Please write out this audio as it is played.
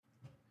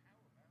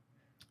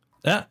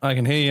Yeah, I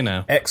can hear you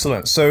now.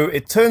 Excellent. So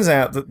it turns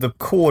out that the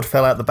cord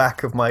fell out the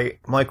back of my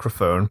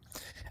microphone,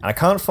 and I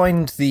can't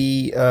find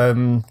the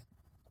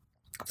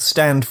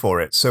stand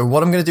for it. So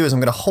what I'm going to do is I'm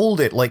going to hold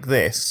it like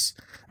this,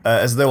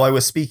 as though I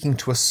was speaking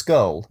to a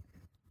skull.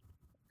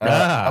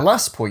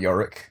 Alas, poor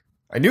Yorick.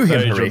 I knew him,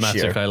 Very Horatio.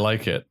 dramatic, I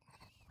like it.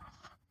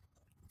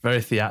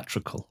 Very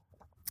theatrical.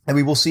 And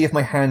we will see if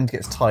my hand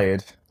gets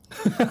tired.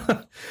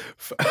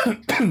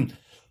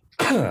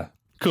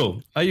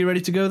 Cool. Are you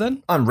ready to go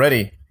then? I'm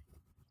ready.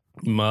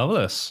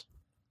 Marvellous.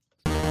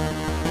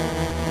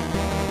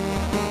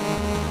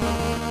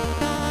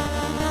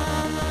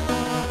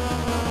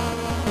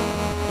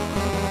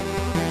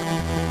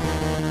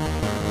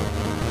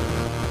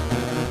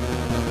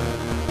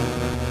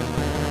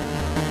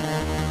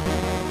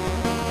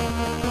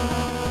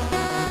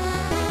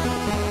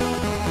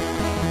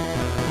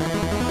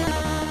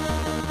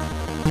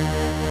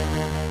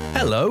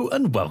 Hello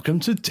and welcome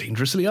to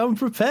Dangerously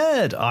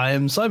Unprepared. I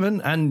am Simon,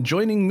 and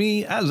joining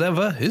me as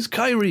ever is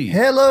Kyrie.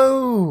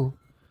 Hello!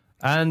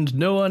 And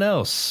no one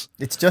else.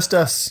 It's just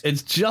us.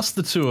 It's just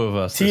the two of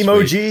us. Team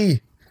this week.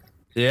 OG.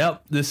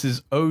 Yep, this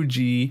is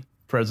OG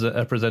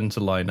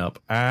presenter lineup,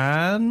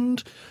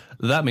 and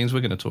that means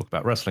we're going to talk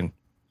about wrestling.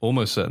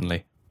 Almost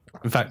certainly.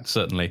 In fact,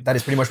 certainly. That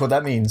is pretty much what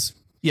that means.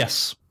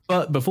 Yes,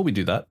 but before we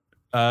do that,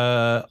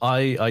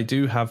 I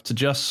do have to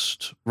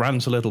just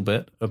rant a little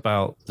bit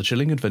about the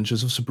chilling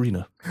adventures of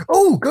Sabrina.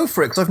 Oh, go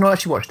for it, because I've not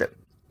actually watched it.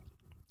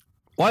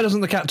 Why doesn't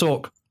the cat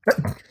talk?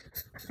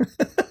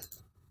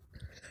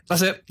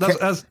 That's it.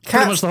 That's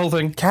pretty much the whole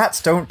thing.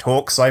 Cats don't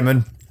talk,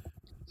 Simon.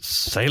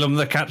 Salem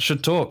the cat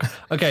should talk.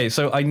 Okay,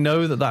 so I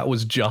know that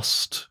was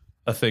just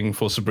a thing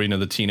for Sabrina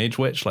the Teenage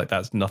Witch. Like,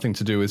 that's nothing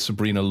to do with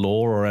Sabrina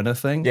lore or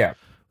anything. Yeah.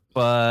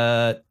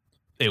 But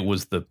it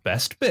was the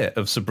best bit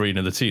of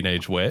Sabrina the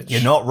Teenage Witch.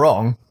 You're not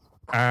wrong.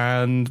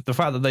 And the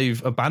fact that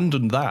they've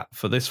abandoned that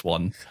for this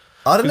one.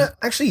 I don't know.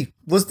 Actually,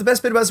 was the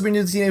best bit about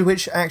Sabrina the Teenage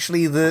Witch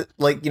actually that,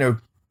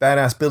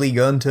 badass Billy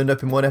Gunn turned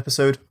up in one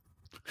episode?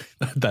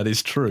 That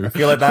is true. I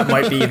feel like that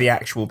might be the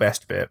actual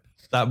best bit.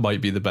 That might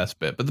be the best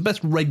bit. But the best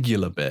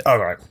regular bit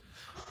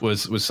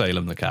was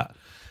Salem the cat.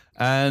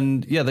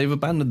 And yeah, they've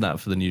abandoned that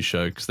for the new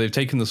show because they've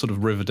taken the sort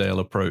of Riverdale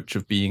approach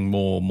of being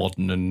more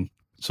modern and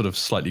sort of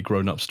slightly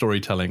grown-up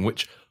storytelling,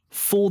 which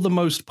for the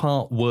most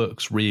part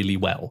works really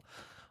well.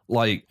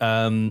 Like,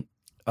 oh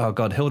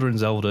god, Hilda and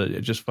Zelda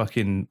just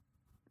fucking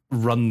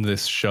run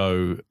this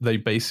show. They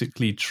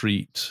basically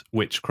treat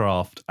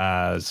witchcraft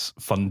as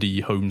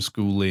fundy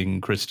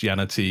homeschooling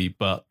Christianity,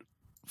 but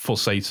for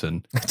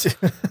Satan,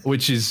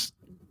 which is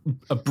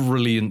a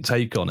brilliant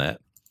take on it.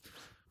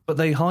 But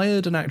they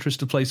hired an actress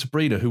to play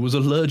Sabrina who was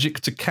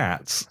allergic to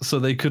cats, so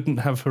they couldn't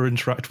have her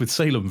interact with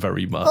Salem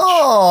very much.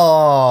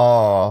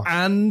 Oh!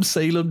 And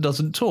Salem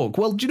doesn't talk.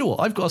 Well, do you know what?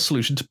 I've got a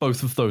solution to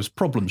both of those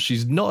problems.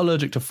 She's not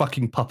allergic to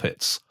fucking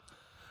puppets.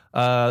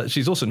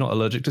 She's also not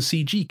allergic to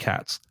CG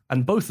cats.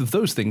 And both of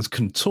those things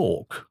can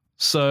talk.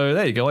 So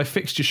there you go. I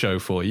fixed your show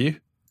for you.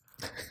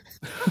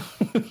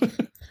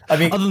 I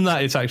mean, other than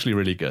that, it's actually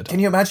really good. Can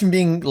you imagine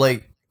being,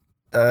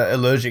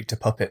 allergic to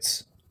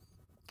puppets?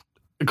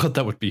 God,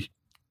 that would be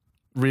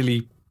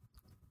really,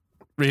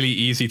 really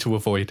easy to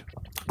avoid.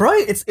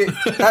 Right?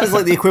 That is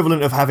like the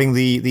equivalent of having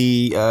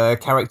the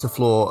character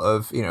flaw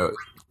of,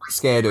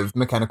 scared of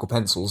mechanical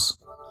pencils.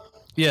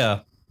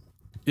 Yeah.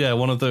 Yeah,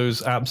 one of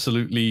those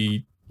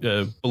absolutely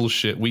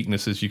bullshit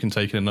weaknesses you can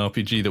take in an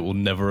RPG that will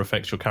never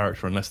affect your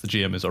character unless the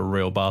GM is a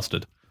real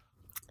bastard.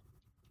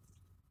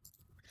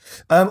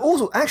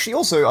 Also,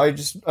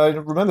 I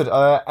remembered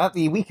at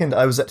the weekend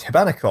I was at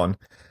Hibanicon,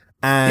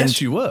 and yes,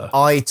 you were.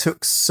 I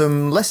took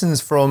some lessons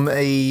from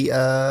a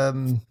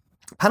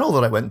panel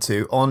that I went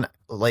to on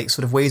sort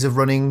of ways of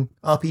running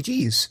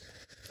RPGs.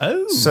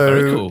 Oh, so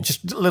very cool.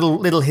 Just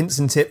little hints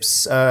and tips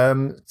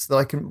so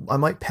that I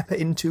might pepper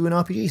into an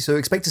RPG. So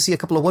expect to see a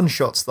couple of one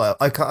shots. That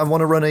I want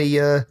to run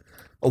a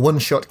one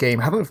shot game.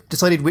 I haven't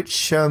decided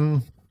which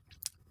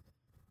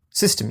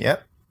system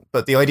yet.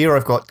 But the idea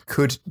I've got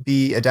could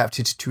be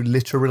adapted to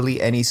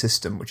literally any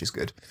system, which is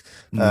good.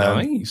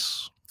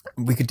 Nice.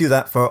 We could do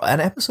that for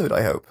an episode,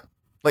 I hope.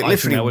 I literally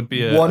think that would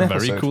be a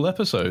very cool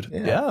episode.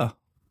 Yeah.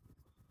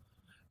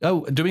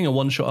 Oh, doing a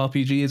one-shot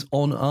RPG is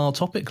on our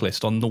topic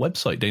list on the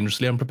website,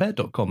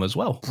 dangerouslyunprepared.com as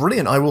well.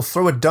 Brilliant. I will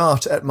throw a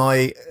dart at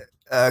my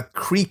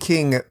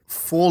creaking,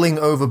 falling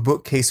over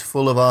bookcase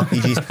full of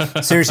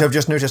RPGs. Seriously, I've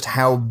just noticed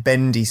how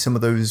bendy some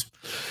of those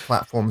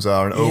platforms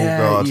are. And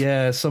God.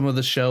 Yeah, some of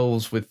the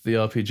shelves with the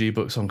RPG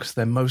books on, because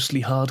they're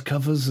mostly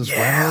hardcovers as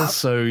well.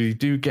 So you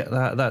do get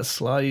that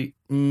slight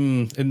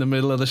in the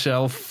middle of the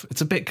shelf.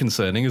 It's a bit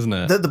concerning, isn't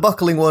it? The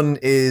buckling one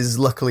is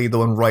luckily the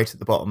one right at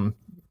the bottom.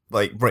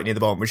 Right near the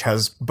bottom, which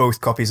has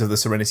both copies of the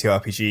Serenity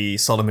RPG,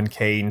 Solomon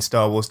Kane,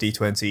 Star Wars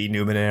D20,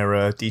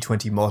 Numenera,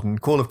 D20 Modern,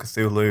 Call of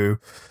Cthulhu,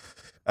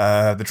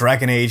 the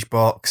Dragon Age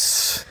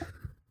box,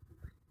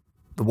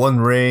 the One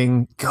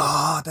Ring.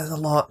 God, there's a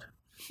lot.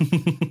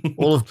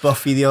 All of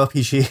Buffy the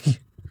RPG.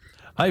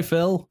 Hi,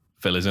 Phil.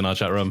 Phil is in our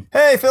chat room.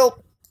 Hey,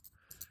 Phil.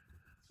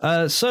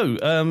 So,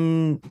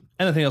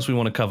 Anything else we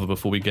want to cover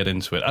before we get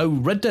into it? Oh,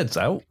 Red Dead's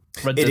out.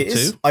 Red Dead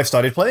 2. I've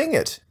started playing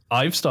it.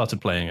 I've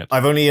started playing it.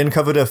 I've only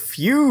uncovered a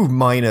few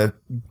minor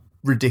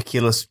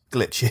ridiculous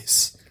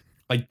glitches.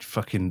 I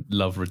fucking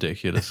love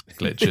ridiculous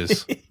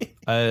glitches.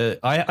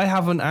 I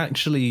haven't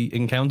actually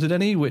encountered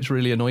any, which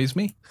really annoys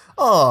me.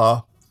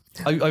 Ah.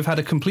 I've had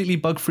a completely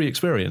bug-free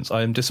experience.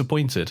 I am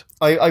disappointed.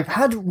 I've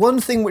had one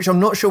thing which I'm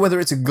not sure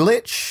whether it's a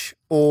glitch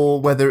or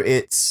whether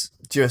it's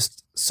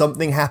just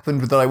something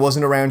happened that I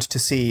wasn't around to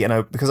see,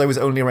 and because I was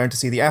only around to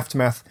see the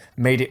aftermath,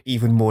 made it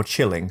even more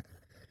chilling.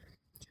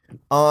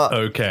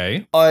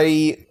 Okay.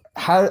 I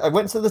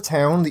went to the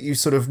town that you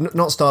sort of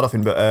not start off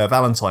in, but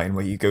Valentine,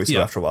 where you go to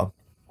after a while,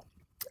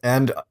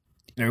 and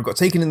got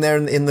taken in there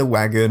in the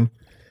wagon,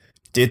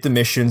 did the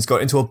missions,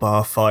 got into a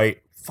bar fight.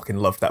 Fucking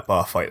loved that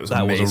bar fight. It was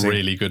amazing. That was a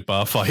really good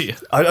bar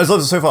fight. I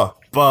loved it so far.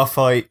 Bar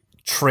fight,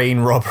 train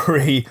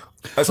robbery.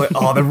 I was like,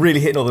 they're really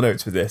hitting all the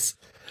notes with this.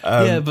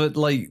 Yeah, but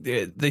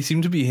they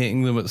seem to be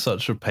hitting them at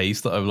such a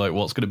pace that I'm like,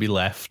 what's going to be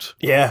left?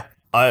 Yeah,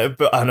 and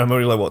I'm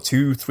only like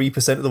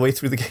 2-3% of the way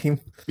through the game.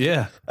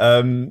 Yeah.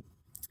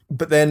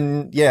 But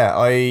then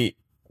I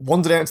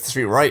wandered out to the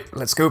street. Right,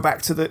 let's go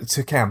back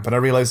to camp, and I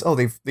realized,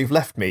 they've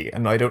left me,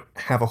 and I don't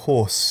have a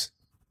horse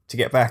to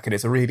get back, and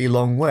it's a really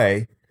long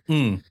way.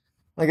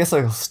 I guess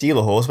I'll steal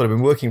a horse, but I've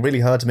been working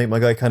really hard to make my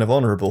guy kind of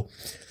honourable.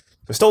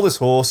 So I stole this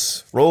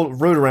horse,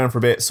 rode around for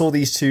a bit, saw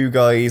these two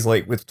guys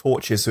with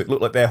torches, so it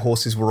looked like their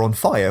horses were on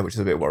fire, which is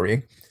a bit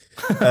worrying.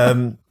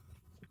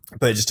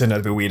 But it just turned out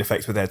to be a weird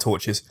effect with their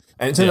torches.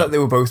 And it turned out they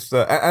were both,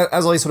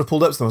 as I sort of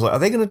pulled up to them, I was like, are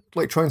they going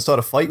to try and start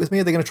a fight with me?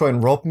 Are they going to try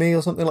and rob me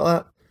or something like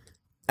that?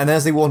 And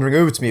as they were wandering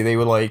over to me, they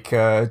were like,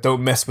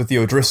 don't mess with the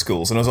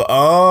O'Driscolls. And I was like,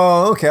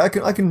 oh, okay, I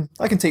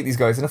can take these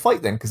guys in a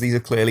fight then, because these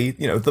are clearly,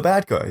 the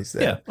bad guys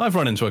there. Yeah, I've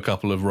run into a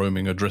couple of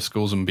roaming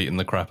O'Driscolls and beaten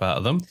the crap out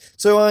of them.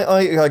 So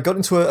I got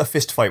into a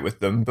fist fight with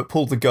them, but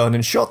pulled the gun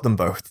and shot them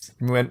both.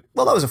 And went,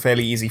 well, that was a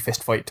fairly easy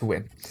fist fight to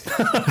win.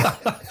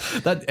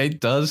 It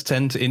does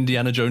tend to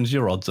Indiana Jones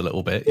your odds a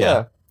little bit,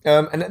 yeah.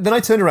 And then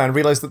I turned around and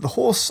realised that the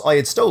horse I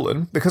had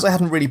stolen, because I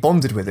hadn't really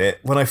bonded with it,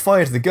 when I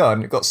fired the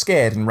gun, it got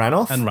scared and ran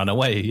off. And ran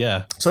away,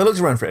 yeah. So I looked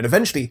around for it, and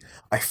eventually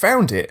I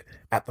found it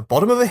at the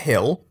bottom of a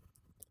hill,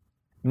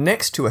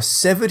 next to a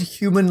severed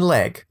human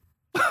leg,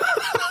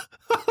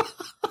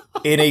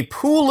 in a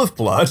pool of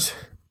blood.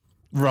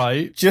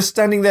 Right. Just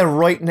standing there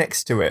right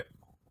next to it,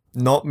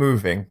 not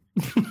moving.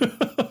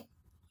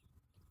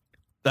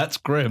 That's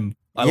grim.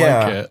 I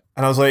like it.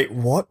 And I was like,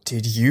 what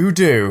did you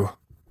do?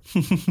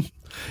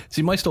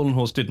 See, my stolen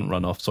horse didn't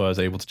run off, so I was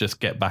able to just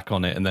get back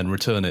on it and then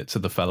return it to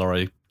the fella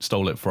I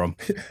stole it from.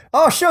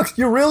 Oh, shucks,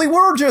 you really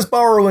were just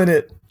borrowing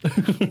it.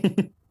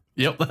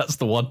 Yep, that's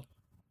the one.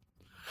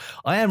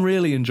 I am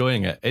really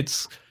enjoying it.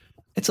 It's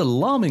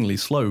alarmingly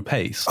slow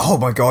pace. Oh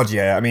my god,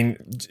 yeah. I mean,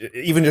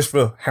 even just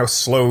for how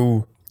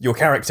slow your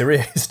character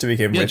is to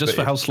begin with. Yeah, just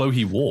for how slow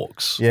he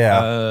walks.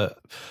 Yeah.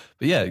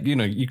 But yeah,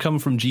 you come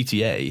from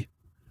GTA.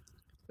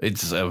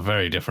 It's a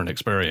very different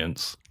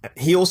experience.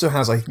 He also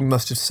has, I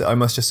must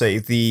just say,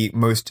 the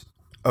most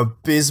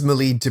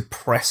abysmally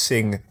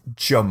depressing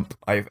jump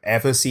I've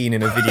ever seen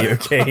in a video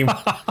game.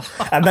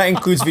 And that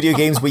includes video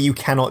games where you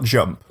cannot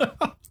jump.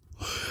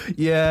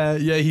 Yeah,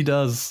 he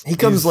does. He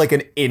comes like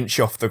an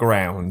inch off the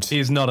ground.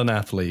 He's not an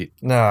athlete.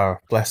 No,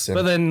 bless him.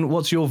 But then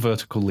what's your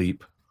vertical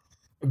leap?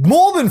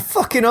 More than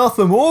fucking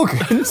Arthur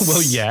Morgan's.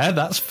 Well, yeah,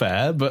 that's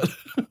fair, but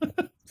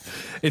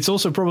it's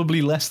also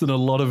probably less than a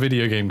lot of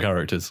video game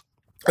characters.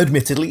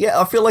 Admittedly,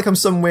 yeah, I feel like I'm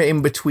somewhere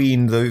in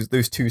between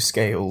those two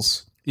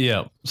scales.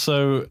 Yeah,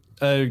 so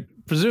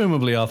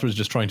presumably Arthur is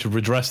just trying to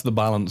redress the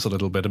balance a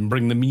little bit and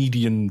bring the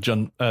median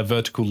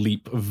vertical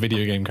leap of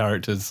video game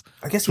characters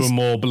to a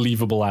more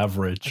believable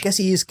average. I guess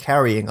he is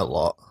carrying a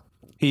lot.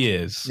 He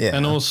is. Yeah.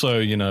 And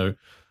also,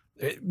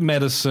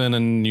 medicine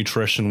and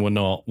nutrition were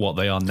not what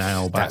they are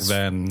now back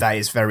then. That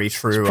is very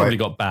true. He's probably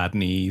got bad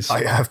knees.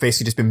 I have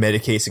basically just been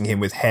medicating him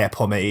with hair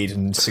pomade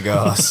and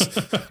cigars.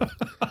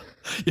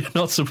 You're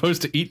not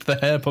supposed to eat the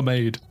hair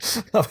pomade.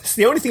 It's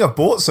the only thing I've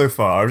bought so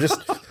far.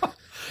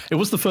 It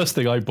was the first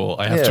thing I bought,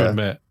 I have to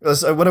admit.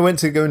 When I went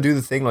to go and do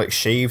the thing, like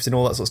shaved and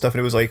all that sort of stuff, and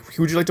it was like,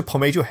 would you like to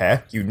pomade your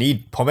hair? You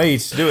need pomade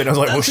to do it. And I was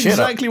like, That's well, shit.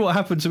 Exactly what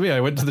happened to me. I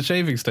went to the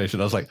shaving station.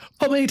 I was like,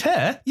 pomade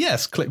hair?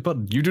 Yes, click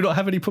button. You do not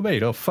have any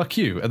pomade. Oh, fuck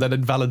you. And then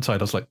in Valentine,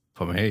 I was like,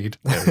 pomade.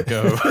 There we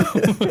go.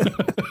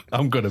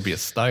 I'm going to be a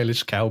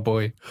stylish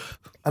cowboy.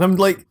 And I'm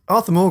like,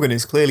 Arthur Morgan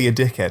is clearly a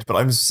dickhead, but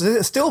I'm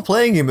still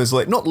playing him as,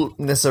 like, not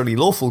necessarily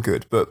lawful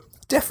good, but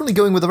definitely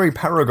going with a very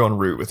Paragon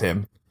route with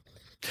him.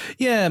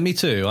 Yeah, me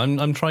too.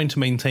 I'm trying to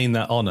maintain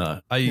that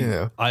honor.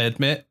 I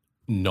admit,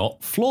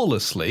 not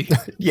flawlessly.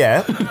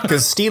 Yeah,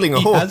 because stealing a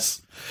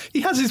horse.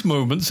 He has his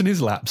moments and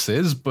his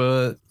lapses,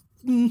 but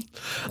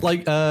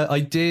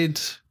I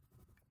did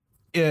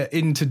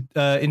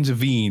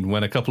intervene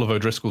when a couple of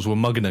O'Driscolls were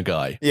mugging a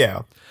guy.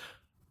 Yeah.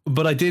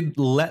 But I did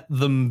let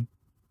them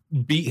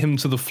beat him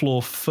to the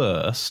floor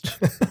first.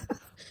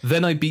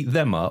 Then I beat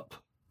them up.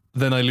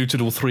 Then I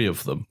looted all three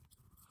of them.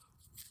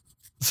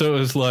 So it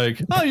was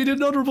like, oh, you did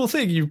an honorable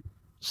thing. You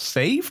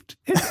saved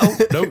him? Oh,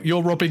 no,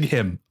 you're robbing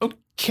him.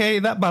 okay,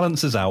 that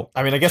balances out.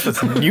 I mean, I guess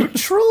that's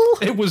neutral.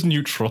 It was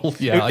neutral.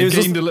 Yeah, I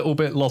gained a little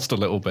bit, lost a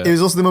little bit. It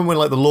was also the moment when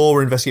like the law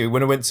were investigating.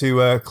 When I went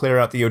to clear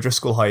out the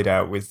O'Driscoll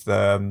hideout with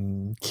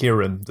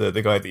Kieran,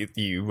 the guy that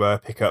you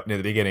pick up near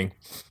the beginning.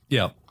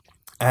 Yeah.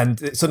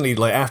 And suddenly,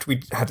 like, after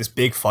we had this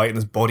big fight and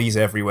there's bodies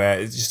everywhere,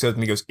 it just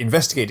suddenly goes,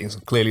 investigating. So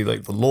clearly,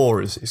 like, the law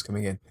is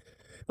coming in.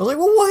 I was like,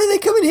 well, why are they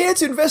coming here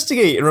to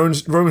investigate? And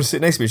Roman's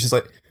sitting next to me. She's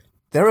like,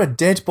 there are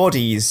dead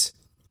bodies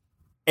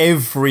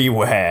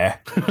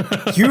everywhere.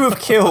 You have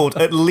killed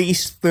at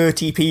least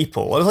 30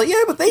 people. I was like,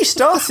 yeah, but they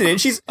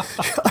started it.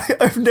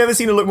 I've never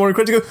seen her look more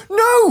incredible. Go,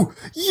 no,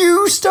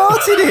 you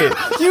started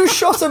it. You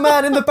shot a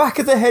man in the back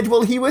of the head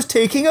while he was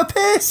taking a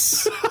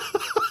piss.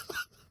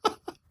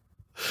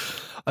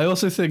 I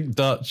also think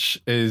Dutch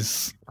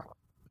is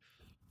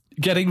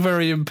getting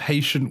very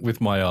impatient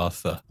with my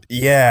Arthur.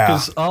 Yeah.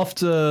 Because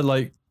after,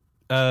 like,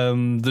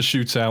 the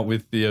shootout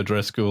with the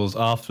O'Driscolls,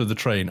 after the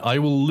train, I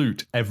will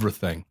loot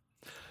everything.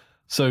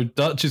 So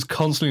Dutch is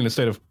constantly in a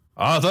state of,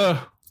 Arthur,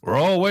 we're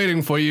all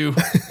waiting for you.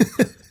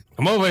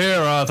 Come over here,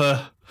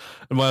 Arthur.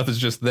 And my Arthur's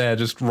just there,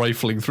 just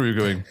rifling through,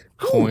 going,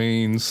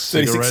 coins,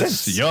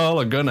 cigarettes, y'all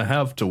are gonna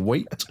have to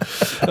wait.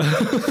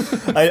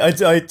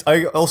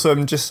 I also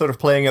am just sort of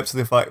playing up to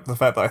the fact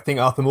that I think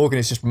Arthur Morgan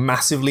is just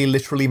massively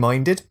literally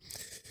minded.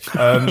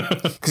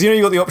 Because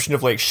you got the option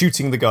of like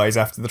shooting the guys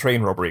after the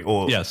train robbery,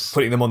 or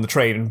putting them on the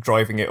train and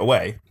driving it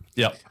away.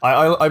 Yeah,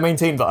 I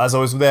maintained that as I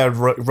was there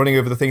running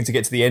over the thing to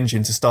get to the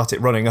engine to start it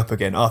running up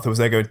again, Arthur was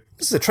there going,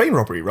 "This is a train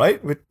robbery,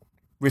 right?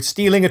 We're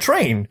stealing a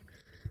train.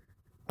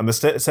 I'm going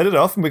to set it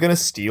off and we're going to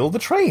steal the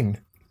train.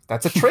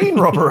 That's a train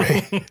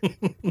robbery."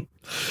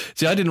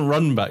 See, I didn't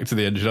run back to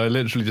the engine. I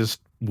literally just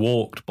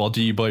walked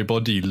body by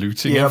body,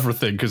 looting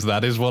everything, because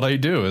that is what I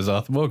do as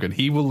Arthur Morgan.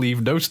 He will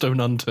leave no stone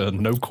unturned,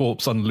 no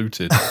corpse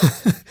unlooted.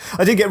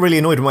 I did get really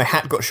annoyed when my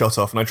hat got shot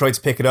off, and I tried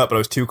to pick it up, but I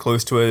was too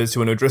close to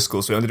an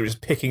O'Driscoll, so I ended up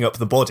just picking up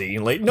the body,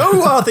 and like,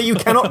 no, Arthur, you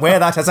cannot wear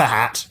that as a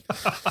hat.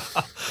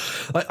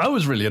 I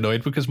was really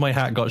annoyed because my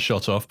hat got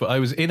shot off, but I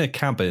was in a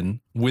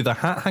cabin with a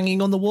hat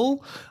hanging on the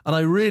wall, and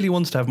I really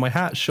wanted to have my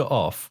hat shot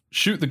off,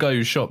 shoot the guy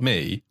who shot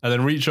me, and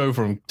then reach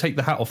over and take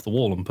the hat off the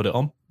wall and put it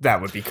on. That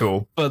would be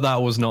cool. But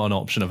that was not an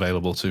option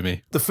available to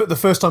me. The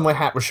first time my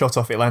hat was shot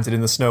off, it landed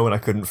in the snow and I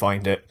couldn't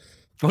find it.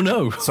 Oh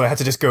no. So I had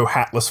to just go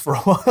hatless for a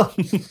while.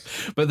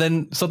 But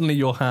then suddenly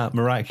your hat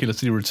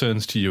miraculously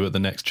returns to you at the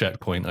next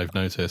checkpoint, I've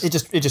noticed.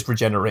 It just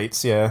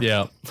regenerates, yeah.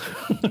 Yeah.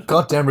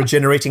 Goddamn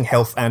regenerating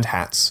health and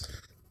hats.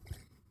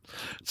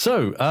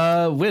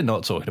 So, we're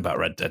not talking about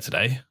Red Dead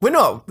today. We're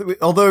not,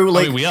 although,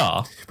 like... I mean, we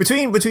are.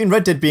 Between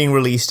Red Dead being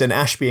released and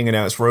Ash being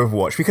announced for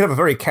Overwatch, we could have a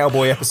very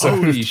cowboy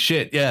episode. Holy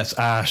shit, yes,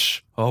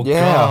 Ash. Oh,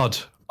 yeah. God.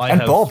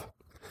 Bob.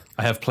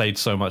 I have played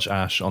so much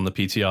Ash on the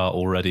PTR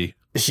already.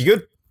 Is she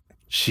good?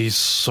 She's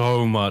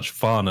so much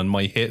fun, and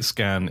my hit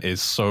scan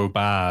is so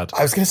bad.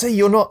 I was going to say,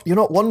 you're not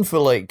one for,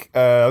 like,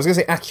 I was going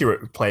to say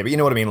accurate play, but you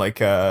know what I mean, like,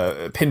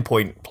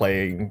 pinpoint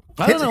playing.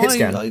 I don't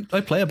know, I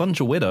play a bunch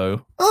of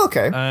Widow. Oh,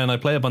 okay. And I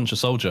play a bunch of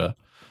Soldier,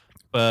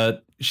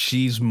 but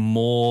she's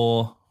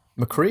more...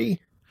 McCree?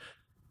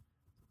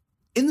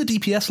 In the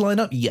DPS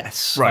lineup,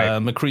 yes. Right.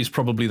 McCree's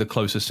probably the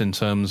closest in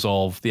terms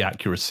of the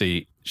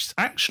accuracy. She's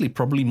actually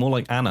probably more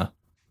like Anna,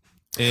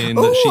 in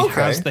that she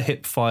has the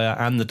hip fire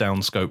and the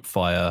downscope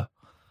fire.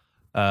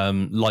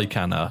 Like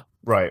Anna.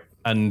 Right.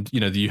 And,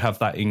 you have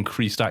that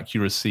increased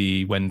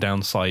accuracy when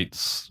down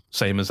sights,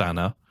 same as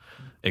Anna,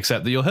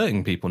 except that you're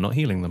hurting people, not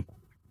healing them.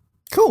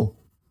 Cool.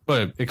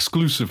 Well,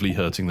 exclusively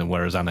hurting them,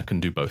 whereas Anna can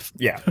do both.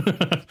 Yeah.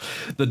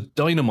 The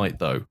dynamite,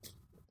 though.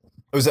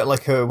 Was that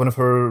like one of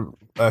her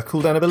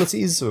cooldown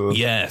abilities? Or?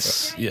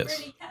 Yes,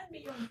 yes.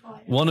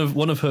 One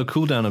of her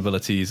cooldown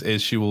abilities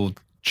is she will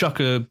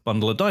chuck a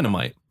bundle of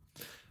dynamite,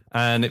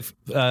 and it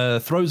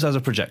throws as a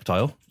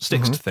projectile,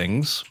 sticks to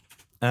things,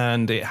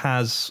 and it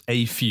has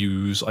a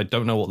fuse. I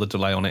don't know what the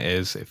delay on it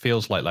is. It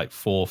feels like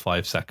 4 or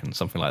 5 seconds,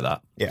 something like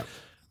that. Yeah.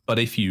 But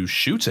if you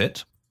shoot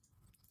it,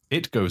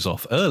 it goes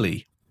off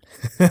early.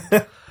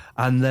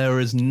 And there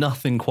is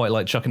nothing quite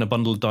like chucking a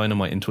bundle of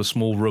dynamite into a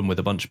small room with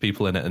a bunch of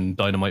people in it and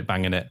dynamite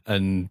banging it,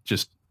 and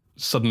just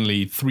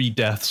suddenly 3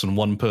 deaths and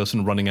 1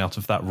 person running out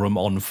of that room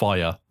on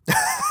fire.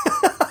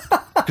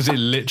 Because it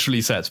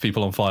literally sets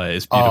people on fire.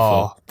 It's beautiful.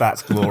 Oh,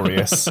 that's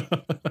glorious.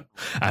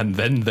 And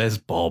then there's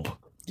Bob.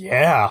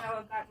 Yeah.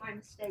 My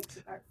mistakes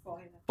about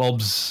fire.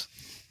 Bob's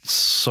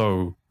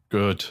so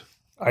good.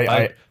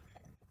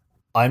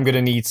 I'm going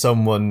to need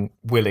someone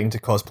willing to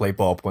cosplay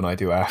Bob when I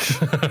do Ash.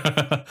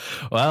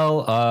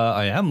 Well,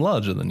 I am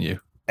larger than you.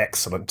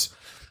 Excellent.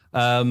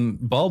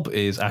 Bob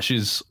is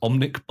Ash's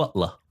Omnic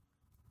butler,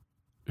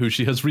 who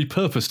she has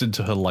repurposed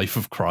into her life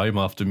of crime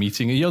after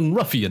meeting a young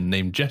ruffian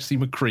named Jesse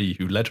McCree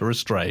who led her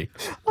astray.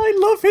 I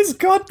love his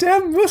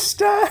goddamn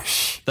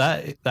mustache.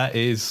 That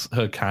is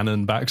her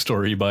canon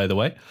backstory, by the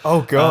way.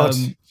 Oh, God.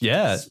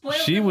 Yeah,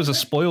 she was a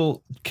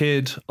spoiled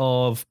kid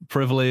of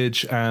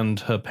privilege, and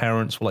her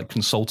parents were like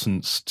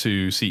consultants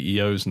to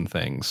CEOs and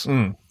things.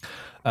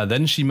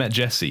 Then she met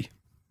Jesse,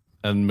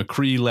 and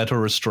McCree led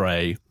her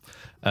astray,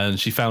 and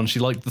she found she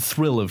liked the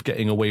thrill of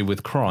getting away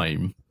with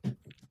crime.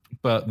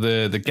 but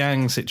the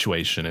gang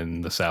situation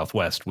in the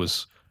Southwest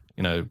was,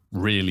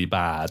 really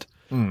bad.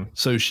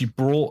 So she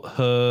brought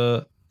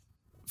her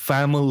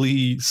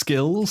family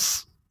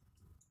skills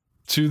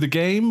to the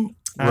game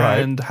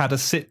and had a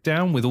sit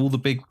down with all the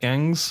big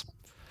gangs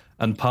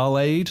and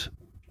parlayed.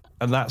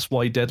 And that's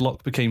why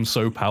Deadlock became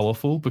so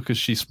powerful, because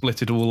she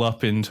split it all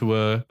up into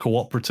a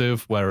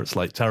cooperative where it's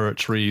like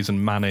territories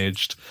and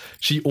managed.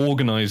 She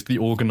organized the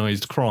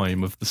organized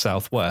crime of the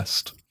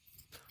Southwest.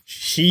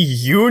 She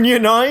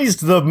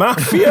unionized the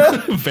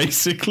mafia?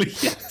 Basically,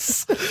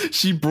 yes.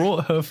 She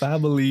brought her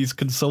family's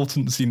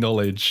consultancy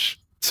knowledge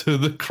to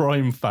the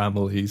crime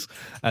families,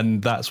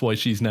 and that's why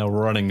she's now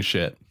running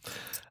shit.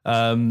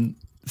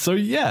 So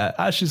yeah,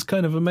 Ash is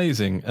kind of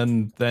amazing.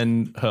 And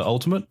then her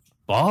ultimate,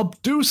 Bob,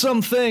 do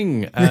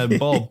something! And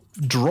Bob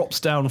drops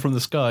down from the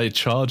sky,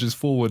 charges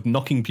forward,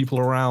 knocking people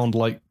around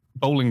like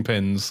bowling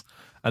pins,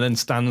 and then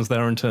stands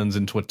there and turns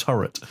into a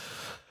turret.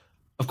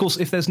 Of course,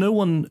 if there's no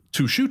one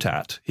to shoot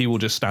at, he will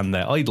just stand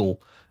there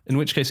idle, in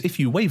which case, if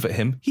you wave at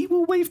him, he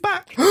will wave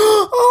back.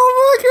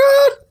 Oh my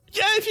god!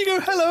 Yeah, if you go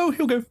hello,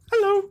 he'll go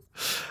hello.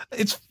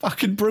 It's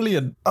fucking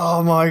brilliant.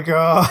 Oh my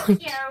god.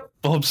 Yeah.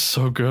 Bob's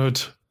so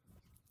good.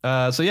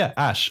 So yeah,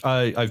 Ash,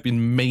 I've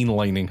been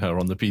mainlining her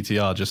on the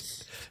PTR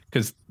just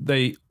because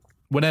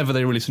whenever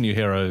they release a new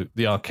hero,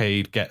 the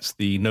arcade gets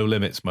the no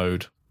limits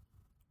mode,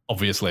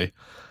 obviously,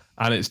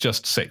 and it's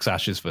just 6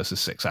 Ashes versus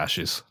 6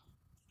 Ashes.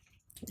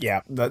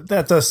 Yeah,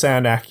 that does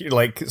sound accurate,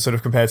 like sort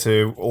of compared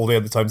to all the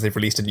other times they've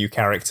released a new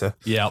character.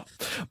 Yeah,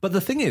 but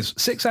the thing is,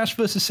 6 Ash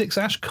versus 6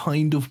 Ash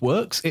kind of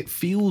works. It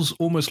feels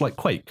almost like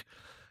Quake,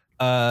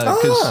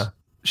 because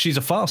she's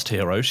a fast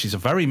hero, she's a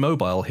very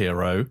mobile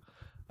hero,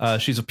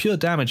 she's a pure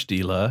damage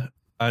dealer,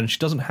 and she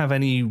doesn't have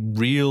any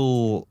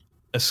real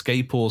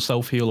escape or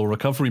self-heal or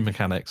recovery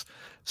mechanics,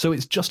 so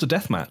it's just a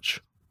deathmatch.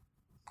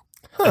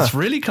 It's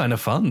really kind of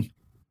fun.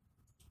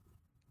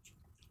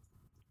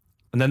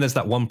 And then there's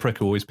that one prick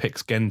who always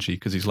picks Genji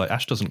because he's like,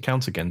 Ash doesn't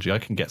counter Genji. I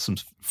can get some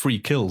free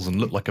kills and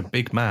look like a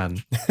big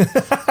man.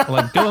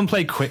 Like, go and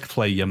play quick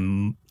play, you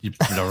I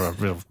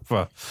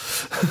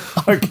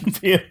can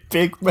be a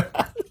big man.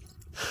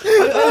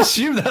 I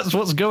assume that's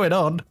what's going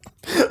on.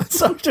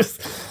 So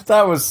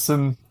that was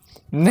some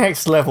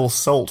next level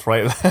salt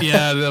right there.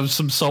 Yeah,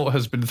 some salt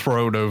has been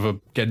thrown over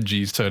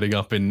Genji's turning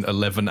up in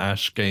 11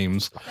 Ash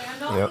games. They're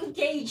not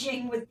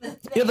engaging with the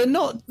thing. Yeah,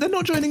 they're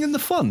not joining in the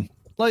fun.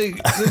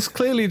 Like, there's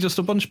clearly just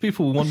a bunch of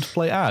people who want to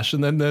play Ash,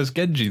 and then there's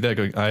Genji. They're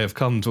going, I have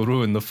come to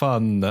ruin the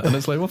fun. And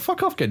it's like, well,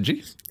 fuck off,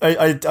 Genji.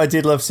 I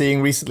did love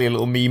seeing recently a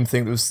little meme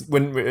thing that was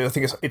when I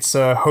think it's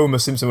Homer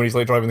Simpson when he's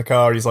like driving the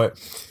car. He's like,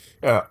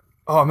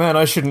 oh man,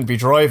 I shouldn't be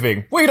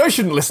driving. Wait, I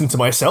shouldn't listen to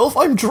myself.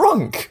 I'm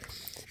drunk.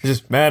 He's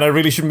just, man, I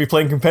really shouldn't be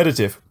playing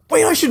competitive.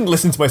 Wait, I shouldn't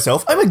listen to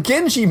myself. I'm a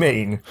Genji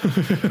main.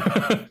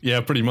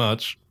 Yeah, pretty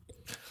much.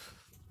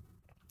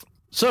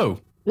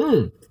 So,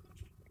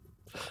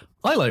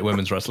 I like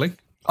women's wrestling.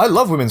 I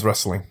love women's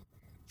wrestling.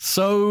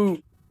 So,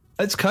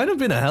 it's kind of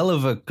been a hell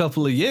of a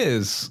couple of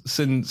years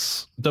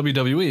since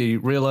WWE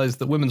realized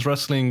that women's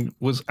wrestling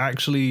was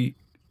actually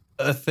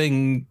a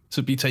thing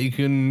to be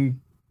taken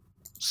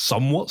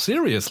somewhat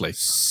seriously.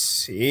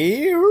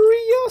 Seriously?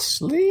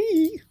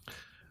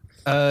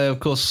 Of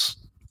course,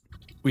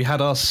 we had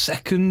our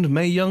second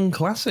Mae Young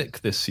Classic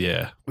this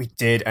year. We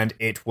did, and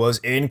it was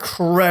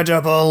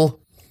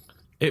incredible.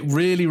 It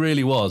really,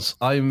 really was.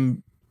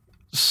 I'm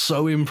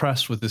so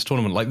impressed with this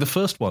tournament. Like, the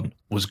first one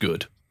was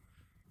good.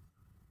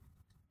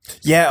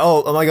 Yeah,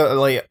 oh my god,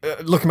 like,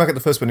 looking back at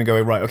the first one and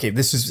going, right, okay,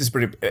 this is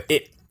pretty...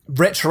 It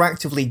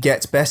retroactively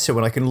gets better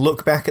when I can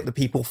look back at the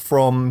people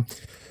from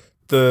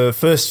the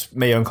first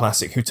Mae Young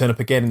Classic who turn up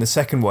again in the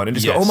second one and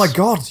just go, oh my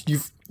god,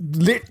 you've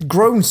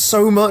grown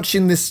so much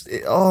in this...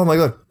 Oh my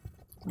god.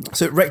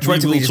 So it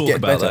retroactively just gets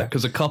better.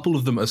 Because a couple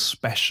of them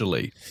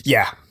especially.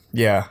 Yeah.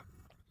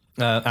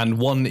 And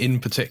one in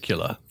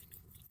particular.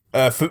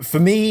 For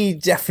me,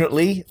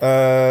 definitely.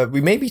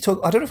 We may be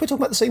talking... I don't know if we're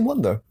talking about the same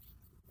one, though.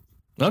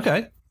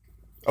 Okay.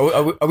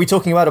 Are we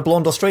talking about a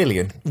blonde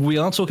Australian? We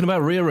are talking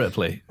about Rhea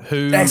Ripley,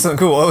 who... Excellent,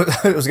 cool.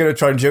 I was going to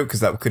try and joke because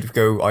that could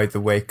go either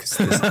way.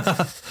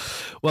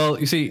 Well,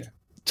 you see,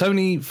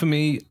 Tony, for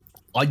me,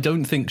 I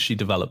don't think she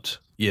developed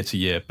year to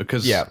year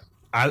because,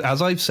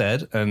 as I've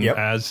said, and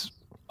as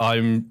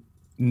I'm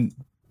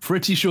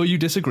pretty sure you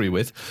disagree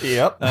with,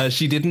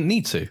 she didn't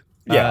need to.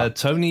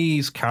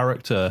 Tony's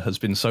character has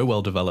been so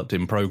well developed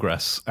in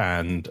Progress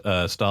and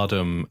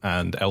Stardom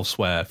and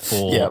elsewhere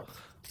for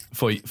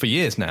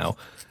years now.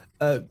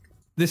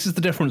 This is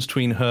the difference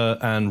between her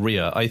and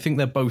Rhea. I think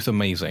they're both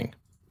amazing.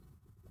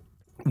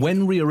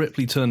 When Rhea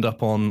Ripley turned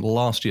up on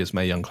last year's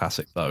Mae Young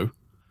Classic, though,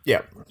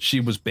 she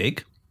was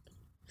big,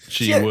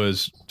 she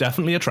was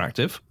definitely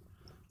attractive,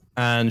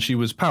 and she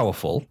was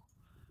powerful,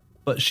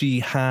 but she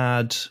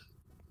had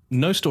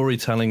no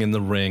storytelling in the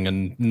ring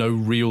and no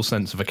real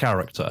sense of a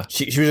character.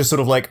 She was just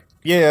sort of like,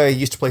 I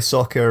used to play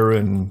soccer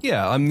and...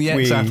 Yeah, I'm the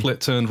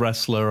ex-athlete turned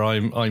wrestler.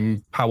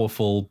 I'm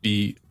powerful,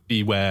 be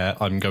beware,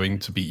 I'm going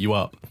to beat you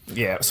up.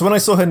 Yeah, so when I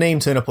saw her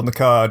name turn up on the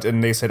card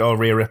and they said,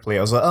 Rhea Ripley,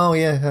 I was like, oh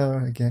yeah,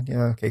 her again,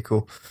 yeah, okay,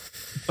 cool.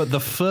 But the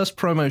first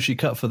promo she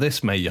cut for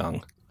this Mae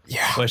Young,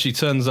 where she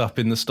turns up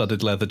in the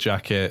studded leather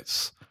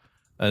jackets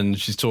and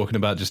she's talking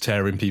about just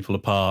tearing people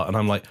apart, and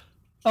I'm like,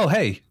 oh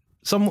hey,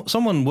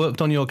 someone worked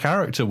on your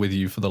character with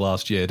you for the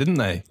last year, didn't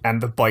they?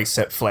 And the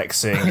bicep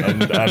flexing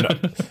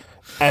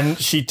and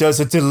she does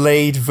a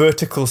delayed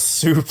vertical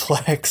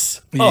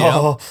suplex.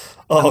 Yeah.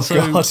 Oh so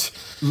God.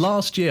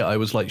 Last year I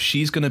was like,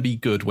 she's going to be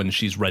good when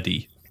she's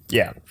ready.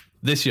 Yeah.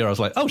 This year I was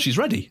like, oh, she's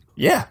ready.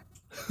 Yeah.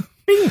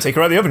 Bing, take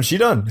her out of the oven, she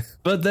done.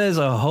 But there's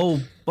a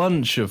whole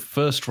bunch of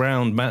first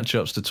round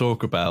matchups to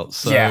talk about.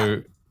 So yeah.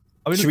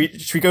 I mean,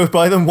 should we go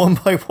by them one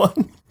by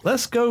one?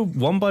 Let's go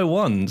one by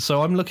one.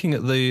 So I'm looking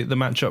at the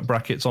matchup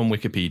brackets on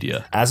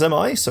Wikipedia. As am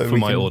I. So for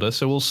my order.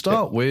 So we'll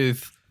start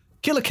with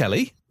Killer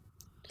Kelly,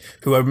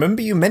 who I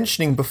remember you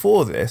mentioning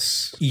before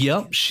this.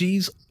 Yep,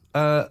 she's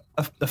a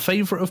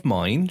favourite of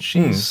mine.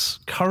 She's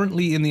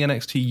currently in the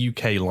NXT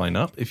UK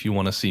lineup, if you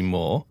want to see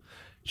more.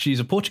 She's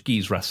a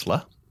Portuguese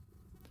wrestler.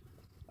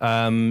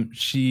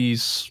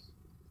 She's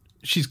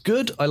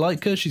good. I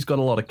like her. She's got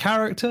a lot of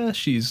character.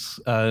 She's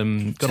got a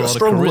lot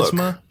of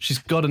charisma. Look. She's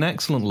got an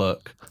excellent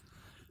look.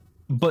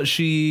 But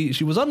she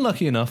was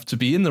unlucky enough to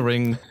be in the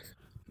ring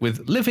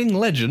with living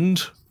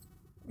legend,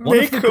 one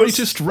of the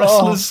greatest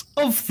wrestlers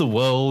of the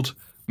world,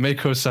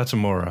 Meiko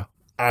Satomura.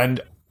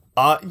 And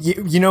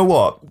you know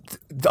what?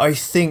 I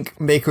think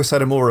Meiko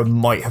Satomura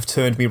might have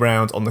turned me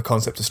round on the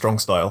concept of strong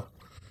style.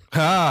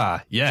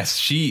 Ah, yes,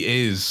 she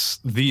is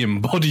the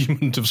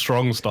embodiment of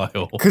strong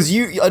style. Because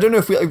I don't know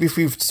if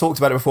we've talked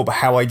about it before, but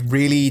how I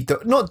really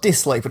not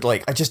dislike, but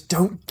like I just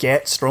don't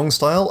get strong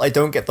style. I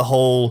don't get the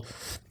whole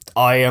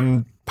I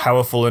am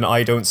powerful and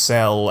I don't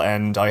sell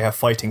and I have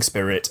fighting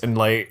spirit, and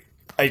like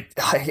I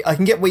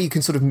can get where you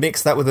can sort of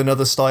mix that with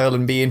another style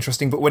and be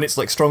interesting, but when it's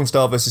like strong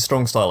style versus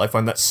strong style, I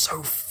find that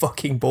so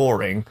fucking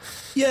boring.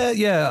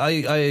 Yeah, I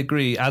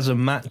agree. As a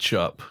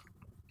matchup,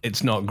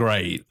 it's not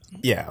great.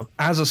 Yeah.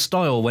 As a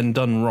style, when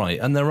done right,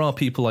 and there are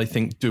people I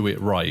think do it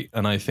right,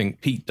 and I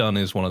think Pete Dunne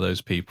is one of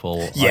those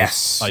people.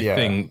 Yes. I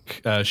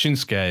think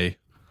Shinsuke,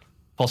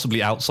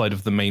 possibly outside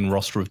of the main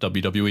roster of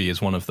WWE,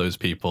 is one of those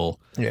people.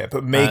 Yeah,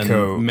 but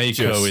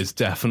Meiko is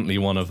definitely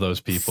one of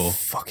those people.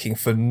 Fucking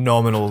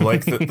phenomenal.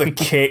 Like the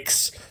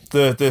kicks,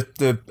 the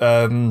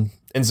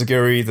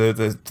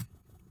enziguri,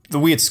 the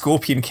weird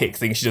scorpion kick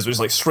thing she does, which is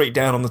like straight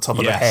down on the top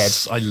of the head.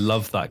 I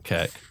love that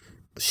kick.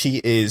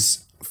 She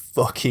is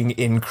fucking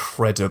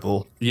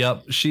incredible.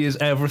 Yep, she is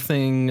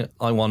everything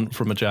I want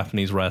from a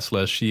Japanese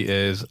wrestler. She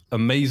is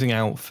amazing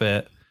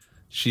outfit.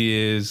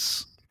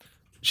 She's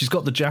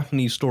got the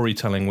Japanese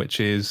storytelling,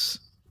 which is,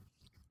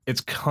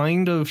 it's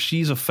kind of,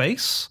 she's a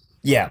face.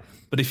 Yeah.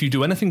 But if you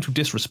do anything to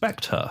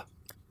disrespect her,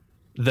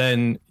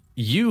 then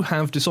you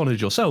have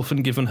dishonored yourself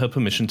and given her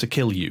permission to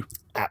kill you.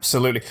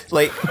 Absolutely.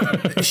 Like,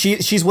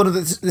 she's one of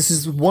this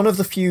is one of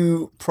the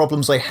few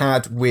problems I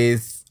had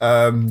with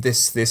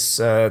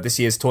this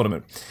year's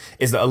tournament,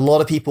 is that a lot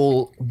of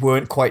people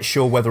weren't quite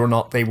sure whether or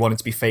not they wanted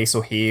to be face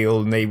or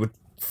heel, and they would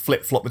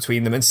flip-flop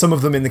between them, and some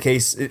of them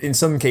in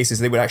some cases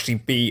they would actually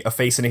be a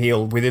face and a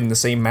heel within the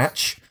same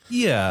match.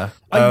 Yeah.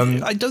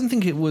 I don't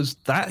think it was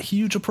that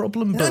huge a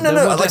problem, but there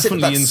were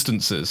definitely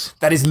instances.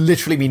 That is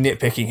literally me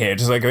nitpicking here,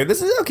 just like going,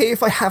 this is okay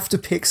if I have to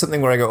pick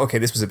something where I go, okay,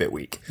 this was a bit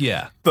weak.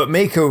 Yeah. But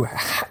Meiko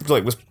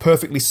was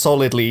perfectly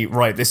solidly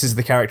right, this is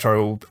the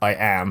character I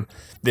am.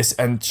 This,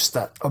 and just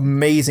that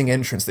amazing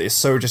entrance that is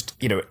so just,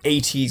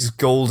 80s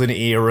golden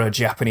era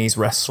Japanese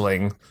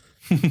wrestling.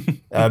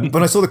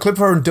 When I saw the clip of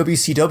her in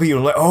WCW,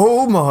 I'm like,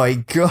 oh my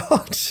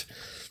god,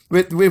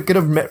 we're going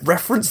to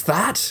reference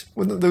that?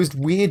 Those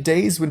weird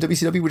days when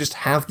WCW would just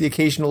have the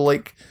occasional,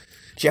 like,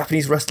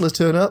 Japanese wrestler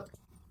turn up?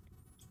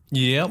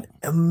 Yep.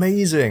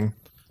 Amazing.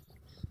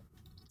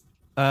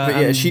 But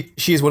yeah, she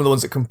is one of the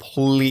ones that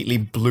completely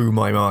blew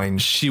my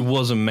mind. She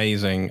was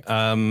amazing.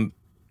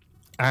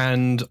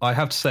 And I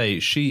have to say,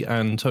 she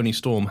and Toni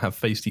Storm have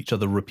faced each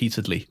other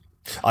repeatedly.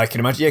 I can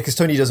imagine, yeah, because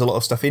Toni does a lot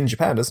of stuff in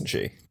Japan, doesn't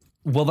she?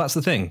 Well, that's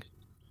the thing.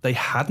 They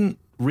hadn't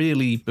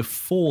really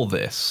before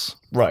this.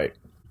 Right.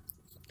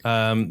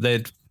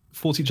 They'd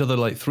fought each other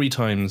like 3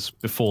 times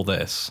before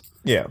this.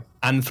 Yeah.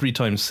 And 3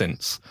 times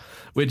since.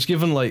 Which,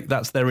 given like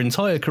that's their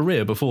entire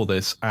career before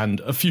this and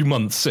a few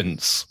months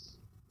since,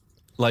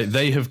 like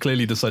they have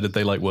clearly decided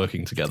they like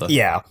working together.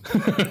 Yeah.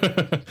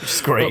 Which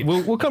is great.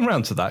 But we'll come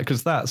around to that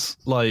because that's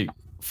like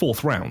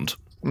 4th round.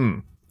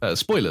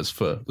 Spoilers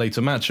for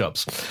later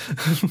matchups.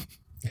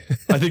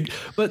 I think,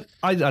 but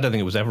I don't think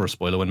it was ever a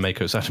spoiler when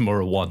Meiko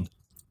Satomura won.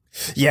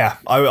 Yeah,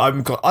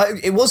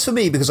 it was for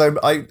me because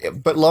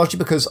but largely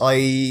because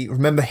I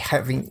remember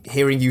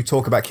hearing you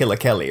talk about Killer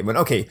Kelly and went,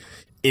 okay,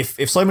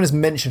 if Simon has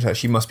mentioned her,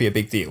 she must be a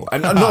big deal.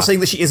 And I'm not saying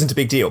that she isn't a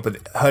big deal,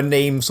 but her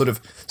name sort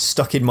of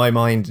stuck in my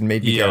mind and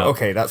made me go,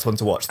 okay, that's one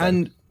to watch then.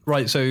 And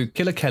right, so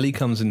Killer Kelly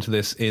comes into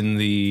this in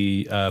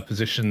the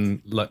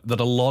position that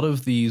a lot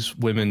of these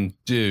women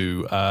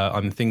do.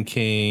 I'm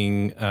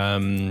thinking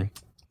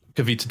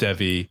Kavita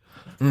Devi.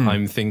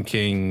 I'm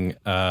thinking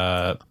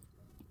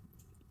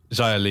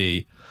Xia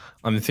Li,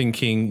 I'm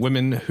thinking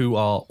women who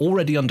are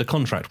already under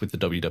contract with the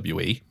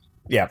WWE.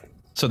 Yeah.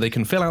 So they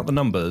can fill out the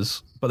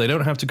numbers, but they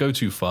don't have to go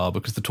too far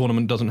because the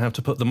tournament doesn't have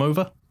to put them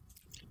over.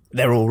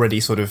 They're already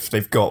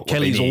they've got what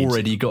Kelly's they need.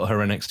 already got her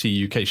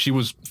NXT UK. She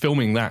was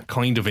filming that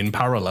kind of in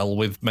parallel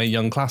with Mae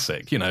Young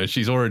Classic. You know,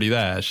 she's already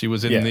there. She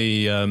was in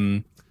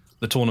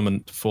the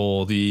tournament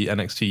for the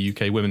NXT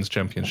UK Women's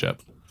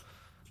Championship.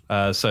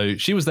 So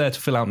she was there to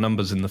fill out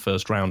numbers in the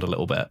first round a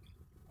little bit.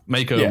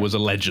 Mako was a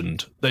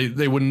legend.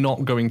 They were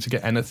not going to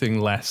get anything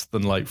less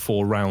than like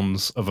 4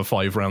 rounds of a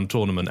 5-round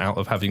tournament out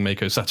of having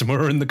Mako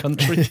Satomura in the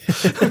country.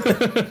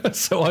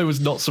 So I was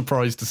not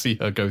surprised to see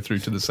her go through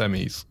to the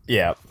semis.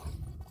 Yeah.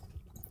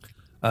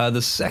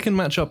 The second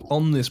matchup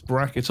on this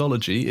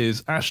bracketology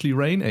is Ashley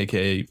Rain,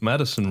 aka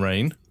Madison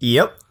Rain.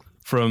 Yep.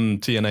 From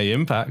TNA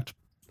Impact.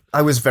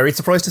 I was very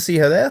surprised to see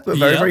her there, but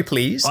very, very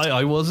pleased.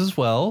 I was as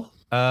well.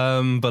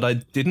 But I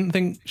didn't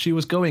think she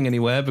was going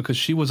anywhere because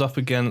she was up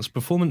against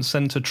Performance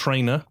Center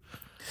trainer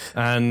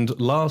and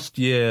last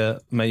year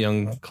Mae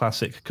Young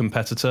Classic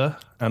competitor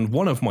and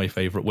one of my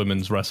favorite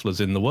women's wrestlers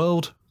in the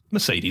world,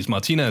 Mercedes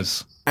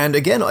Martinez. And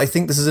again, I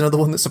think this is another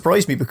one that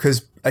surprised me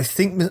because I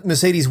think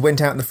Mercedes went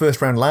out in the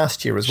first round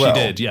last year as well.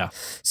 She did, yeah.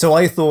 So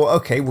I thought,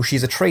 okay, well,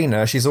 she's a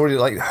trainer. She's already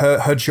like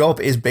her job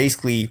is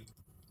basically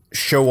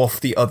show off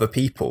the other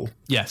people.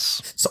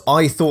 Yes. So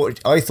I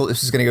thought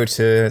this was going to go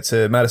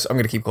to Madison. I'm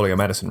going to keep calling her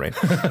Madison Rain.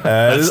 I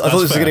thought this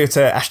was going to go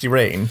to Ashley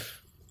Rain.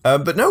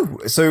 But no.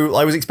 So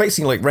I was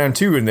expecting like round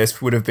 2 in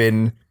this would have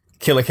been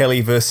Killer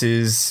Kelly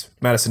versus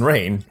Madison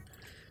Rain.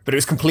 But it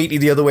was completely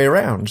the other way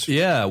around.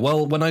 Yeah,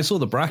 well, when I saw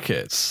the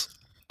brackets,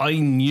 I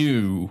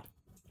knew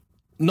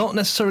not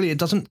necessarily it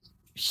doesn't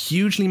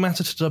hugely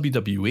matter to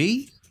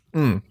WWE,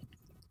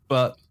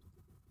 but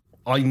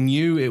I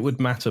knew it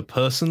would matter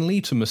personally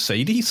to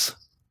Mercedes.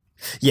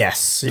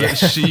 Yes. That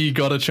she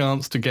got a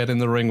chance to get in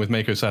the ring with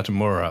Mako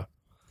Satomura.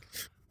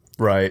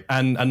 Right.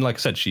 And like I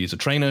said, she's a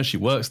trainer, she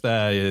works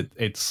there.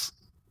 It's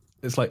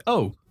like,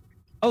 oh,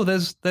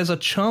 there's a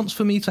chance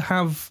for me to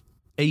have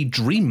a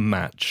dream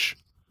match.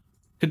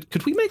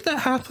 Could we make that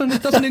happen?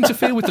 It doesn't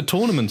interfere with the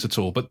tournament at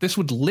all, but this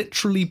would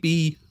literally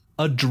be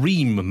a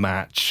dream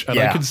match. And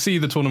I could see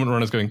the tournament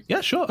runners going,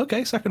 yeah, sure,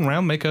 okay, second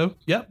round, Mako.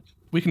 Yeah,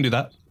 we can do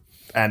that.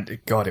 And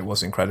God, it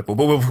was incredible.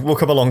 But we'll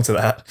come along to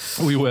that.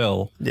 We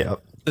will. Yeah.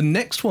 The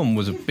next one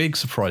was a big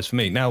surprise for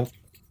me. Now,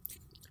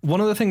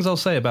 one of the things I'll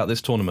say about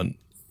this tournament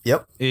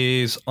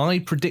is I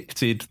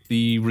predicted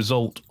the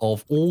result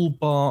of all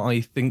bar,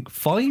 I think,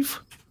 5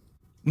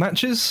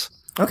 matches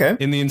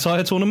in the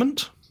entire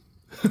tournament.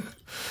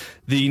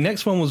 The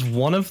next one was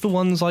one of the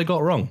ones I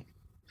got wrong.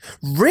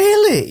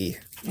 Really?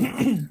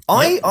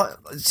 I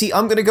see.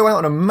 I'm going to go out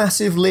on a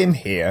massive limb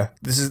here.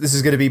 This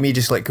is going to be me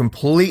just like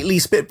completely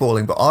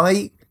spitballing. But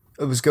I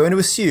was going to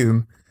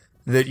assume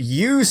that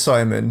you,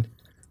 Simon,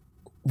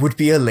 would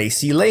be a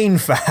Lacey Lane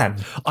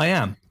fan. I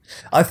am.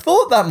 I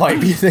thought that might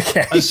be the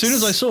case. As soon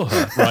as I saw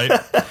her, right?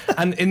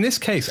 And in this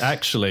case,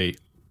 actually,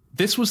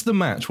 this was the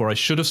match where I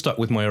should have stuck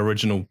with my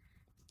original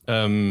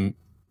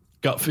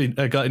gut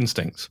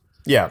instincts.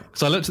 Yeah.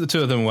 So I looked at the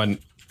two of them and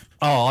went,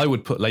 oh, I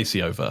would put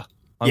Lacey over.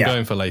 I'm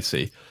going for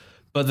Lacey.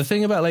 But the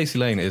thing about Lacey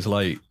Lane is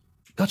like,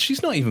 God,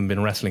 she's not even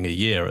been wrestling a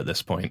year at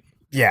this point.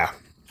 Yeah.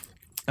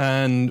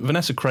 And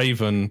Vanessa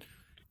Craven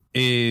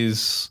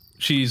she's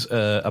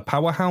a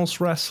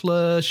powerhouse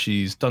wrestler.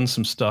 She's done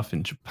some stuff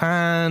in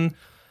Japan.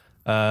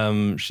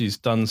 She's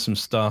done some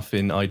stuff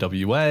in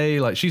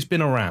IWA. Like, she's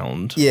been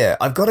around. Yeah,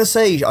 I've got to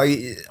say,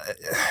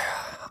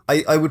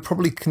 I would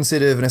probably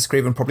consider Vanessa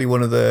Craven probably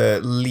one of the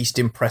least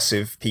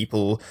impressive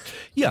people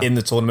in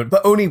the tournament,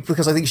 but only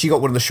because I think she got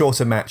one of the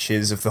shorter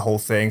matches of the whole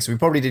thing, so we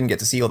probably didn't get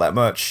to see all that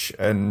much.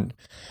 And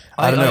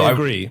I don't know. I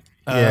agree.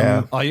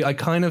 I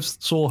kind of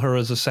saw her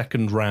as a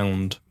second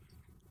round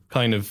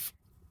kind of,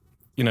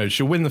 you know,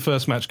 she'll win the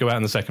first match, go out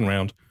in the second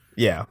round.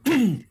 Yeah.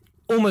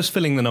 Almost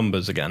filling the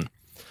numbers again.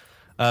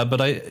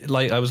 But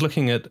I was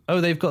looking at,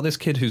 they've got this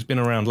kid who's been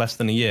around less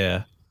than a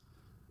year.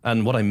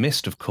 And what I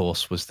missed, of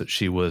course, was that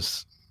she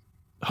was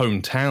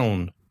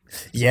hometown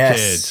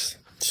kid.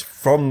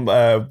 From,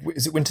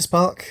 is it Winter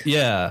Spark?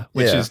 Yeah,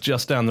 which is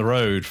just down the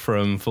road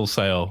from Full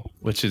Sail,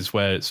 which is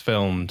where it's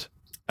filmed.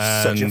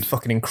 And such a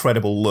fucking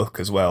incredible look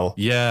as well.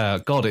 Yeah,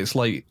 God, it's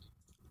like,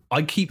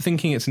 I keep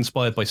thinking it's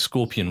inspired by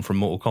Scorpion from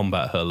Mortal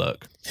Kombat, her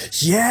look.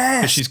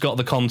 Yes! She's got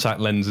the contact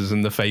lenses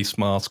and the face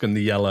mask and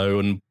the yellow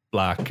and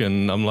black,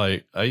 and I'm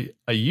like,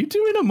 are you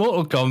doing a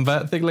Mortal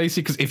Kombat thing,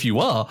 Lacey? Because if you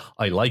are,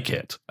 I like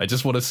it. I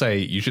just want to say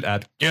you should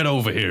add "get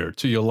over here"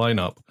 to your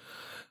lineup.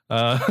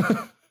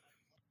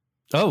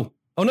 Oh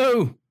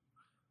no!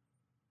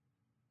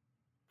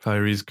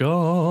 Kyrie's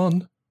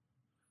gone.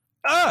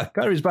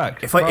 Kyrie's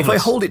back. If I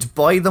hold it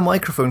by the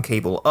microphone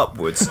cable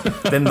upwards,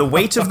 then the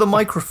weight of the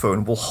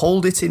microphone will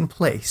hold it in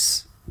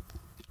place.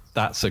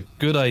 That's a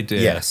good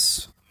idea.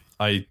 Yes.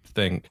 I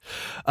think.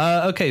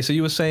 Okay, so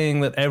you were saying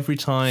that every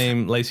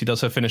time Lacey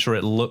does her finisher,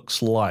 it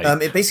looks like...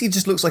 it basically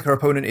just looks like her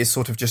opponent is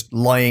sort of just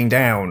lying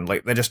down,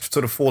 like they're just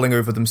sort of falling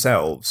over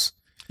themselves.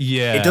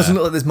 Yeah. It doesn't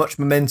look like there's much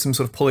momentum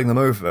sort of pulling them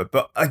over.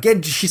 But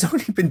again, she's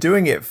only been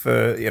doing it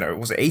for,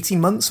 was it 18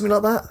 months, something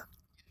like that?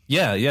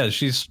 Yeah,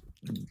 she's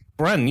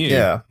brand new.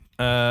 Yeah.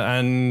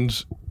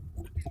 And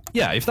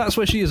yeah, if that's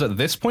where she is at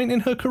this point in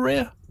her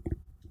career,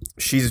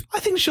 I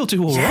think she'll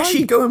do all right.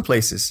 She's going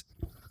places.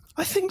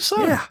 I think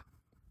so. Yeah.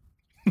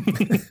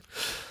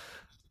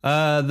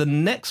 The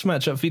next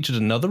matchup featured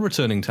another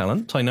returning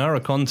talent,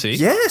 Tainara Conti.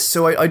 Yes,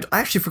 so I'd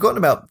actually forgotten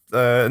about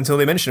until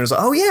they mentioned it. I was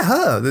like, oh yeah,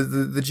 her,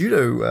 the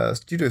judo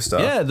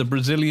star. Yeah, the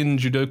Brazilian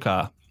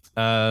judoka,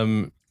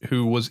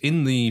 who was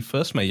in the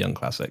first Mae Young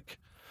Classic.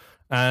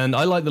 And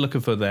I like the look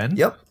of her then.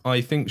 Yep.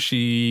 I think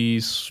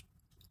she's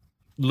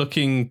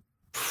looking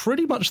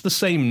pretty much the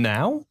same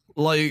now.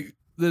 Like,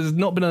 there's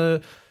not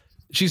been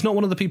she's not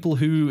one of the people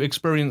who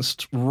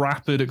experienced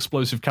rapid,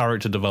 explosive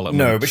character development.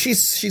 No, but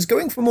she's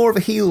going for more of a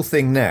heel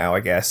thing now, I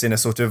guess, in a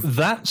sort of...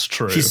 That's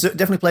true. She's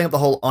definitely playing up the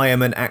whole,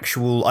 I'm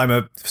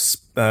a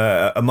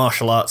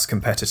martial arts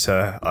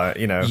competitor,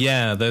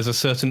 Yeah, there's a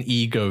certain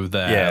ego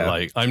there. Yeah.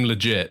 Like, I'm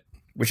legit.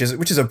 Which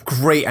is a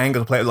great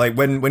angle to play. Like,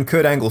 when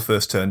Kurt Angle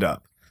first turned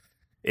up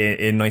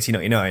in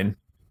 1999...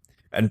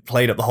 and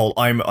played up the whole,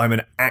 I'm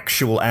an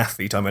actual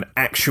athlete, I'm an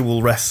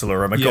actual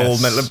wrestler, I'm a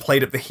gold medal, and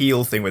played up the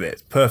heel thing with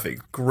it.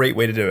 Perfect. Great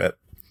way to do it.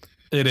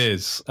 It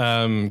is,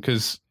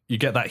 because you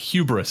get that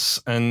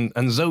hubris, and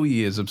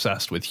Zoe is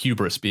obsessed with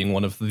hubris being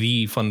one of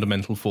the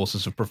fundamental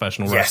forces of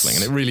professional wrestling,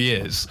 and it really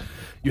is.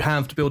 You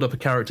have to build up a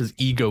character's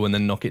ego and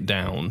then knock it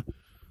down,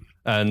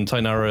 and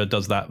Tainara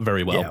does that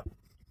very well. Yeah.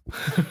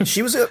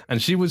 She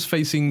was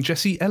facing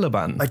Jessie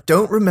Elaban. I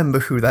don't remember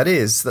who that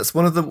is. That's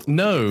one of the...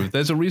 No,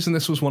 there's a reason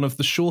this was one of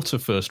the shorter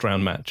first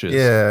round matches.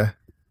 Yeah.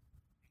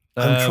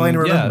 I'm trying to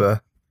remember. Yeah.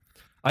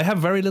 I have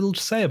very little to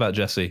say about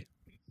Jessie,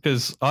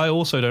 because I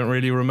also don't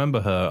really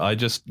remember her. I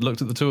just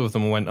looked at the two of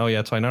them and went, oh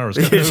yeah, Tainara's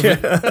going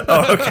over.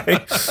 Oh,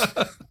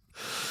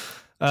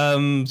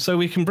 okay. So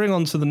we can bring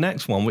on to the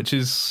next one, which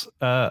is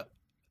a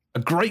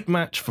great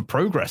match for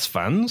Progress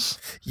fans.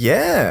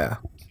 Yeah.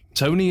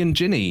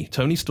 Toni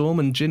Storm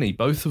and Jinny,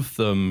 both of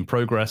them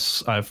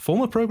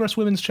former Progress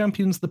Women's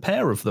Champions, the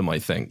pair of them, I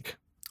think.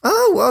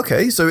 Oh,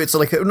 okay. So it's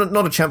like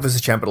not a champ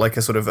versus champ, but like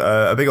a sort of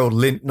a big old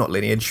not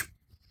lineage.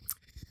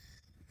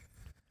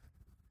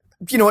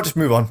 You know what? Just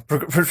move on.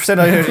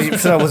 Pretend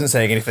I wasn't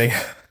saying anything.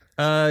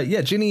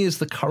 Jinny is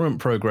the current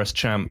Progress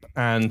champ,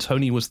 and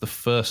Toni was the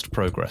first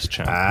Progress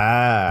champ.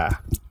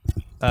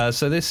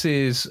 So this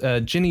is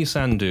Jinny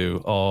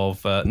Sandhu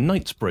of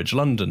Knightsbridge,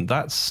 London.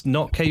 That's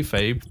not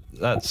kayfabe.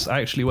 That's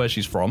actually where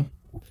she's from.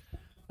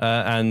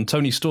 And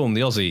Toni Storm,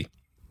 the Aussie.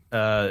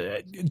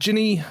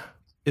 Jinny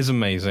is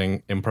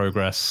amazing in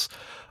Progress.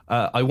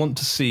 I want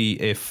to see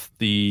if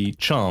the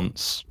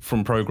chants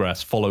from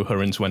Progress follow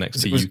her into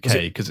NXT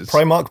UK, because it's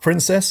Primark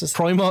Princess?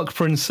 Primark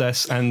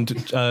Princess and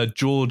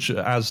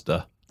Georgia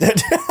Asda.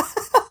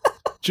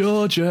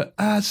 Georgia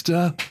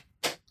Asda.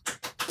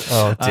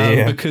 Oh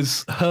dear.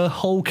 Because her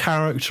whole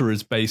character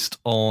is based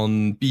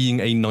on being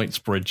a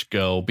Knightsbridge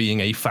girl, being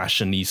a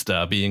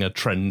fashionista, being a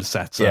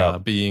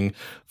trendsetter, being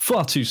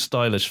far too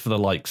stylish for the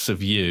likes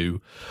of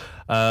you.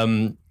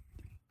 And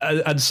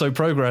so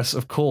Progress,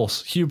 of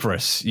course,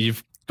 hubris.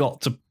 You've got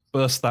to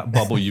burst that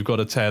bubble. You've got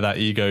to tear that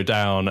ego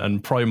down.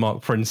 And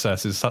Primark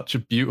Princess is such a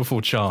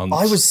beautiful chant.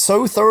 I was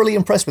so thoroughly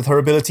impressed with her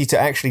ability to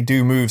actually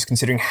do moves,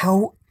 considering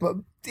how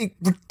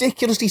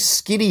ridiculously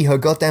skinny her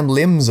goddamn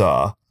limbs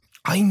are.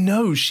 I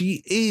know,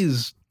 she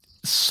is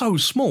so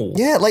small.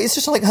 Yeah, like it's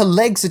just like her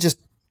legs are just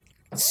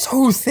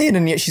so thin,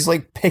 and yet she's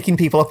like picking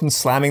people up and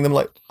slamming them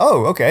like,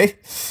 oh, okay.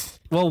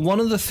 Well, one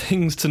of the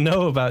things to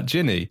know about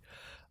Jinny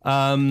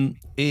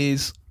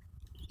is,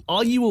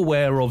 are you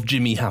aware of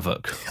Jimmy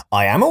Havoc?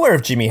 I am aware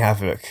of Jimmy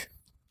Havoc.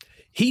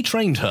 He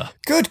trained her.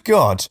 Good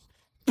God.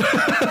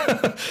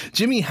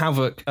 Jimmy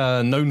Havoc,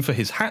 known for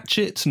his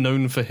hatchet,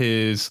 known for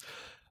his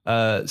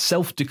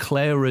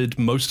self-declared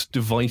most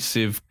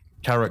divisive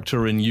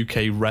character in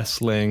UK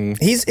wrestling.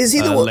 Is he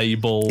the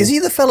label? Is he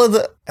the fella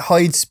that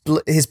hides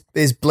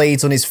his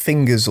blades on his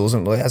fingers or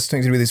something? Like has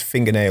something to do with his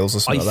fingernails or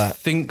something like that. I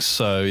think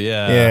so.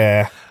 Yeah.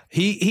 Yeah.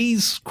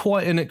 He's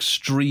quite an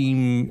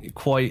extreme,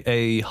 quite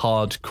a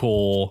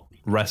hardcore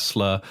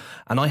wrestler,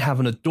 and I have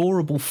an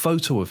adorable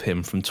photo of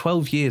him from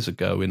 12 years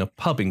ago in a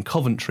pub in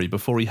Coventry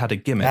before he had a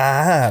gimmick.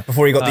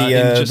 Before he got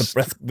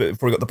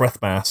the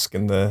breath mask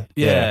and the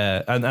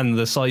and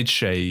the side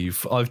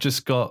shave. I've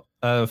just got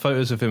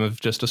photos of him of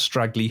just a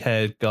straggly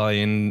haired guy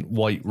in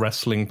white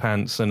wrestling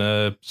pants and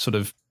a sort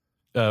of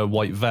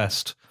white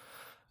vest,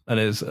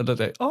 and it's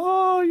like,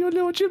 oh, you're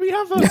little Jimmy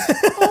Havoc.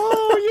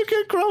 Oh, you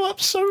can grow up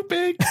so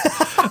big.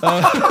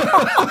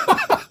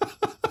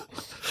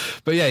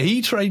 But yeah,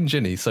 he trained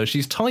Jinny, so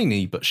she's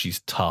tiny, but she's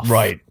tough.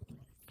 Right.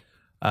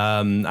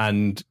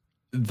 And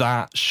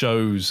that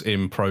shows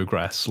in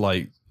Progress.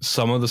 Like,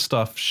 some of the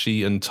stuff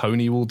she and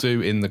Toni will do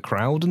in the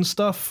crowd and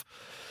stuff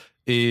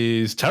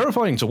is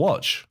terrifying to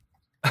watch,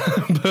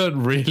 but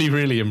really,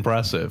 really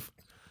impressive.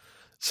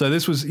 So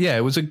this was,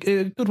 it was a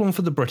good one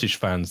for the British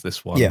fans,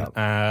 this one.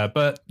 Yeah.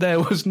 But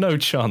there was no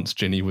chance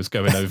Ginny was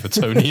going over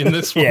Tony in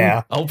this one,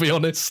 Yeah. I'll be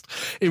honest.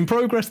 In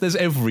Progress, there's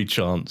every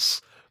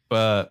chance.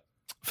 But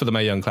for the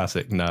Mae Young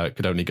Classic, no, it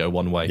could only go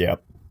one way. Yeah.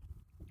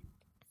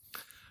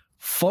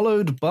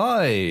 Followed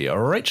by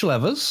Rachel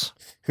Evers.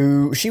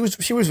 Who, she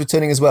was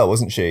returning as well,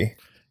 wasn't she?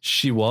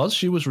 She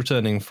was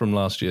returning from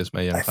last year's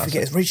Mae Young Classic. I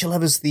forget, is Rachel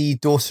Evers the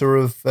daughter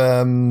of,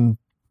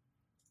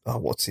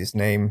 what's his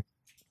name?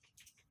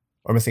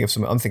 Or I'm thinking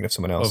of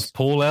someone else. Of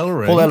Paul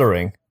Ellering. Paul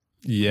Ellering.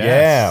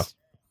 Yes.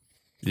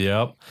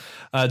 Yeah.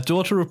 Yep.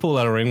 Daughter of Paul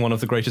Ellering, one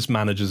of the greatest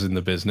managers in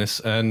the business,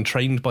 and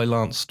trained by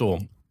Lance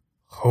Storm.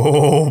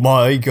 Oh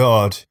my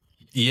God.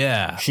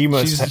 Yeah.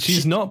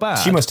 She's not bad.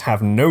 She must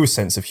have no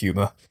sense of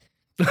humor.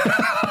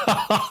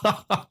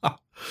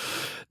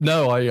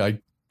 No, I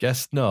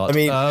guess not. I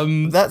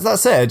mean, that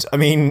said, I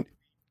mean,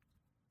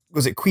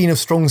 was it Queen of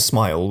Strong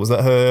Smile? Was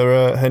that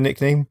her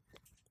nickname?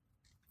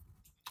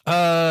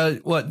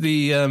 What,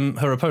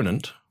 her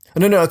opponent?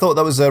 No, I thought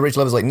that was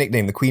Rachel Evers'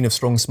 nickname, the Queen of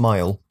Strong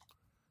Smile.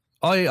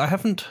 I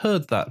haven't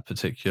heard that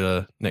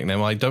particular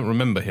nickname. I don't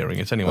remember hearing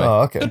it anyway.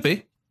 Oh, okay.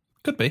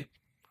 Could be.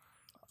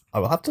 I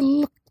will have to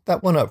look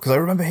that one up because I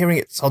remember hearing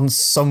it on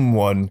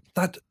someone.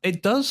 That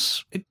it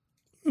does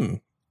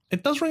ring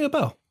a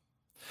bell.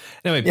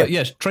 Anyway, but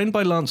yes, trained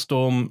by Lance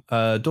Storm,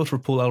 daughter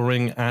of Paul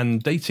Ellering,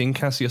 and dating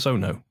Cassius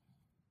Ohno.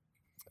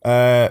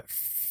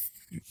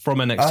 From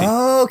NXT.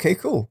 Oh, okay,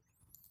 cool.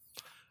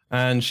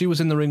 And she was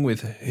in the ring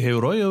with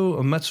Hiroyo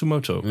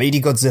Matsumoto.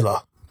 Lady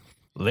Godzilla.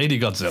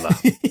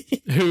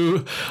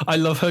 Who, I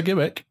love her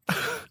gimmick.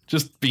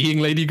 Just being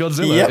Lady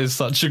Godzilla is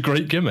such a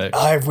great gimmick.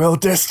 I will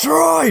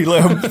destroy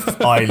them.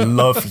 I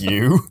love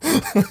you.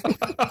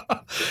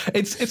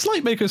 It's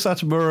like Meiko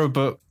Satomura,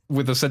 but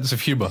with a sense of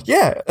humor.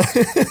 Yeah.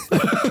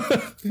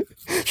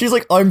 She's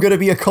like, I'm going to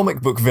be a comic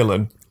book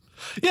villain.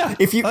 Yeah,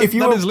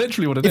 that is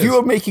literally what it is. If you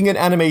were making an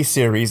anime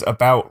series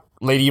about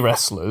lady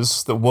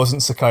wrestlers that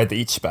wasn't Sakai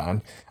the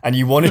Ichiban, and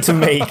you wanted to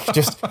make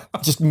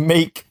just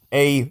make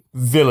a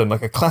villain,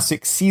 like a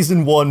classic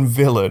season 1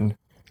 villain,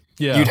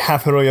 you'd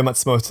have Hiroyo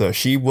Matsumoto.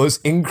 She was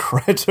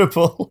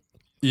incredible.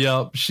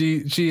 Yeah,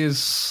 she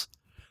is.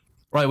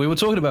 Right, we were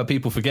talking about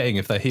people forgetting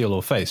if they're heel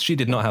or face. She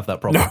did not have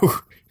that problem. No.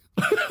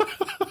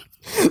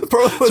 The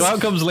problem was, so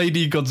out comes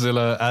Lady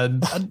Godzilla,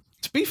 and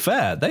to be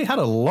fair, they had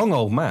a long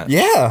old match.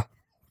 Yeah.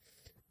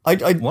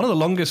 One of the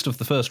longest of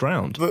the first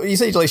round. But you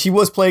say she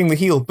was playing the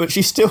heel, but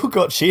she still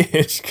got cheered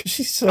because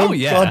she's so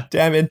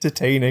goddamn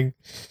entertaining.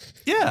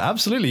 Yeah,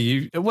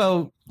 absolutely.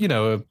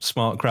 A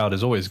smart crowd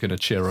is always going to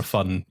cheer a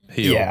fun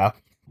heel. Yeah.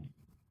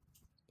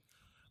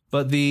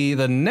 But the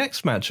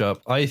next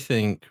matchup, I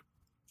think,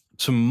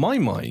 to my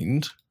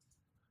mind,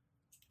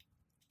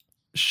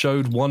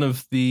 showed one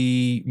of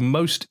the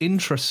most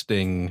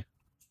interesting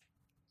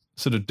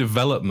sort of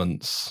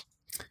developments.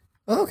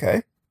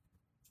 Okay.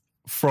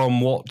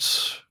 From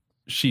what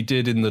she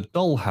did in the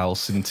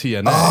Dollhouse in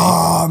TNA.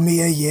 Oh,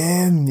 Mia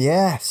Yim,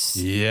 yes.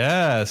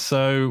 Yeah,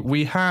 so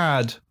we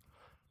had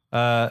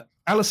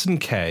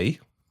Allysin Kay,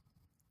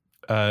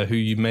 who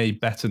you may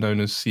better known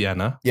as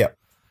Sienna. Yeah.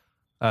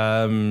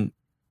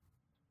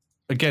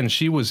 Again,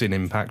 she was in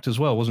Impact as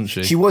well, wasn't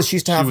she? She was. She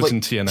used to have. She was in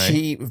TNA.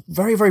 She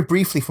very, very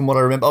briefly, from what I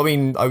remember. I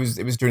mean,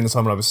 it was during the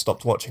time when I was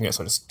stopped watching it,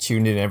 so I just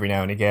tuned in every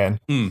now and again.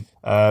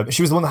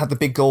 She was the one that had the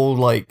big gold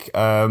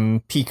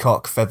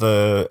peacock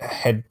feather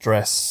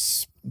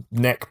headdress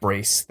neck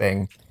brace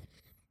thing.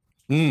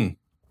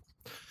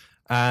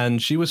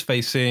 And she was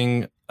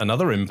facing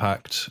another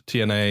Impact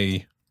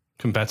TNA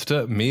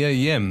competitor, Mia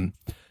Yim,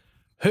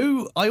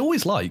 who I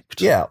always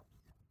liked. Yeah,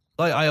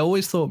 I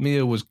always thought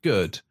Mia was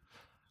good.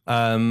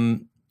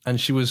 And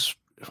she was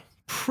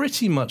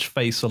pretty much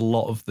face a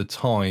lot of the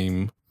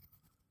time.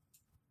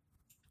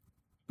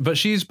 But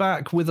she's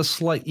back with a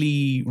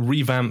slightly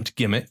revamped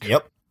gimmick.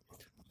 Yep.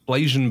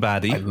 Blasian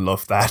Baddie. I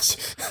love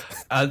that.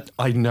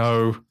 I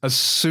know. As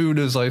soon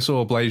as I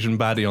saw Blasian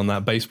Baddie on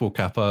that baseball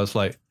cap, I was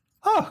like,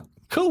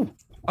 cool.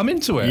 I'm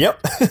into it.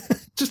 Yep.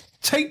 Just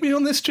take me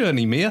on this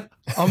journey, Mia.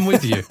 I'm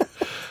with you.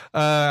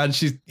 And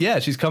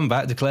she's come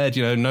back, declared,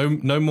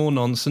 no more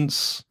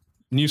nonsense.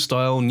 New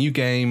style, new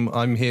game,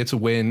 I'm here to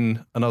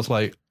win. And I was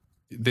like,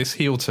 this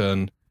heel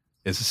turn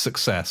is a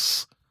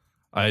success.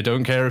 I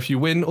don't care if you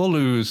win or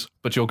lose,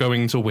 but you're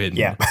going to win.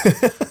 Yeah.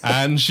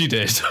 And she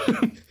did.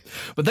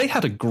 But they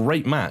had a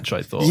great match,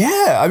 I thought.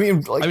 Yeah, I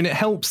mean, it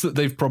helps that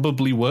they've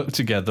probably worked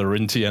together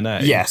in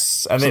TNA.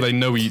 Yes. And they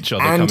know each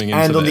other coming into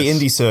and on this.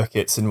 the indie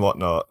circuits and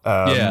whatnot.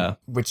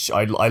 Which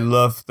I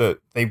love that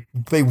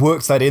they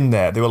worked that in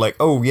there. They were like,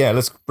 oh yeah,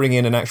 let's bring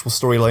in an actual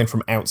storyline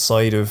from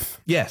outside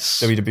of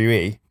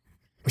WWE.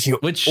 Which you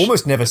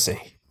almost never see.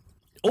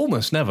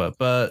 Almost never,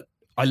 but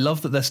I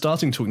love that they're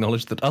starting to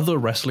acknowledge that other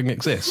wrestling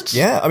exists.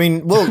 Yeah, I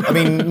mean,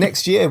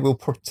 next year we'll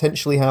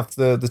potentially have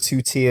the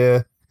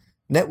 2-tier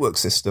network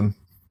system.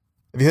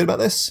 Have you heard about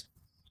this?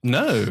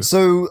 No.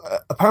 So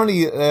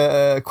apparently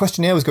a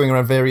questionnaire was going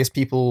around various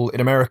people in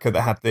America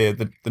that had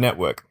the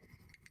network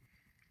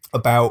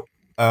about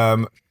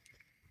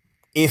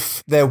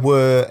if there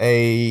were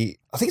I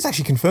think it's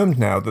actually confirmed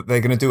now that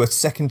they're going to do a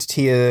second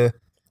tier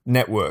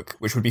network,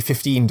 which would be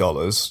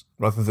 $15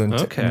 rather than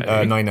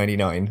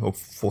 $9.99 or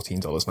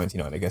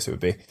 $14.99, I guess it would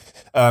be,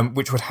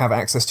 which would have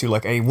access to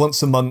like a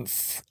once a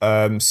month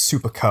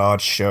supercard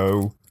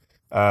show.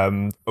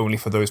 Only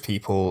for those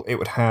people. It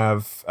would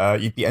have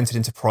you'd be entered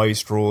into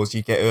prize draws,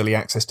 you'd get early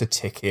access to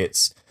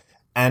tickets,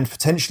 and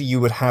potentially you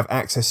would have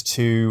access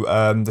to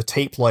the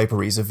tape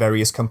libraries of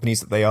various companies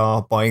that they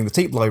are buying the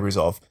tape libraries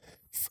of,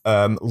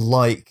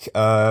 like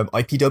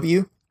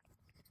IPW.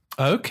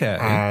 Okay.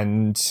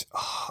 And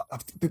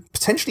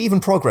potentially even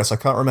Progress, I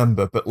can't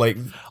remember, but like...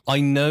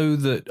 I know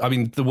that, I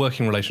mean, the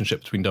working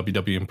relationship between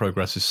WWE and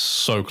Progress is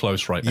so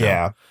close right now.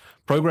 Yeah.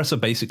 Progress are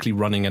basically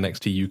running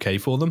NXT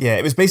UK for them. Yeah,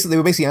 they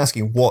were basically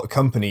asking what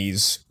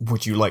companies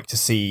would you like to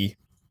see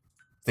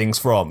things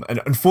from,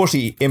 and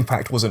unfortunately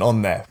Impact wasn't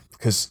on there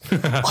because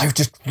I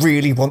just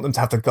really want them to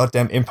have the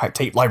goddamn Impact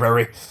tape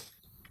library.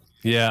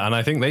 Yeah, and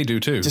I think they do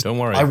too. Don't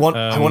worry. I want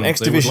X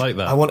Division. Like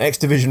that. I want X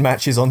Division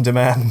matches on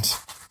demand.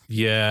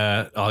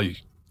 Yeah,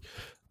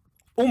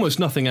 almost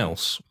nothing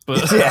else.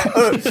 But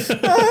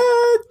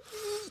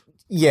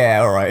yeah,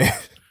 all right.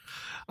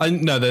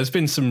 No, there's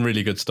been some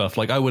really good stuff.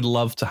 Like, I would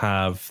love to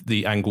have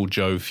the Angle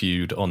Joe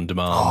feud on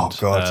demand. Oh,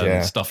 God,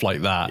 yeah. Stuff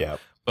like that. Yeah.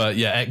 But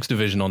yeah, X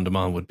Division on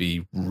demand would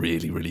be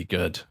really, really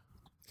good.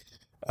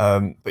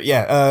 But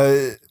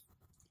yeah,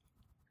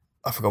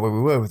 I forgot where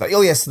we were with that.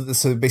 Oh, yes.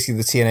 So basically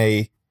the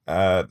TNA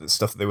the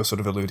stuff that they were sort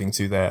of alluding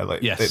to there.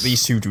 Like,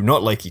 these two do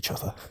not like each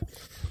other.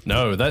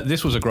 No,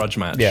 this was a grudge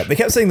match. Yeah, they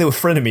kept saying they were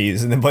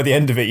frenemies, and then by the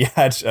end of it, you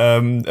had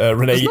Renee.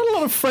 There's not a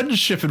lot of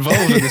friendship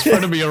involved in this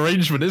frenemy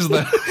arrangement, is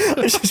there?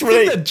 It's just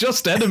Renee, they're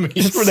just enemies.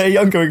 Just Renee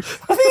Young going,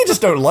 I think they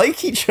just don't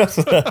like each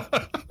other.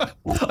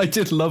 I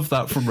did love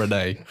that from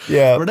Renee.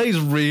 Yeah, Renee's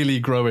really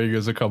growing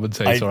as a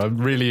commentator. I'm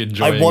really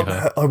enjoying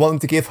her. I want them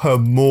to give her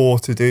more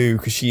to do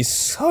because she's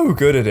so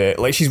good at it.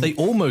 Like they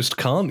almost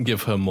can't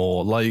give her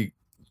more. Like.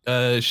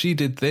 She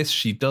did this.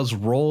 She does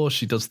Raw.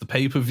 She does the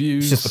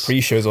pay-per-views. She does the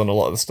pre-shows on a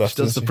lot of the stuff. She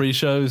does the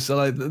pre-shows. So,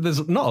 like,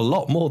 there's not a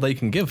lot more they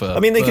can give her. I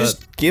mean, they could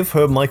just give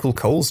her Michael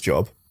Cole's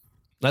job.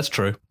 That's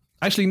true.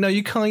 Actually, no,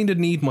 you kind of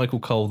need Michael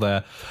Cole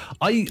there.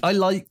 I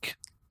like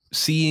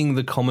seeing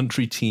the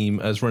commentary team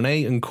as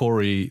Renee and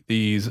Corey,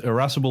 these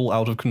irascible,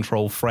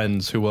 out-of-control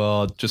friends who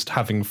are just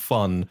having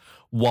fun,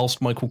 whilst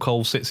Michael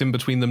Cole sits in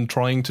between them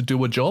trying to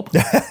do a job.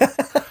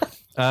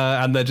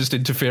 And they're just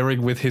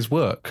interfering with his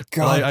work.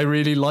 I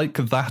really like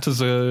that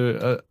as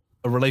a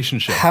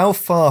relationship. How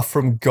far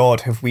from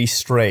God have we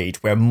strayed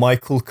where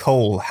Michael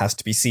Cole has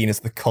to be seen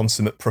as the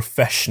consummate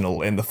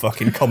professional in the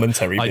fucking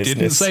commentary business? I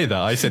didn't say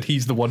that. I said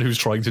he's the one who's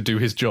trying to do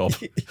his job.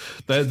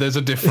 There's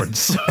a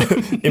difference.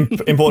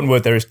 Important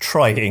word there is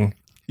trying.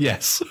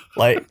 Yes.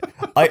 Like,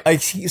 I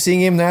keep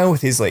seeing him now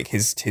with his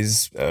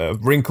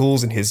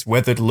wrinkles and his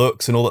weathered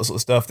looks and all that sort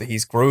of stuff, that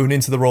he's grown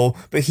into the role,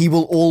 but he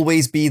will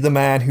always be the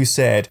man who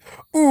said,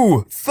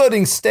 ooh,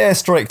 thudding stare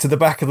strike to the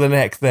back of the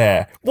neck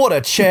there. What a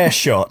chair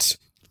shot.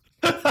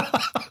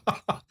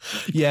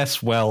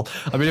 Yes, well,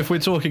 I mean, if we're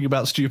talking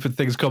about stupid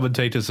things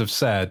commentators have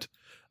said,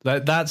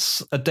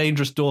 that's a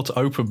dangerous door to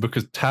open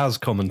because Taz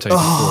commentated for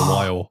a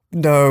while.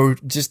 No,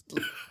 just...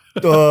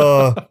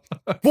 oh,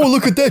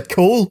 look at that,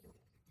 Cole.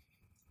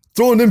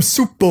 Throwing them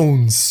soup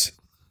bones.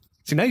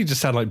 See, now you just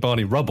sound like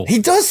Barney Rubble. He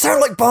does sound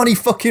like Barney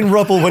fucking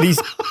Rubble when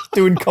he's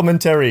doing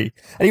commentary.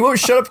 And he won't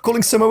shut up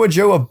calling Samoa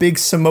Joe a big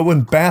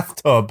Samoan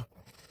bathtub.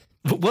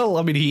 Well,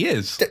 I mean, he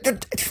is.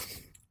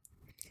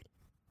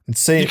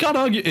 You can't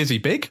argue. Is he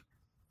big?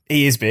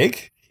 He is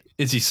big.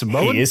 Is he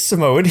Samoan? He is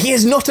Samoan. He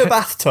is not a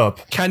bathtub.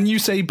 Can you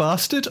say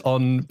bastard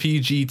on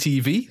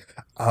PG-TV?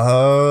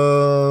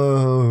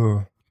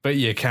 Oh. But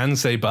you can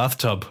say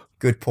bathtub.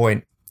 Good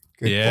point.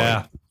 Good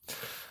point.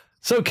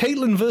 So,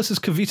 Caitlyn versus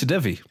Kavita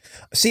Devi.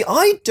 See,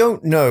 I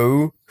don't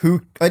know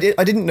who... I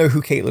didn't know who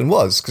Caitlyn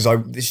was, because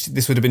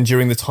this would have been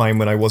during the time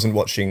when I wasn't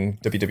watching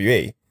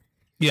WWE.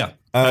 Yeah.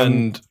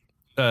 And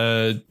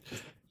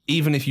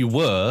even if you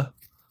were,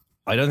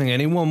 I don't think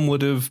anyone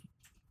would have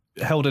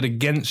held it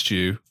against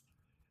you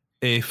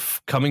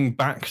if coming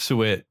back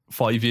to it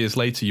 5 years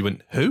later, you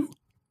went, who?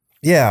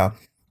 Yeah.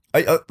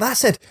 That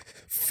said...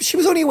 She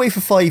was only away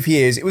for 5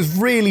 years. It was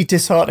really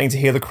disheartening to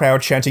hear the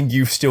crowd chanting,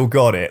 "You've still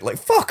got it." Like,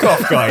 fuck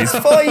off, guys.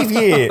 5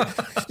 years.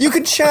 You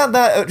could chant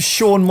that at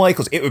Shawn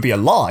Michaels. It would be a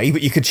lie,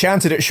 but you could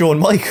chant it at Shawn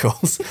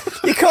Michaels.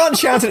 You can't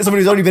chant it at someone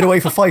who's only been away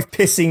for 5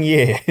 pissing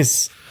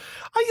years.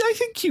 I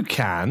think you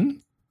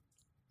can.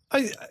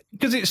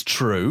 Because it's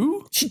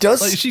true. She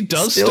does. Like, she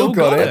does still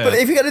got it. But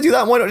if you're going to do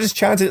that, why not just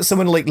chant it at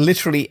someone like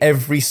literally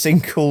every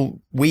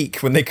single week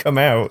when they come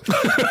out?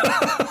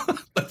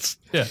 That's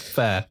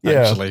fair,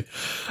 actually.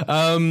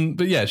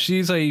 But yeah,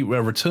 she's a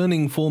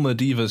returning former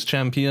Divas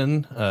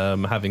champion,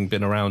 having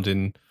been around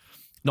in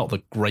not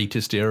the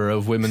greatest era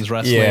of women's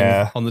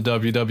wrestling on the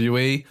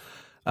WWE,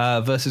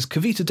 versus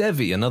Kavita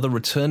Devi, another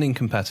returning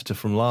competitor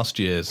from last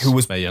year's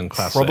Mae Young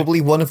Classic.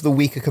 Probably one of the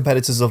weaker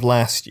competitors of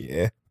last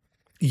year.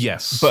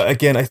 Yes. But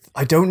again,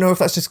 I don't know if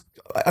that's just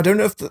I don't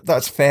know if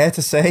that's fair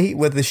to say,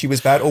 whether she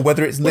was bad or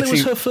whether it's literally...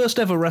 It was her first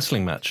ever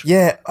wrestling match.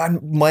 Yeah,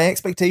 and my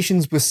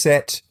expectations were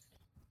set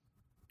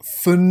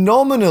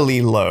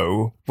phenomenally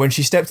low when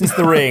she stepped into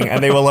the ring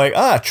and they were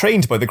like,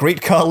 trained by the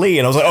great Khali.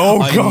 And I was like, oh,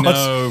 God. I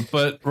know,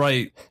 but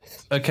right.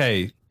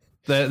 Okay.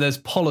 There's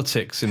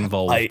politics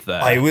involved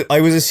there.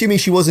 I was assuming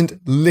she wasn't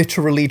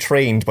literally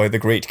trained by the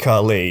great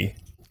Khali.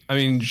 I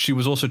mean, she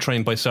was also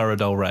trained by Sarah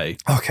Del Rey.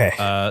 Okay.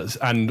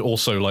 And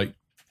also, like,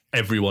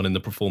 everyone in the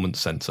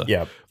Performance Center.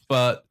 Yeah.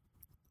 But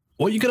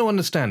what you're going to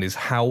understand is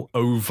how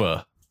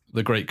over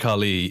the great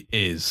Khali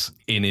is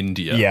in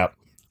India. Yeah.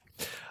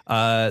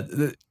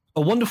 A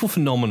wonderful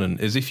phenomenon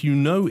is if you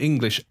know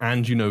English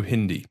and you know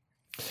Hindi,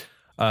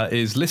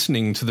 is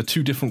listening to the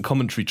two different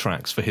commentary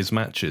tracks for his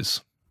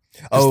matches.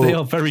 They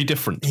are very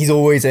different. He's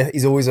always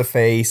a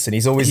face, and he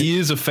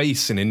is a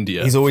face in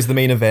India. He's always the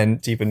main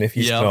event, even if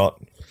he's not.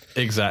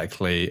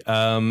 Exactly.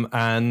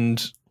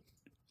 And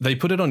they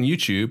put it on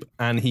YouTube,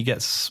 and he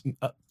gets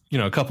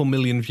a couple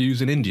million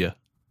views in India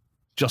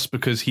just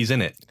because he's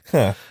in it.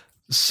 Huh.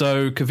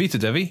 So Kavita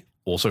Devi,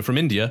 also from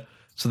India,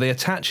 so they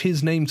attach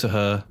his name to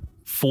her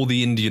for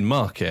the Indian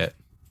market,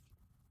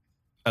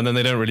 and then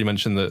they don't really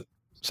mention that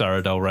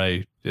Sarah Del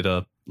Rey did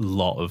a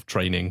lot of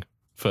training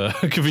for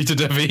Kavita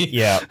Devi.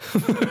 Yeah.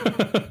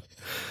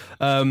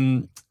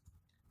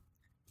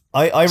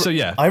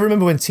 I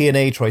remember when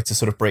TNA tried to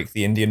sort of break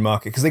the Indian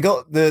market because they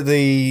got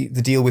the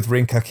deal with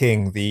Rinka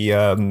King, the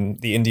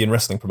Indian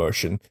wrestling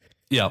promotion.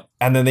 Yeah,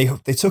 and then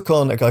they took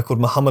on a guy called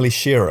Muhammad Ali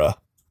Shira,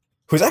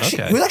 who was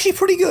actually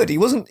pretty good. He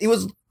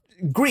was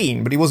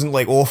green, but he wasn't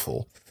like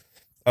awful.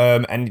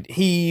 And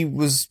he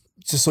was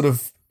just sort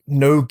of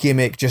no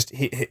gimmick. Just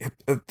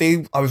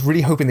I was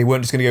really hoping they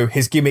weren't just going to go,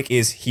 his gimmick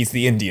is he's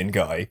the Indian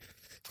guy.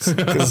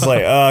 Because it's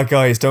like,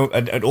 guys, don't,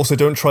 and also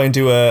don't try and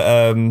do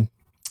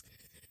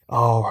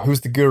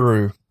who's the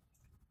guru?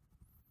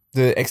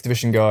 The X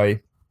Division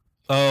guy.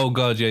 Oh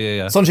God,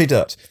 yeah. Sanjay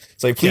Dutt.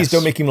 It's like, please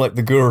don't make him like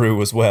the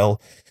guru as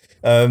well.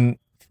 But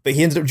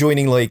he ended up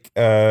joining like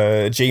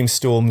James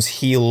Storm's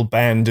heel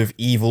band of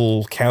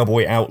evil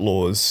cowboy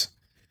outlaws.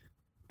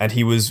 And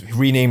he was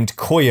renamed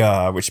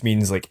Koya, which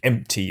means like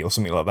empty or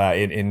something like that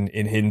in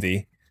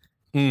Hindi.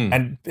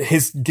 And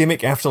his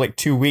gimmick after like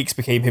 2 weeks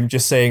became him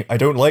just saying, I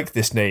don't like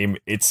this name.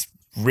 It's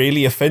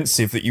really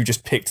offensive that you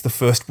just picked the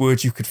first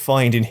word you could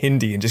find in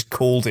Hindi and just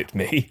called it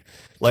me.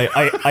 Like,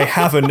 I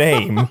have a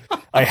name.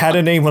 I had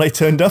a name when I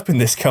turned up in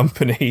this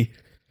company.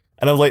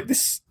 And I'm like,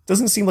 this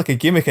doesn't seem like a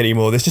gimmick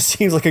anymore. This just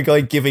seems like a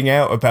guy giving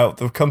out about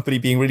the company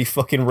being really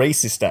fucking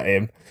racist at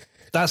him.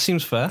 That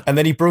seems fair. And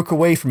then he broke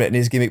away from it and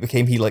his gimmick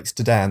became he likes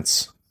to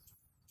dance.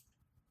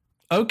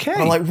 Okay.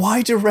 And I'm like,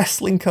 why do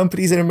wrestling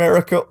companies in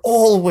America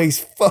always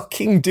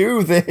fucking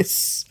do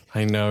this?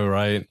 I know,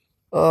 right?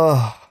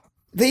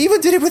 They even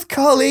did it with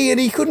Khali and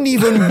he couldn't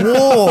even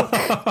walk.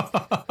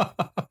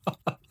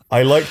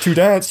 I like to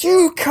dance.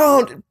 You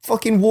can't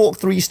fucking walk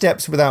 3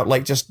 steps without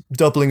like just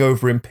doubling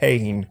over in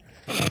pain.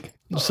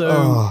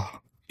 So,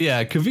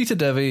 yeah, Kavita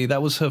Devi,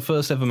 that was her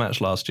first ever match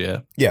last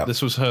year. Yeah.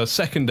 This was her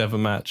second ever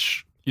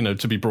match,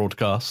 to be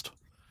broadcast.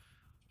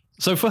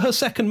 So for her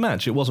second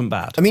match, it wasn't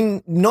bad. I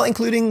mean, not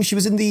including she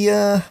was in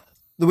the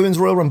Women's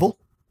Royal Rumble.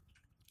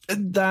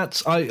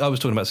 That's I was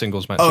talking about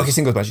singles matches. Oh, okay,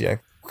 singles match, yeah.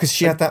 Because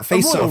she had that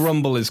face-off. Royal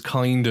Rumble is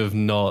kind of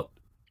not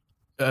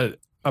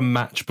a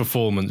match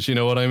performance, you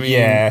know what I mean?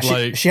 Yeah,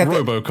 she had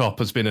RoboCop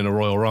has been in a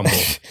Royal Rumble.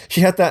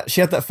 she had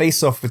that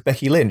face-off with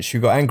Becky Lynch, who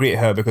got angry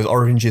at her because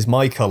orange is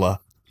my color.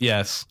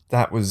 Yes,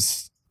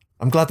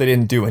 I'm glad they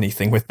didn't do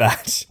anything with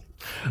that.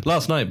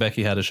 Last night,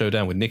 Becky had a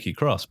showdown with Nikki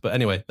Cross, but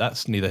anyway,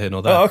 that's neither here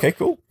nor there. Oh, okay,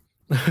 cool.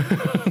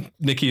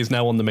 Nikki is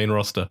now on the main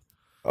roster.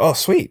 Oh,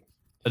 sweet.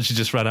 And she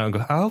just ran out and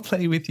go, I'll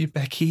play with you,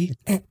 Becky.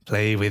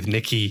 Play with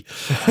Nikki.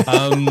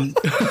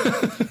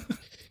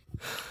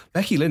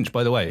 Becky Lynch,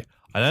 by the way,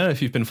 I don't know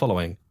if you've been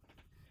following.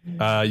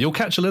 You'll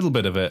catch a little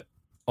bit of it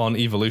on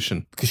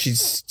Evolution.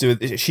 Because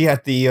she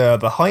had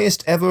the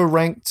highest ever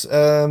ranked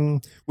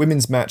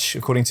women's match,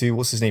 according to,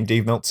 what's his name,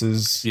 Dave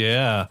Meltzer's she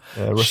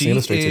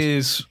Illustrated.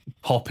 Is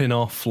popping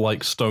off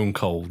like Stone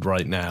Cold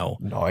right now.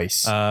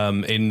 Nice.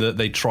 In that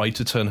they tried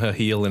to turn her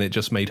heel and it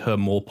just made her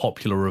more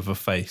popular of a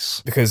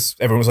face. Because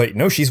everyone was like,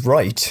 no, she's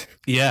right.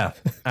 Yeah.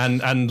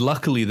 and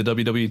luckily the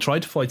WWE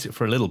tried to fight it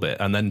for a little bit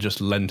and then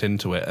just lent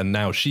into it. And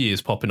now she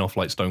is popping off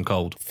like Stone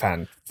Cold.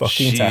 Fantastic.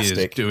 She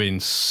is doing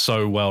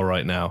so well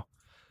right now.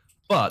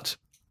 But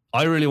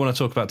I really want to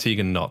talk about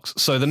Tegan Nox.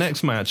 So the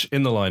next match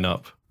in the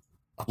lineup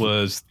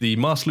was the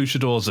Masked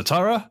Luchador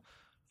Zatara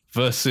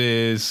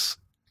versus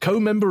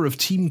co-member of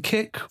Team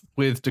Kick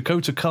with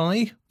Dakota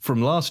Kai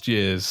from last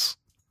year's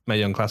Mae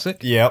Young Classic.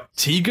 Yep.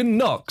 Tegan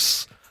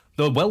Nox,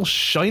 the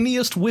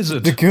shiniest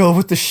wizard. The girl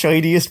with the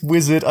shiniest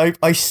wizard.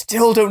 I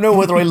still don't know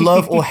whether I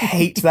love or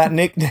hate that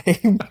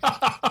nickname.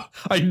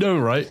 I know,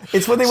 right?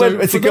 It's when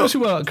they for those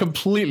who are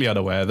completely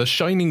unaware, the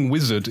Shining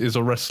Wizard is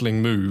a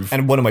wrestling move.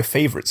 And one of my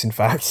favorites, in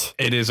fact.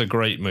 It is a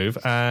great move.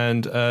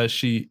 And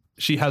she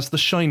has the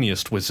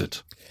shiniest wizard.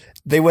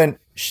 They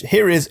went,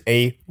 here is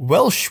a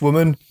Welsh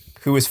woman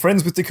who is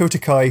friends with Dakota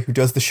Kai, who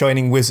does The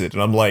Shining Wizard,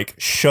 and I'm like,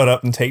 shut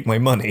up and take my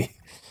money.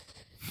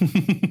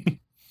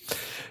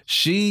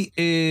 She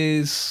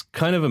is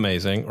kind of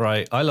amazing,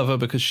 right? I love her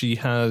because she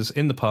has,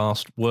 in the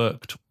past,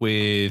 worked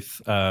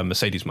with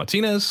Mercedes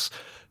Martinez,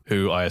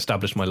 who I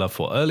established my love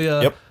for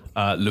earlier. Yep.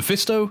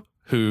 Lufisto,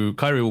 who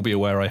Kyrie will be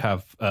aware I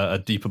have a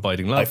deep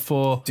abiding love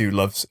for. Do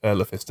love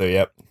Lufisto,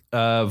 yep.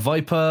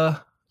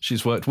 Viper,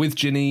 she's worked with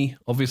Ginny,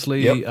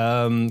 obviously.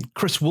 Yep.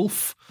 Chris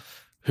Wolf,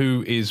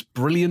 who is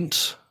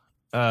brilliant.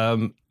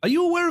 Are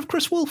you aware of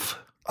Chris Wolf?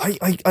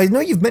 I know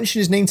you've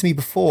mentioned his name to me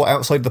before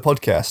outside the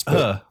podcast.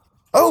 But...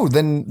 Oh,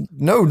 then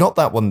no, not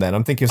that one then.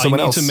 I'm thinking of someone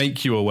else. I need to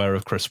make you aware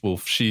of Chris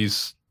Wolf.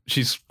 She's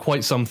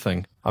quite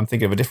something. I'm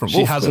thinking of a different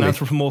wolf. She has an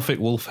anthropomorphic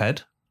wolf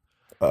head.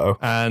 Uh-oh.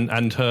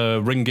 And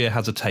her ring gear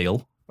has a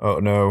tail. Oh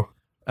no.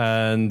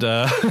 And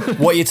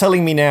what you're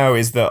telling me now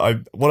is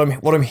that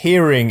what I'm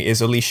hearing is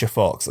Alicia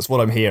Fox. That's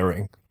what I'm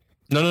hearing.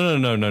 No.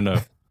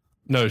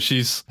 No,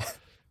 she's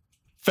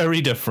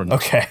very different.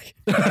 Okay.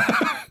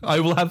 I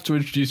will have to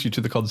introduce you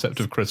to the concept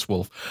of Chris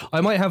Wolf.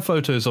 I might have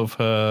photos of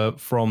her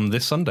from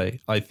this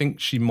Sunday. I think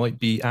she might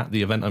be at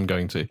the event I'm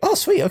going to. Oh,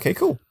 sweet. Okay,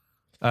 cool.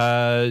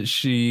 But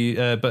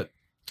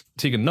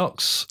Tegan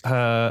Knox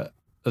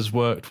has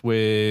worked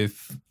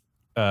with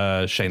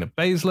Shayna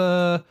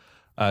Baszler,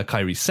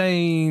 Kairi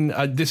Sane.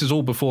 This is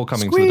all before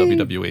coming to the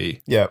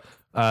WWE. Yeah.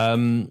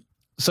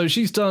 So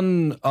she's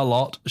done a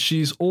lot.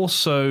 She's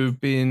also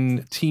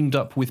been teamed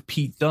up with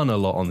Pete Dunne a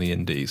lot on the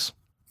indies.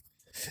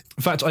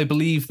 In fact, I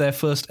believe their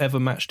first ever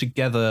match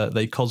together,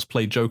 they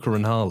cosplayed Joker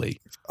and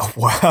Harley. Oh,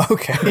 wow,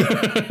 okay.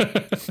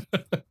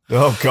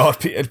 Oh,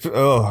 God.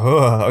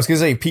 I was going to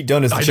say Pete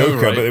Dunne is the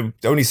Joker, right?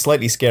 But only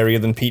slightly scarier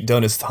than Pete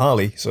Dunne is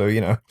Harley, so,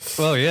 you know.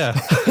 Well, yeah.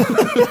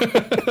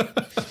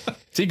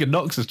 Tegan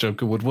Knox's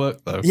Joker would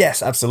work, though.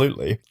 Yes,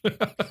 absolutely. I've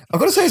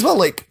got to say as well,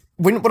 like,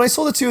 when I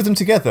saw the two of them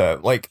together,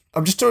 like,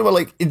 I'm just talking about,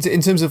 like,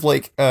 in terms of,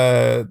 like,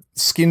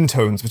 skin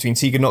tones between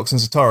Tegan Knox and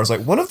Zatara, I was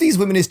like, one of these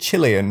women is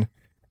Chilean,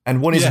 and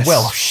one is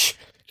Welsh.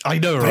 I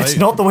know, right? But it's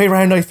not the way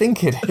around I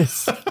think it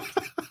is.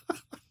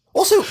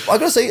 Also, I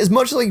gotta say, as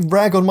much as I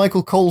rag on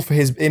Michael Cole for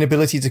his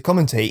inability to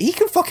commentate, he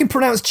can fucking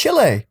pronounce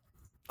Chile.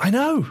 I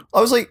know. I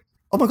was like,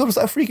 oh my God, was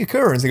that a freak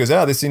occurrence? He goes,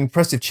 this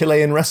impressive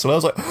Chilean wrestler. I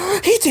was like,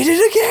 he did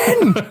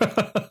it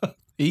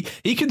again!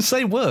 he can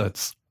say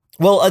words.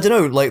 Well, I don't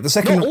know, like the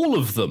second... Not all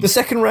of them. The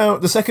second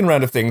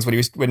round of things,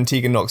 when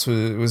Tegan Knox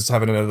was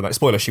having another match,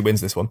 spoiler, she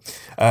wins this one,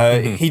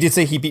 he did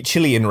say he beat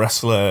Chilean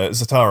wrestler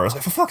Zatara. I was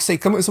like, for fuck's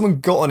sake, someone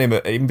got on him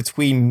in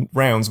between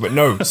rounds, but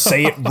no,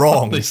 say it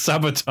wrong. They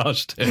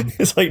sabotaged him.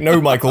 It's like,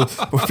 no, Michael,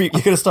 you're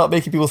going to start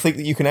making people think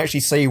that you can actually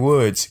say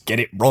words. Get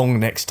it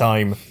wrong next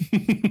time.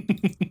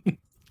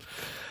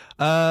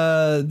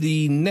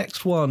 The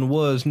next one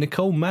was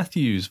Nicole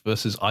Matthews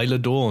versus Isla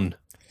Dawn.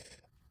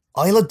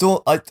 Isla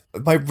Dawn,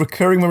 my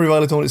recurring memory of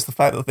Isla Dawn is the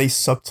fact that they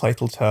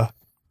subtitled her.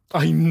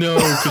 I know,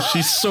 because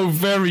she's so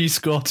very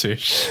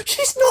Scottish.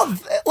 She's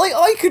not, like,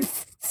 I could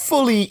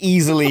fully,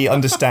 easily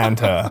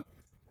understand her.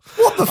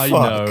 What the fuck?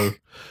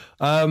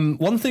 I know.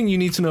 One thing you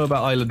need to know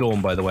about Isla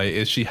Dawn, by the way,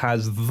 is she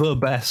has the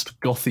best,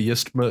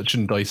 gothiest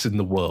merchandise in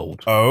the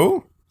world.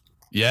 Oh?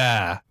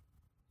 Yeah.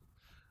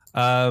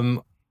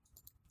 You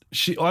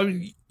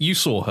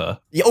saw her.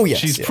 Oh, yes.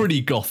 She's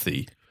pretty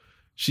gothy.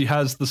 She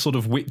has the sort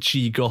of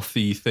witchy,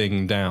 gothy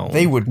thing down.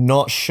 They would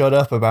not shut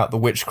up about the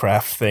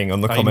witchcraft thing on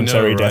the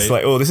commentary desk.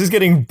 Right? Like, this is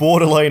getting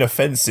borderline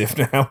offensive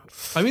now.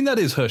 I mean, that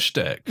is her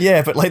shtick.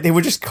 Yeah, but like they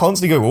would just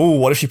constantly go,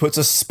 what if she puts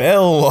a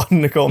spell on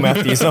Nicole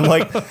Matthews? And I'm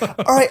like,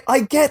 all right,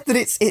 I get that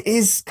it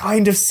is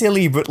kind of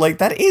silly, but like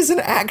that is an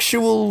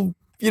actual,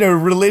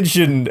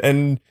 religion.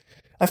 And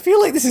I feel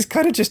like this is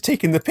kind of just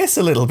taking the piss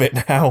a little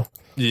bit now.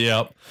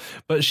 Yep.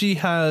 But she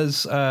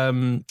has...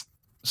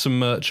 some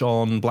merch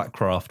on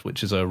Blackcraft,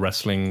 which is a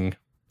wrestling,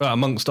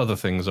 amongst other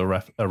things, a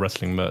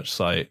wrestling merch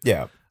site.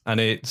 Yeah.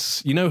 And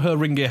it's, her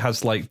ring gear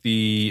has like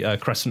the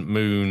crescent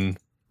moon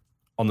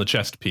on the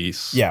chest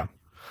piece. Yeah.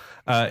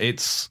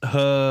 It's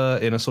her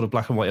in a sort of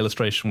black and white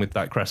illustration with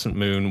that crescent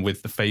moon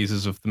with the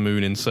phases of the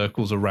moon in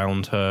circles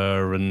around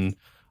her and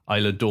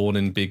Isla Dawn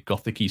in big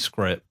gothic-y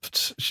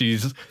script.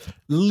 She's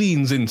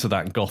leans into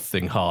that goth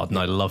thing hard and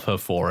I love her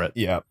for it.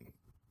 Yeah.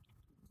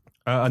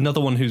 Another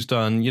one who's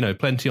done,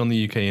 plenty on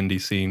the UK indie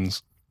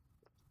scenes.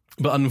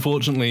 But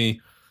unfortunately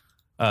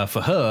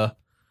for her,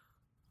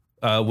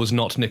 was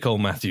not Nicole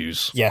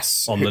Matthews.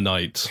 Yes. On the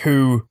night.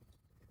 Who,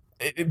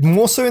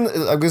 more so, I'm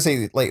going to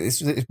say, like,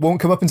 it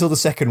won't come up until the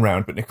second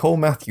round, but Nicole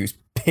Matthews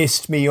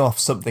pissed me off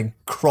something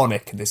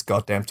chronic in this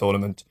goddamn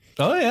tournament.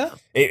 Oh, yeah?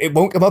 It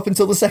won't come up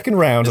until the second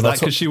round. Is that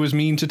because she was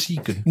mean to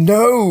Tegan?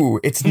 No,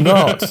 it's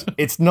not.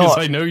 It's not. Because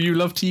I know you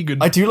love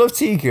Tegan. I do love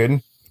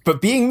Tegan. But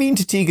being mean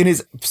to Tegan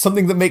is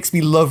something that makes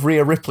me love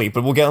Rhea Ripley,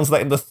 but we'll get onto that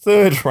in the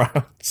third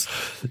round.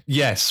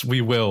 Yes,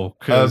 we will,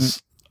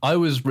 because I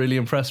was really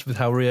impressed with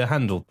how Rhea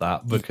handled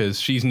that, because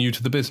she's new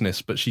to the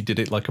business, but she did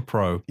it like a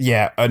pro.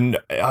 Yeah, and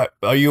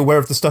are you aware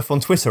of the stuff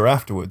on Twitter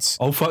afterwards?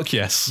 Oh, fuck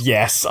yes.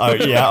 Yes,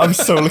 I'm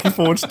so looking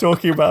forward to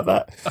talking about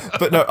that.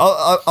 But no,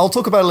 I'll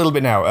talk about it a little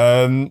bit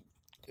now.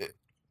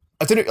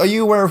 I don't know, are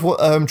you aware of what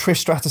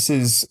Trish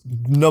Stratus's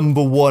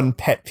number one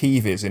pet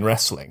peeve is in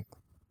wrestling?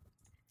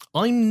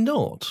 I'm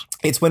not.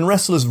 It's when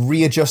wrestlers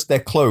readjust their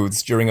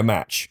clothes during a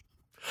match.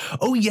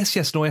 Oh,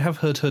 yes. No, I have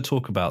heard her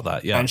talk about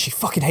that, yeah. And she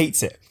fucking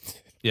hates it.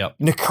 Yeah.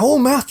 Nicole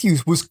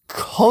Matthews was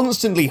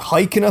constantly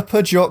hiking up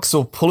her jocks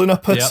or pulling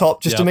up her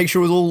top just to make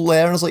sure it was all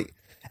there. And I was like,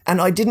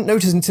 and I didn't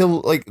notice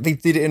until like they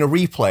did it in a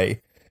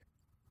replay.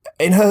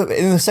 In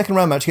the second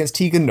round match against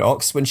Tegan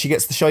Nox, when she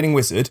gets the Shining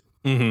Wizard,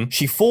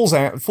 she falls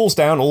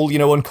down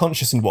all,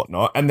 unconscious and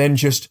whatnot, and then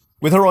just,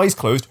 with her eyes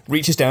closed,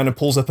 reaches down and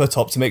pulls up her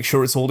top to make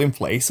sure it's all in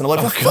place. And I'm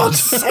like, for God's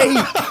sake!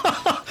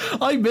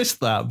 I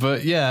missed that,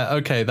 but yeah,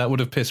 okay, that would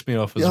have pissed me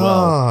off as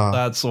well.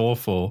 That's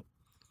awful.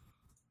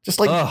 Just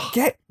like,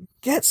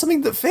 get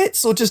something that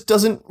fits or just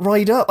doesn't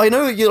ride up. I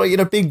know you're like in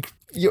a big,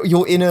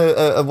 you're in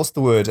a what's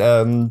the word?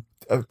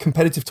 A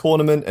competitive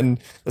tournament and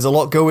there's a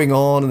lot going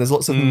on and there's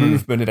lots of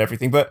movement and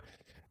everything, but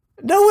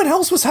no one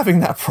else was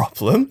having that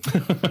problem.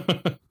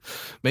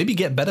 Maybe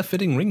get better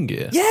fitting ring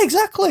gear. Yeah,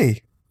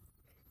 exactly.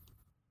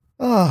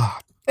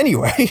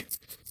 Anyway,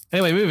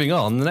 moving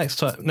on.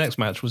 The next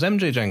match was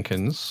MJ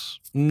Jenkins.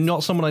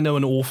 Not someone I know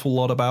an awful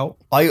lot about.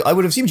 I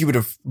would have assumed you would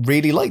have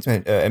really liked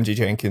MJ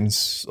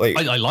Jenkins. Like,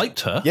 I liked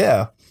her.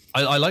 Yeah.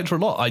 I liked her a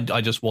lot. I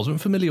just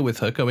wasn't familiar with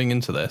her going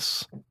into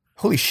this.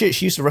 Holy shit,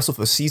 she used to wrestle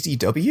for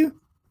CZW?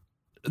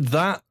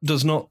 That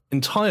does not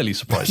entirely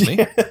surprise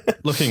me,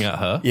 looking at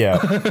her.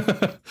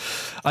 Yeah.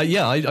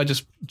 I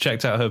just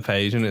checked out her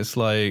page and it's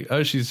like,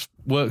 oh, she's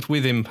worked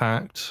with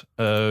Impact,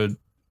 been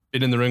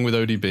in the ring with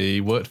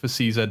ODB, worked for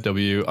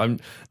CZW.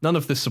 None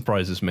of this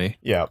surprises me.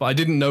 Yeah. But I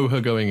didn't know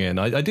her going in.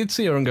 I did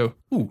see her and go,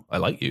 ooh, I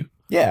like you.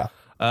 Yeah.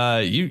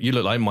 You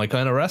look like my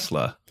kind of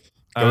wrestler.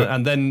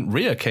 And then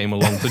Rhea came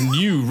along, the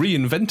new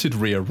reinvented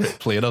Rhea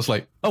Ripley, and I was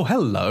like, oh,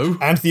 hello.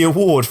 And the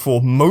award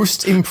for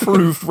most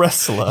improved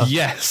wrestler.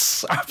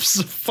 Yes,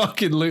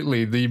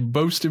 absolutely. The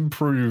most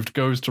improved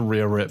goes to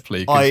Rhea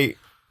Ripley.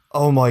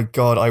 Oh my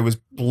God, I was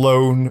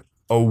blown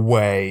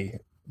away.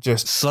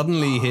 Just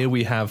suddenly here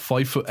we have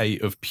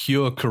 5'8" of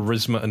pure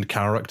charisma and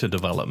character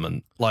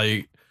development.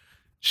 Like,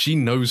 she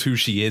knows who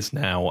she is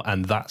now,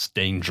 and that's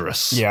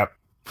dangerous. Yeah.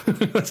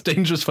 That's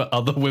dangerous for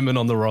other women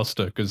on the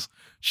roster because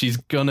she's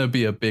gonna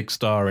be a big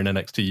star in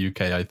NXT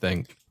UK, I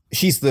think.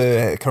 She's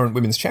the current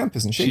women's champ,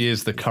 isn't she? She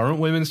is the current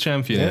women's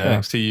champion in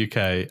NXT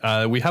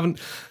UK. We haven't...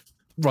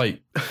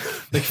 Right.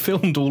 They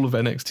filmed all of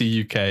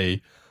NXT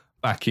UK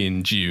back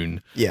in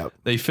June. Yeah.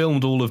 They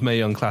filmed all of Mae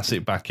Young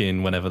Classic back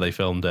in whenever they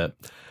filmed it.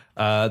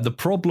 The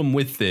problem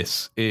with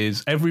this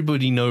is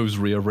everybody knows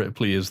Rhea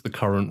Ripley is the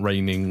current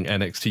reigning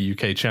NXT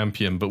UK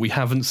champion, but we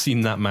haven't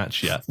seen that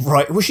match yet.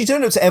 Right. Well, she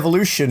turned up to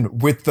Evolution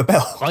with the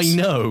belt. I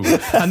know.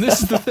 And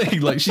this is the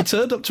thing. Like, she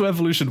turned up to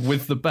Evolution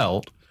with the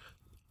belt.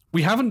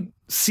 We haven't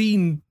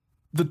seen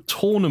the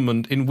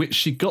tournament in which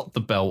she got the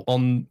belt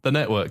on the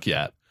network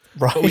yet.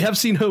 Right. But we have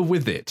seen her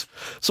with it.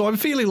 So I'm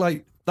feeling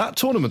like that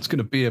tournament's going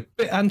to be a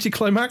bit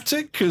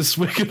anticlimactic because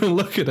we're going to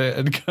look at it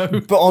and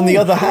go. But on the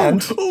other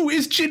hand,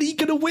 is Ginny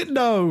going to win?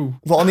 No.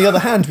 But on the other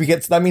hand,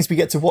 that means we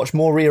get to watch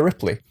more Rhea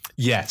Ripley.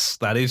 Yes,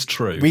 that is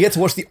true. We get to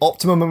watch the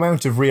optimum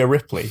amount of Rhea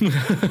Ripley.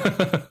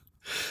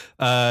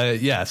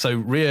 So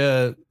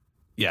Rhea,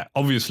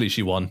 obviously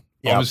she won.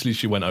 Yep. Obviously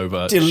she went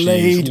over.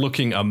 Delayed. She's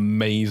looking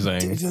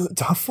amazing.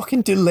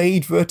 Fucking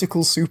delayed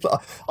vertical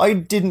suplex. I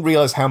didn't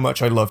realize how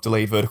much I love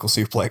delayed vertical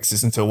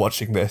suplexes until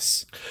watching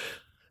this.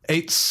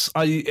 It's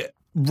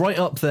right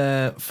up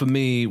there for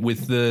me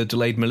with the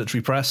delayed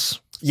military press.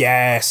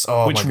 Yes.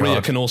 Oh, which my God.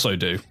 Rhea can also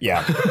do.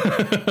 Yeah.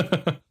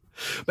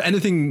 But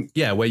anything,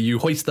 where you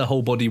hoist their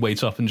whole body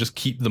weight up and just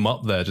keep them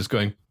up there, just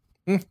going,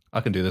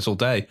 I can do this all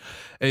day,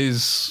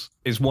 is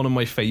one of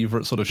my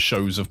favorite sort of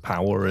shows of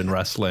power in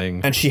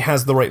wrestling. And she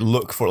has the right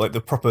look for it, like the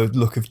proper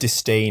look of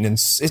disdain, and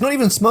it's not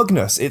even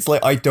smugness. It's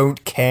like, I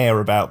don't care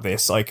about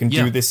this. I can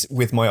do this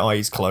with my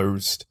eyes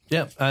closed.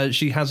 Yeah,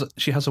 she has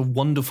a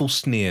wonderful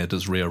sneer,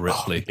 does Rhea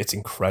Ripley. It's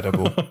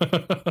incredible.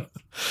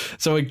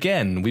 So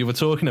again, we were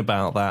talking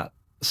about that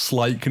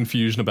slight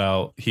confusion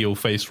about heel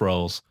face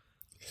roles.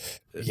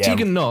 Yeah.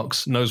 Tegan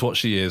Nox knows what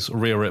she is.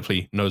 Rhea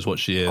Ripley knows what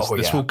she is.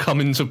 This will come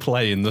into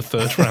play in the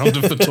third round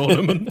of the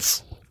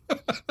tournament.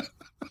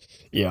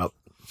 Yeah.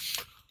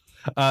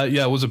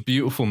 It was a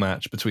beautiful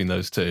match between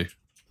those two.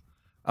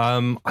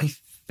 I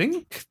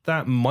think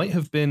that might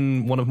have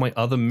been one of my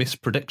other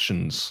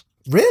mispredictions.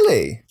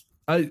 Really?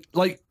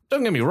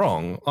 Don't get me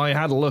wrong. I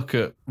had a look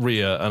at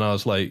Rhea and I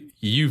was like,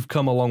 you've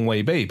come a long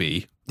way,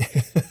 baby.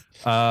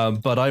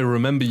 But I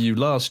remember you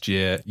last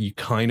year. You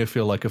kind of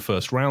feel like a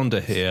first rounder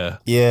here.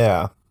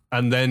 Yeah.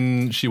 And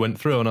then she went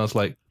through and I was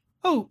like,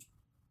 oh,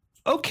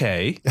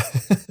 okay.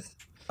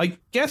 I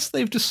guess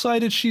they've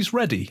decided she's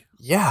ready.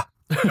 Yeah.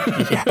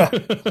 Yeah.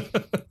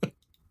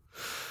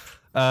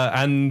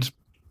 And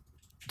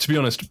to be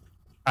honest,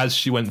 as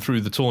she went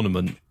through the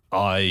tournament,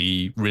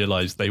 I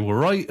realized they were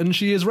right and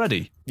she is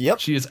ready. Yep.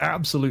 She is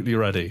absolutely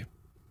ready.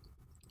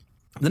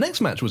 The next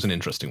match was an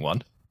interesting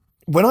one.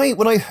 When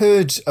I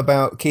heard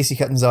about Kacy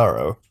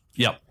Catanzaro,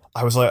 yep,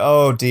 I was like,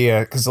 oh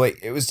dear, because like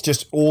it was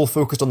just all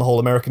focused on the whole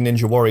American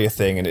Ninja Warrior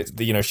thing, and it's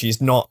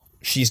she's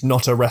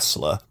not a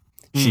wrestler.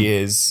 She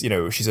is,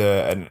 she's what's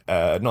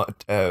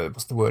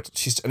the word?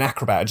 She's an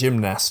acrobat, a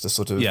gymnast, a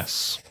sort of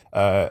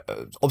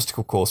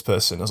obstacle course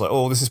person. I was like,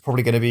 oh, this is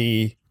probably going to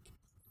be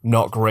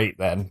not great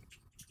then.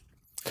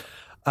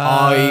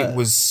 I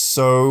was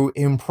so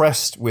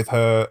impressed with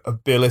her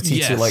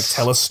ability to like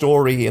tell a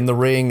story in the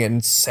ring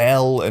and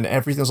sell and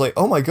everything. I was like,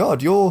 oh my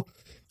god, you're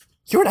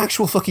an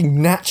actual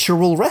fucking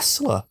natural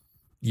wrestler.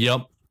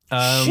 Yep.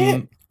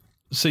 Shit.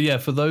 So yeah,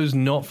 for those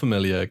not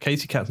familiar,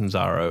 Katie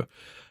Catanzaro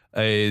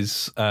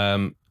is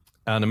an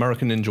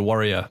American Ninja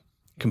Warrior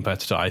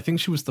competitor. I think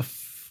she was the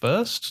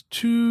first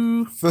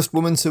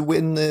woman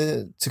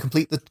to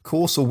complete the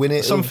course or win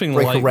it, something or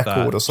break like a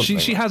record that. or something.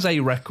 She has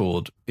a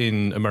record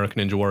in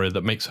American Ninja Warrior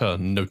that makes her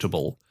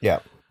notable. Yeah.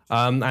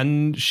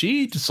 And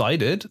she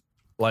decided,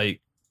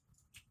 like,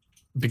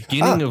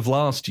 beginning of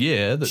last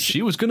year, that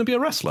she was going to be a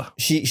wrestler.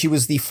 She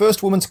was the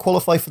first woman to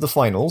qualify for the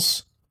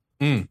finals,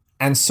 and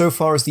so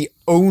far is the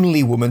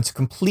only woman to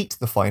complete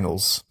the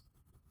finals.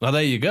 Well,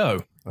 there you go.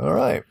 All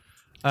right.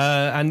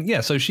 And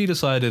yeah, so she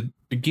decided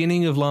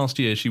beginning of last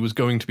year she was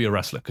going to be a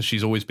wrestler because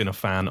she's always been a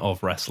fan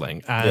of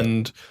wrestling.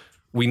 And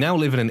we now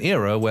live in an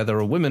era where there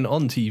are women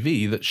on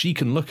TV that she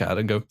can look at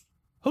and go,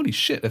 holy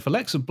shit, if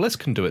Alexa Bliss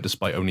can do it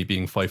despite only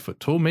being 5 foot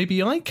tall,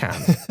 maybe I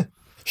can.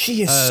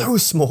 She is so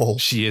small.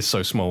 She is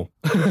so small.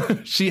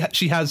 She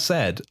has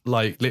said,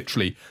 like,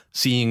 literally,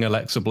 seeing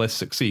Alexa Bliss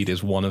succeed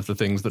is one of the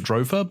things that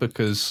drove her,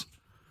 because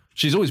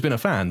she's always been a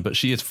fan, but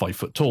she is 5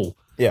 foot tall.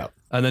 Yeah.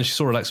 And then she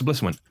saw Alexa Bliss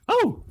and went,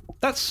 oh,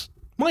 that's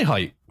my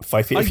height.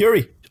 5 feet of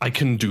fury. I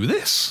can do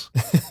this.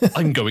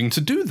 I'm going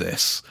to do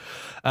this.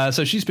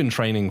 So she's been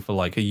training for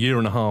like a year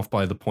and a half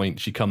by the point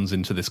she comes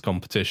into this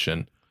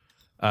competition.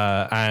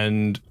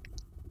 And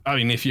I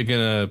mean, if you're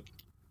going to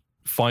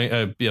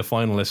be a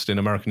finalist in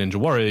American Ninja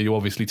Warrior, you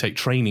obviously take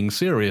training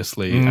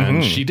seriously.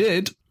 And she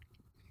did.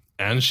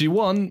 And she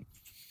won.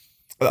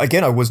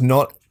 Again, I was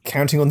not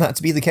counting on that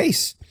to be the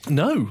case.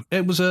 No,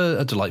 it was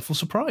a delightful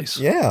surprise.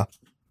 Yeah.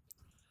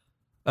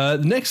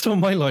 Next on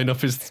my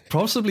lineup is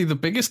possibly the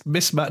biggest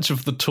mismatch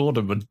of the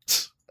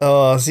tournament.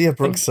 Oh, Zia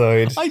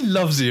Brookside. I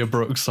love Zia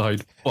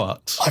Brookside,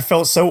 but I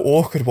felt so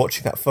awkward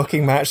watching that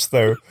fucking match,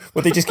 though,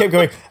 where they just kept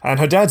going, and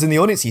her dad's in the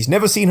audience, he's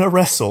never seen her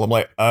wrestle. I'm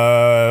like,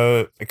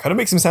 it kind of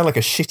makes him sound like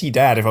a shitty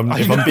dad, if I'm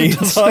being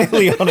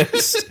entirely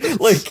honest.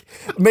 Like,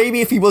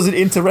 maybe if he wasn't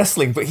into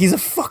wrestling, but he's a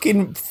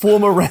fucking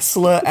former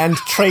wrestler and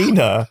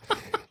trainer.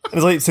 And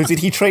it's like, so did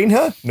he train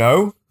her?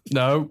 No.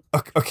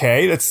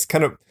 Okay, that's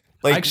kind of...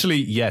 like, actually,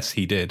 yes,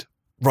 he did.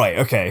 Right,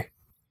 okay.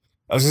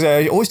 I was going to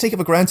say, I always take it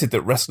for granted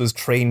that wrestlers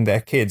train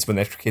their kids when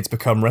their kids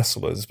become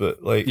wrestlers,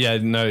 but like... Yeah,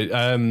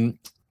 no,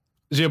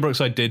 Zia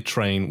Brookside did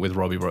train with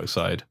Robbie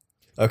Brookside.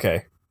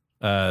 Okay.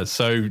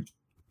 So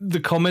the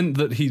comment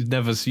that he's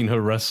never seen her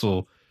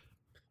wrestle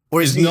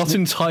is not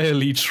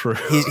entirely true.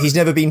 He's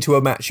never been to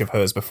a match of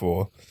hers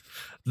before.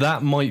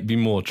 That might be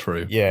more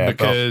true. Yeah.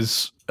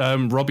 Because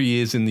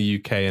Robbie is in the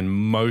UK and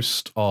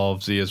most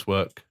of Zia's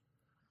work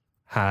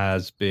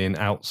has been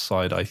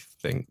outside, I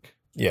think.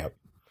 Yeah.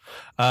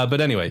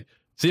 But anyway,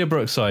 Zia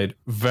Brookside,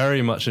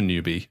 very much a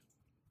newbie.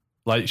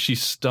 Like, she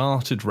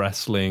started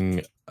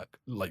wrestling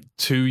like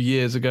 3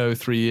 years ago.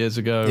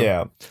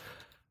 Yeah.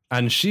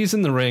 And she's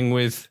in the ring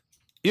with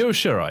Io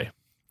Shirai.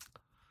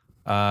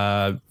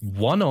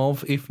 One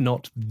of, if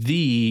not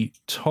the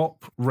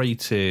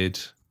top-rated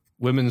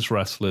women's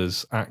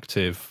wrestlers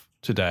active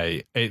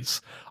today. I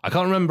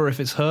can't remember if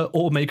it's her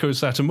or Meiko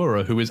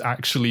Satomura who is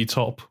actually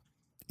top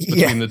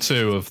between the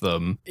two of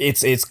them.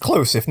 It's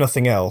close, if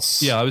nothing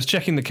else. Yeah, I was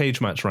checking the cage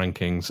match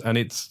rankings, and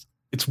it's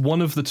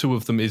one of the two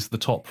of them is the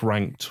top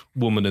ranked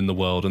woman in the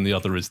world, and the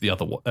other is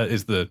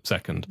the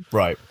second.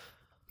 Right.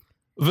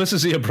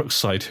 Versus Zia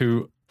Brookside,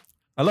 who,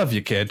 I love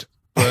you, kid,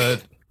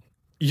 but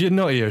you're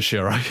not Io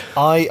Shirai.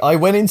 I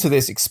went into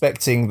this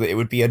expecting that it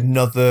would be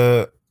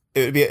another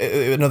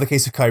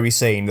case of Kairi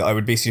Sane, that I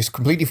would basically just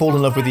completely fall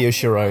in love with Io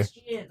Shirai.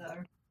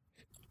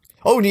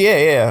 Oh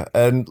yeah,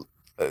 and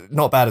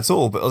not bad at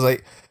all. But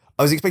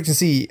I was expecting to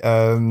see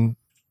Io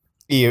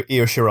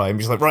Shirai and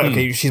be like, right,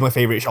 okay, she's my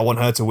favorite. I want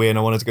her to win.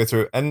 I want her to go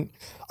through. And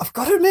I've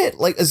got to admit,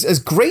 like, as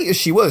great as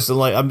she was, and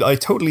like, I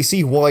totally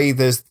see why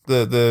there's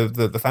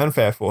the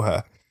fanfare for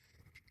her.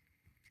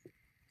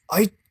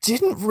 I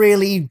didn't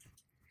really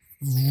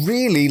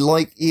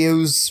like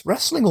Io's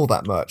wrestling all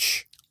that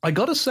much. I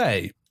gotta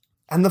say,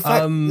 and the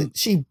fact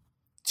that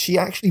she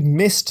actually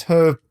missed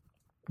her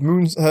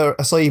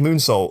Asai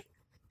moonsault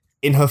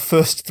in her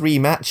first 3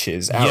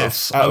 matches out of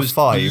 5. I was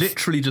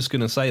literally just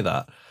going to say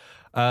that.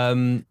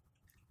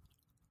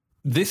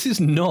 This is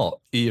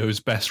not Io's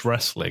best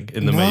wrestling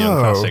in the Mae Young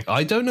Classic.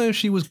 I don't know if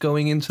she was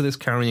going into this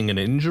carrying an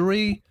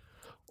injury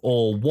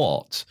or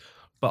what,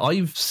 but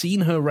I've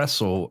seen her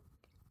wrestle,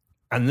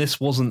 and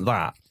this wasn't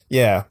that.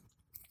 Yeah.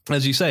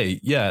 As you say,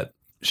 yeah,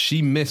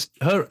 she missed...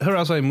 Her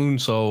Asai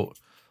moonsault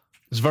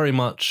is very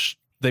much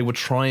they were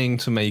trying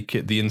to make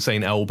it the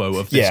insane elbow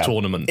of this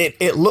tournament.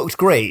 It looked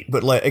great,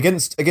 but like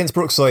against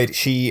Brookside,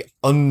 she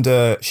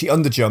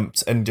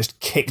underjumped and just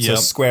kicked her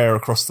square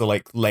across the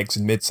like legs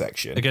and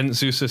midsection.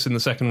 Against Zeusis in the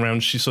second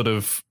round, she sort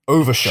of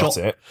overshot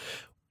it.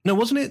 No,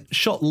 wasn't it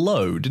shot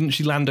low? Didn't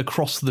she land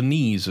across the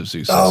knees of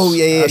Zeusis? Oh,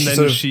 yeah. And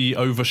then she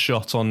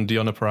overshot on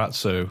Deonna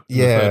Purrazzo in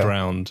the third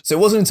round. So it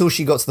wasn't until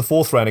she got to the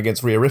fourth round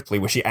against Rhea Ripley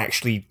where she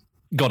actually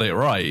got it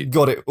right.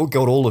 Got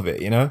all of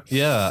it, you know?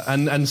 Yeah,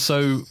 and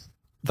so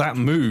that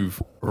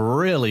move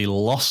really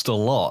lost a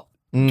lot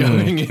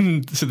going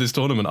into this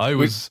tournament.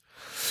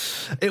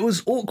 It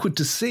was awkward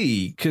to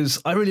see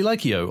because I really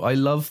like Io. I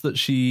love that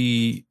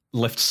she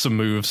lifts some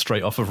moves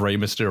straight off of Rey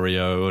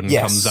Mysterio and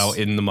comes out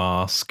in the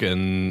mask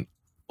and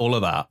all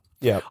of that.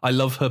 Yeah, I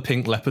love her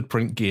pink leopard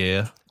print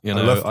gear. You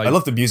know, I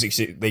love the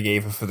music they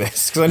gave her for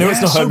this because I know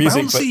it's not her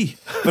music,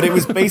 but it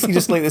was basically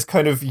just like this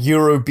kind of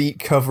Eurobeat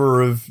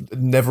cover of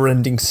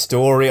Never-Ending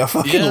Story. I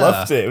fucking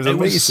loved it. It was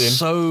amazing. It was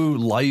so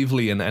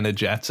lively and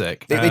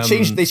energetic. They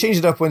changed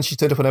it up when she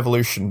turned up on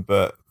Evolution,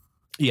 but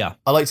yeah,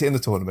 I liked it in the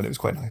tournament. It was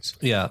quite nice.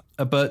 Yeah,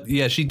 but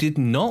yeah, she did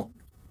not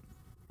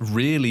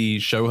really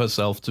show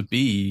herself to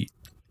be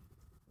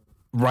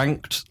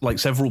ranked like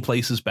several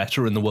places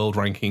better in the world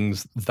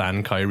rankings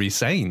than Kairi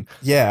Sane.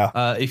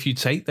 Yeah. If you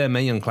take their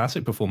Mae Young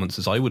Classic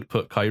performances, I would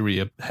put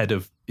Kairi ahead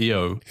of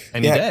Io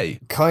any day.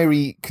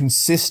 Kairi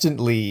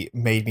consistently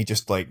made me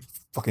just like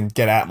fucking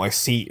get out of my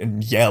seat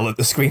and yell at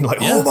the screen like,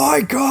 oh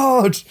my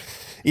God.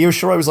 Io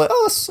Shirai was like,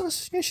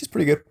 she's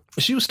pretty good.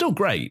 She was still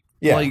great.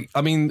 Yeah. Like, I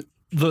mean,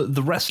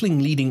 the wrestling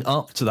leading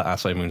up to that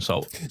Asai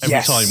moonsault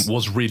every time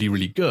was really,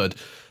 really good.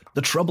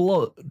 The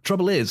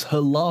trouble is her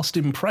last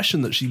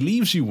impression that she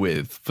leaves you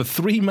with for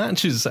 3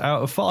 matches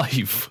out of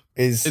 5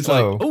 is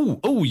like,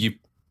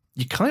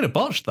 you kind of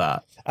botched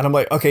that. And I'm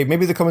like, okay,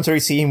 maybe the commentary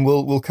team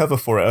will cover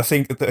for it. I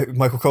think that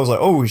Michael Cole's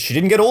like, she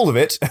didn't get all of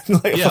it.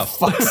 Like, for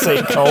fuck's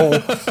sake, Cole.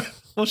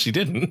 Well, she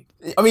didn't.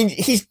 I mean,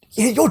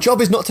 your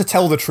job is not to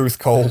tell the truth,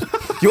 Cole.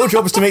 Your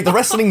job is to make the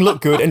wrestling look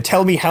good and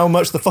tell me how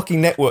much the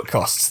fucking network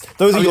costs.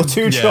 Those are your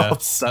 2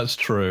 jobs. That's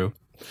true.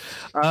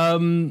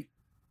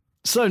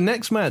 So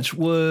next match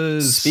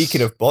was...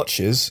 Speaking of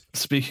botches,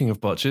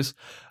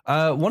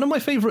 one of my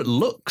favourite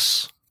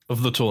looks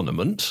of the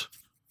tournament.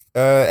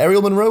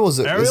 Ariel Monroe, was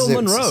it? Ariel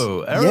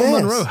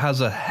Monroe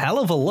has a hell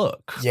of a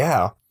look.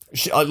 Yeah.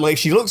 She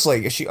looks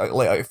like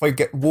if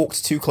I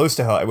walked too close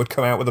to her, I would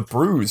come out with a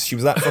bruise. She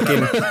was that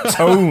fucking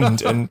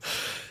toned and...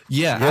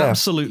 Yeah,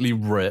 absolutely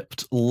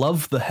ripped.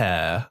 Love the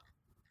hair.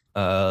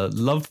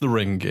 Love the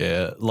ring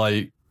gear.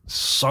 Like,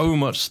 so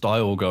much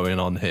style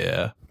going on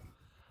here.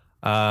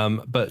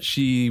 But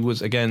she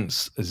was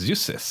against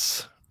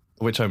Zeusis,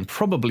 which I'm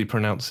probably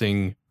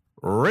pronouncing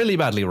really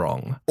badly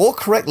wrong. Or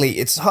correctly.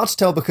 It's hard to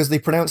tell because they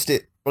pronounced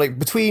it like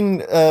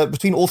between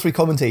all 3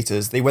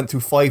 commentators. They went through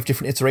 5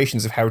 different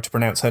iterations of how to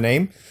pronounce her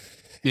name.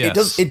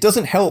 Yes. It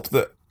doesn't help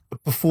that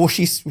before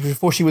she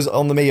was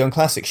on the Mae Young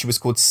Classic, she was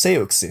called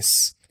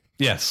Zeuxis.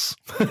 Yes.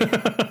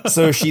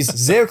 So she's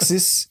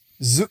Zeuxis,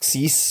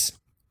 Zeuxis,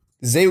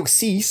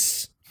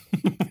 Zeuxis.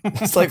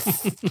 It's like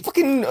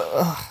fucking.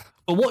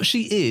 But what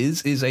she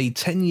is a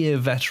 10-year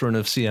veteran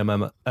of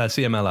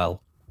CMLL.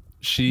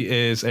 She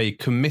is a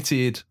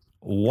committed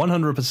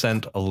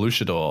 100%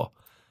 luchador.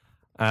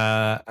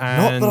 Not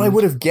that I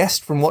would have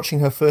guessed from watching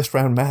her first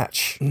round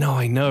match. No,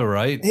 I know,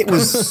 right? It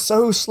was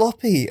so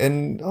sloppy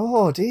and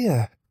oh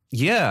dear.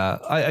 Yeah,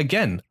 I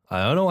don't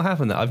know what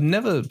happened there. I've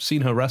never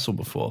seen her wrestle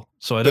before,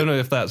 so I don't know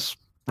if that's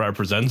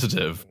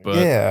representative. But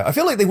yeah, I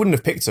feel like they wouldn't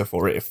have picked her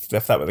for it if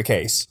that were the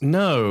case.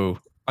 No,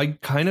 I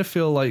kind of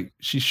feel like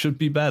she should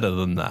be better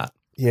than that.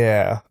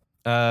 Yeah.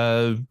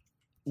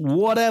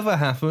 Whatever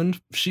happened,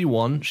 she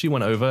won. She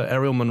went over.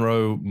 Ariel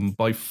Monroe,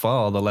 by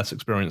far the less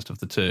experienced of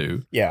the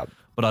 2. Yeah.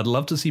 But I'd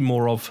love to see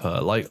more of her.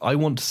 Like, I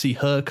want to see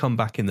her come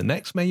back in the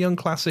next Mae Young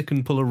Classic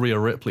and pull a Rhea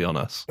Ripley on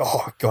us.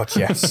 Oh, God,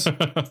 yes.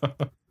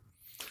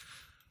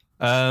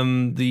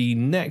 The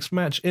next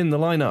match in the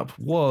lineup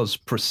was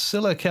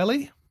Priscilla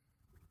Kelly.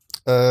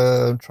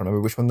 I'm trying to remember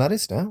which one that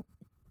is now.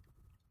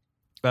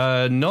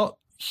 Not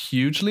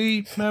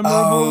hugely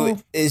memorable.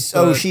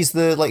 She's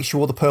the she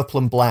wore the purple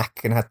and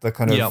black and had the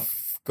kind of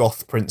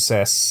goth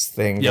princess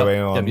thing going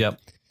on. Yep.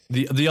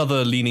 The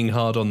other leaning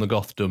hard on the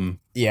gothdom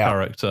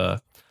character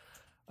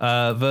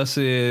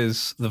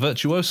versus the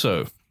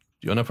virtuoso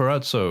Deonna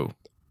Purrazzo.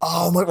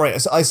 Oh my!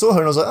 Right, I saw her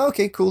and I was like,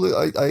 okay, cool.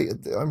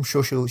 I'm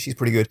sure she's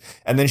pretty good.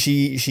 And then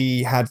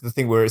she had the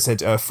thing where it said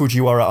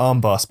Fujiwara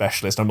armbar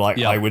specialist. I'm like,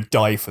 I would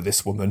die for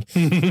this woman.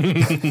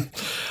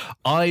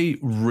 I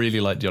really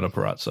like Deonna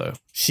Purrazzo.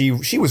 She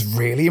was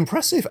really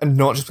impressive, and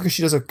not just because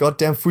she does a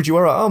goddamn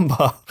Fujiwara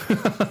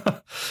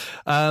armbar.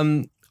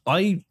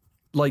 I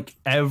like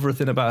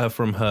everything about her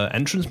from her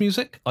entrance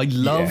music. I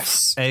love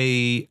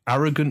a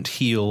arrogant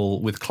heel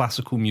with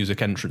classical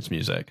music entrance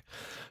music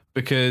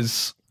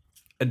because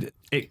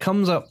it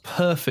comes up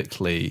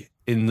perfectly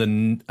in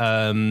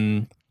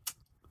the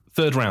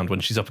third round when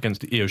she's up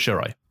against Io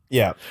Shirai.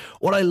 Yeah.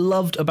 What I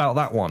loved about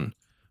that one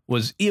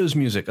was Io's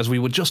music, as we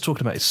were just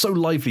talking about. It's so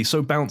lively,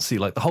 so bouncy,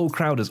 like the whole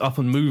crowd is up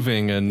and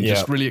moving and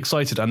just really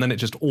excited, and then it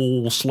just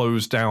all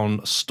slows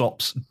down,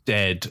 stops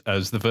dead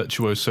as the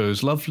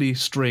virtuoso's lovely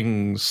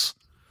strings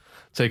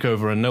take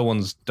over, and no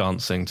one's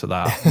dancing to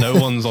that. No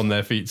one's on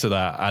their feet to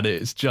that, and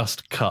it's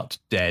just cut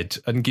dead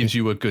and gives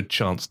you a good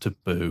chance to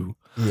boo.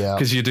 Yeah.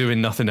 Because you're doing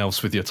nothing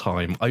else with your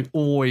time. I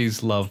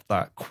always love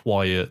that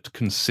quiet,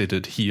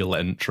 considered heel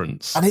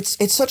entrance. And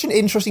it's such an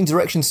interesting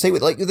direction to take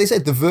with. Like they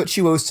said, the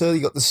virtuoso,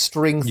 you got the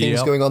string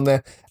things going on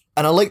there.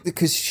 And I like that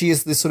because she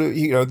is this sort of,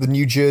 the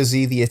New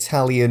Jersey, the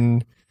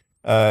Italian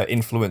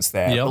influence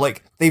there. Yep. But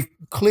like they've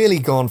clearly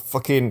gone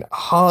fucking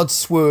hard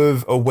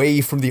swerve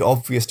away from the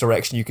obvious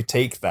direction you could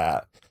take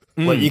that.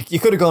 Like you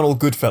could have gone all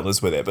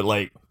Goodfellas with it, but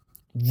like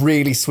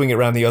really swing it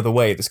around the other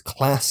way. There's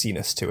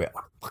classiness to it.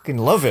 I fucking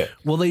love it.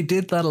 Well, they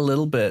did that a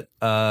little bit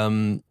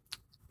in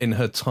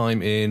her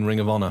time in Ring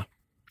of Honor.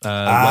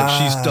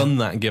 Like she's done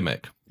that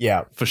gimmick.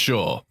 Yeah. For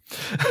sure.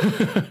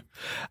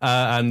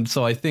 And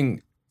so I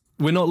think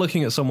we're not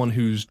looking at someone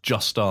who's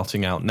just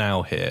starting out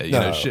now here. You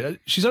know,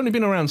 she's only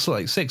been around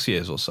like 6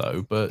 years or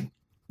so, but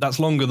that's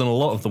longer than a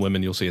lot of the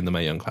women you'll see in the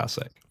Mae Young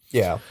Classic.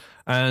 Yeah.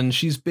 And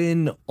she's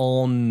been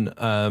on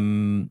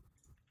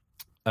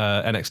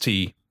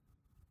NXT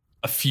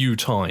a few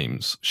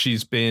times.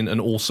 She's been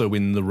and also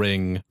in the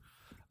ring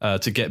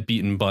to get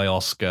beaten by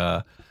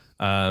Asuka.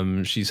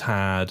 She's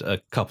had a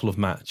couple of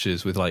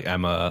matches with like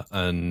Emma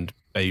and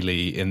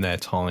Bayley in their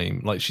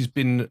time. Like she's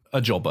been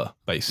a jobber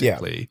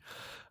basically.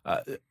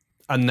 Yeah.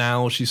 And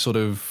now she's sort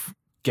of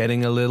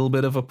getting a little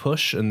bit of a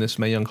push, and this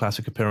Mae Young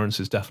Classic appearance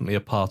is definitely a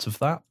part of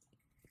that.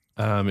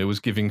 It was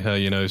giving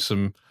her,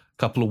 some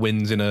couple of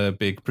wins in a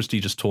big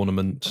prestigious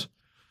tournament,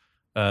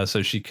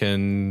 so she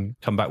can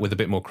come back with a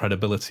bit more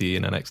credibility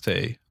in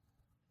NXT.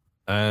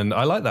 And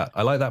I like that.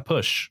 I like that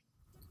push.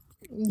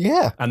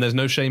 Yeah. And there's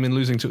no shame in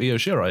losing to Io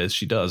Shirai, as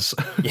she does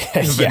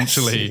Yes,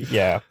 eventually. Yes.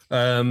 Yeah.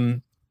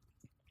 And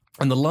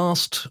the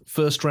last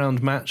first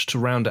round match to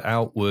round it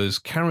out was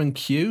Karen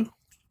Q.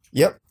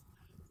 Yep.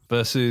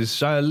 Versus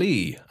Xia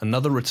Li,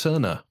 another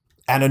returner.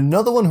 And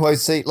another one who I'd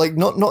say, like,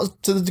 not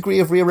to the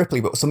degree of Rhea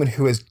Ripley, but someone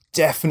who has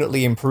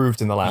definitely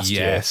improved in the last year.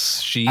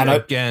 Yes,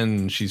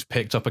 she's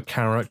picked up a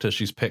character,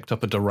 she's picked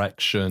up a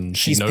direction,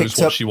 she knows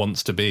what she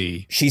wants to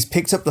be. She's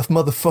picked up the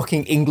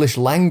motherfucking English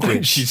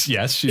language. she's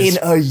in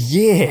a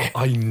year.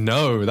 I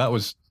know, that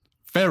was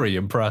very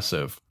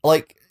impressive.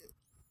 Like,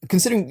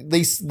 considering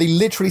they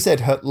literally said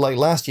her, like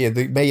last year,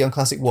 the Mae Young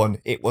Classic won,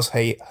 it was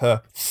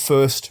her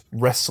first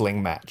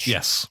wrestling match.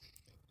 Yes.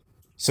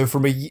 So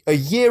from a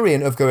year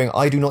in of going,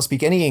 I do not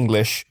speak any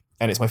English,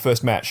 and it's my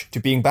first match,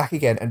 to being back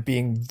again and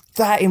being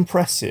that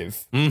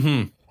impressive.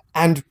 Mm-hmm.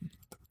 And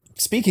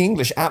speaking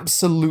English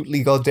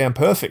absolutely goddamn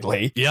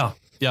perfectly. Yeah.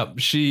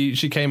 She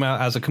came out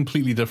as a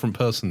completely different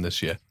person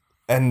this year.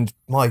 And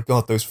my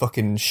God, those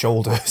fucking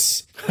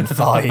shoulders and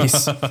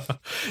thighs.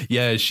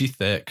 Yeah, she's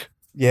thick.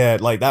 Yeah,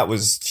 like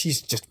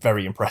she's just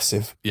very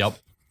impressive. Yep.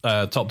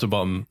 Top to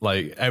bottom,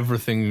 like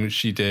everything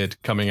she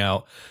did coming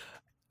out,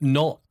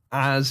 not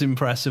as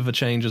impressive a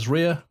change as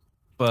Rhea,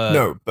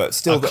 but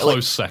still a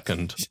close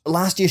second.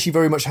 Last year, she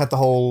very much had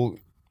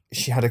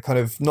she had a kind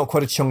of, not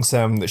quite a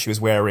cheongsam that she was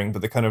wearing,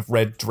 but the kind of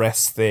red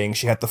dress thing.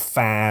 She had the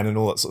fan and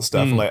all that sort of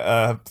stuff. Like,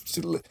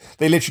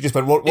 they literally just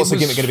went, what's the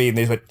gimmick going to be? And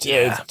they went,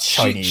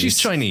 Chinese. She's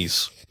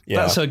Chinese. Yeah.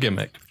 That's her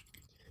gimmick.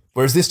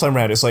 Whereas this time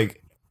around, it's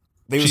like,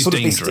 she's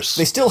dangerous.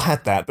 They still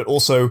had that, but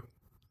also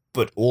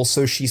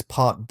she's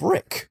part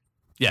brick.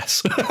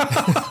 Yes.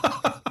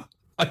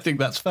 I think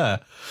that's fair.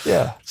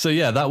 Yeah. So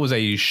yeah, that was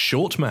a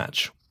short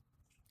match.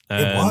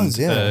 And, it was,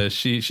 yeah.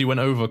 She went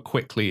over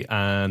quickly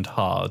and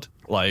hard.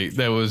 Like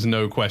there was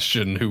no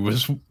question who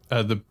was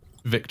the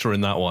victor in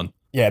that one.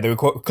 Yeah, they were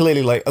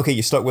clearly like, okay,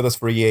 you stuck with us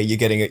for a year. You're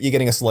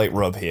getting a slight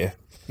rub here.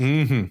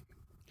 Mm-hmm.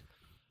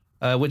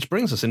 Which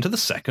brings us into the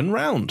second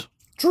round.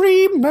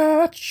 Dream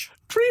match.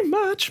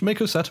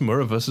 Meiko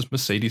Satomura versus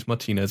Mercedes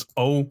Martinez.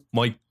 Oh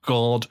my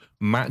God,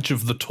 match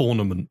of the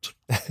tournament.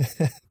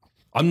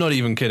 I'm not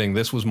even kidding.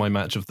 This was my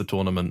match of the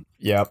tournament.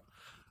 Yep.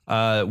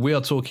 We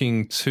are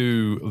talking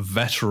two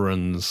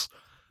veterans,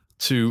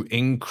 two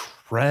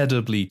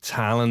incredibly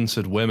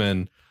talented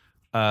women,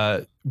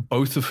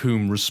 both of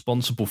whom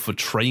responsible for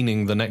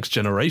training the next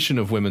generation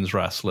of women's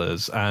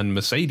wrestlers, and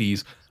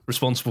Mercedes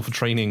responsible for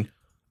training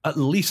at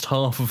least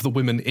half of the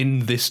women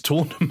in this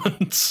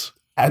tournament.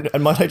 And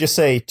might I just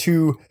say,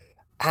 two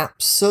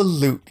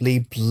absolutely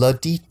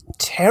bloody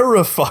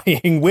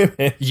terrifying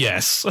women.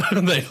 Yes,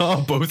 they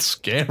are both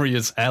scary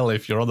as hell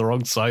if you're on the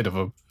wrong side of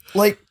them.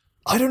 Like,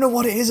 I don't know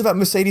what it is about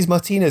Mercedes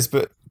Martinez,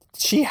 but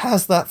she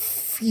has that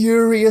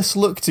furious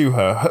look to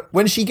her.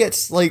 When she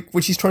gets, like,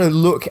 when she's trying to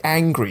look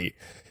angry,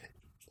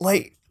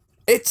 like,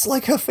 it's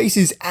like her face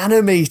is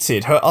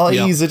animated. Her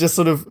eyes are just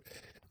sort of,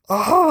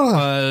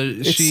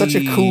 it's such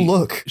a cool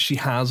look. She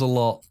has a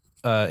lot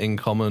in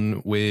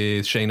common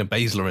with Shayna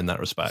Baszler in that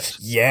respect.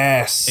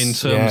 Yes. In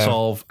terms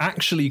of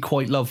actually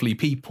quite lovely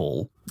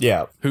people.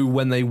 Yeah. Who,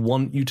 when they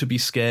want you to be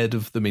scared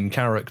of them in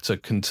character,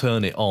 can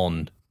turn it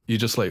on. You're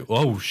just like,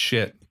 oh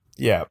shit,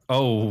 Yeah.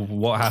 Oh,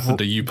 what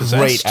happened? Are you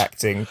possessed?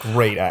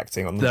 Great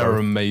acting on them. They're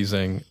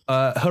amazing.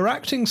 Her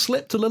acting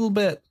slipped a little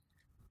bit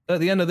at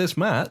the end of this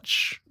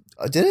match.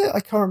 Did it? I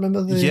can't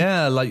remember the...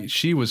 Yeah, like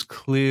she was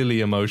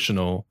clearly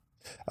emotional.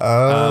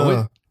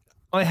 Oh.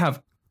 I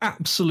have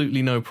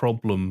absolutely no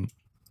problem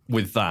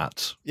with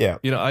that. Yeah.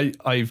 You know,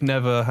 I've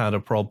never had a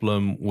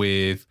problem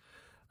with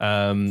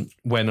when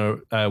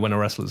a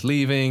wrestler's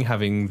leaving,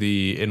 having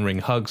the in-ring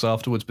hugs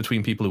afterwards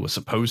between people who are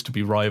supposed to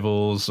be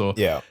rivals, or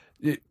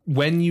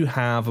when you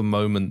have a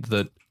moment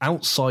that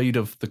outside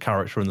of the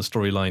character and the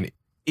storyline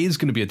is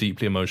going to be a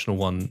deeply emotional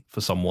one for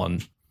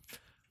someone,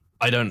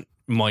 I don't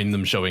mind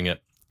them showing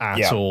it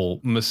at all.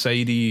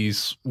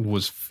 Mercedes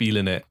was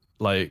feeling it,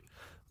 like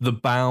the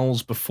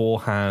bows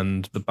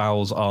beforehand, the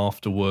bows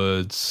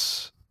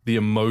afterwards, the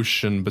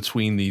emotion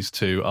between these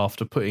two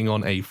after putting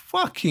on a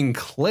fucking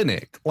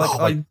clinic.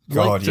 Like,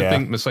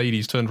 think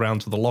Mercedes turned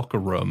around to the locker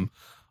room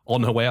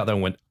on her way out there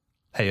and went,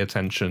 pay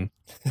attention,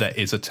 there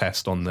is a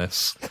test on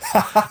this.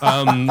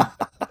 That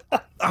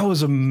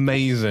was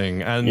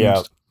amazing. And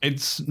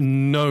it's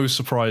no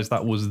surprise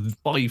that was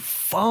by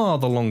far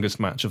the longest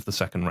match of the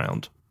second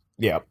round.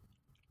 Yeah.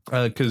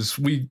 Because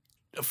we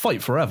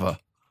fight forever.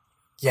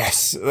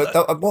 Yes.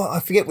 I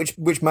forget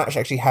which match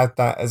actually had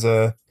that as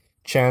a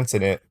chant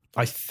in it.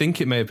 I think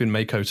it may have been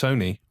Mako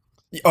Tony.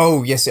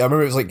 Oh yes, I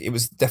remember it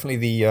was definitely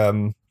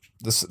the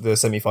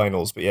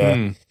semi-finals, but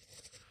yeah.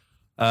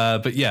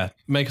 But yeah,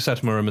 Mako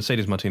Satomura,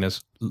 Mercedes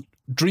Martinez,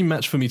 dream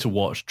match for me to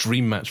watch,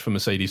 dream match for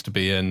Mercedes to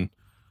be in.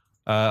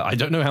 I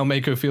don't know how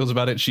Mako feels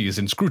about it. She is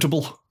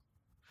inscrutable.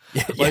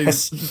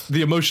 Yes.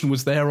 The emotion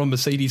was there on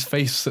Mercedes'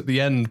 face at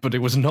the end, but it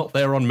was not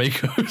there on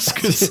Mako's.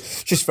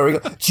 Just very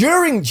good.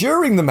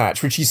 During the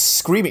match, when she's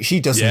screaming, she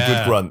does some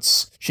good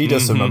grunts. She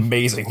does some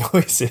amazing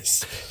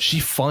noises. She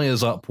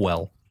fires up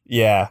well.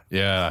 Yeah.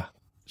 Yeah.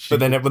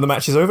 But then when the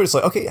match is over, it's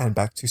like, okay, and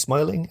back to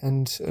smiling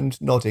and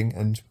nodding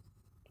and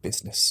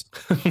business.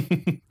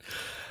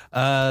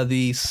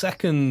 The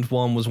second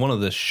one was one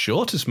of the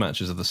shortest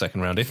matches of the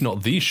second round, if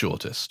not the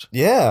shortest.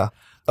 Yeah.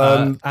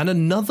 And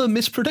another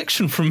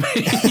misprediction from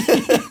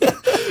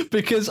me,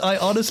 because I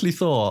honestly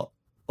thought,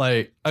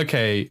 like,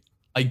 okay,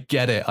 I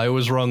get it. I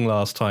was wrong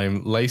last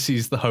time.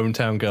 Lacey's the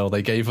hometown girl.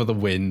 They gave her the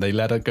win. They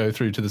let her go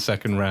through to the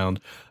second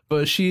round,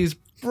 but she's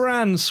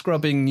brand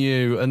scrubbing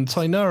new. And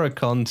Tainara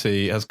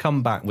Conti has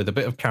come back with a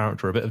bit of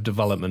character, a bit of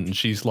development, and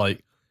she's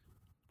like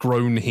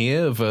grown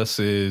here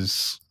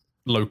versus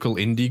local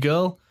indie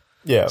girl.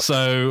 Yeah.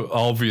 So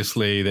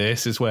obviously,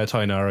 this is where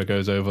Tainara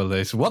goes over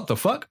this. What the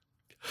fuck?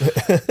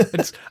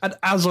 And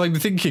as I'm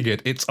thinking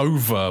it's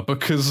over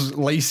because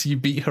Lacey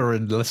beat her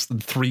in less than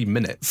 3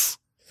 minutes.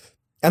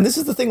 And this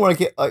is the thing where I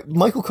get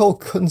Michael Cole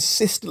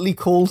consistently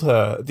called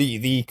her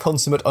the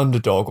consummate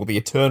underdog or the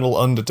eternal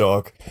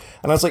underdog,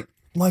 and I was like,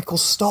 Michael,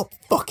 stop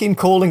fucking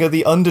calling her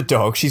the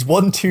underdog. She's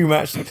won 2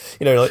 matches,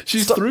 like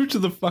she's through to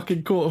the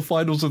fucking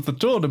quarterfinals of the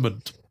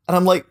tournament. And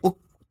I'm like, well,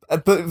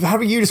 but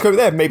having you describe it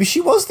there, maybe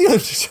she was the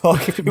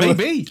underdog.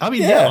 Maybe. I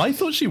mean, yeah, I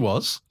thought she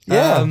was.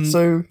 Yeah.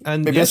 So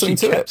and maybe she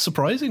kept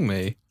surprising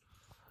me.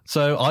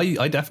 So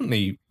I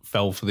definitely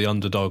fell for the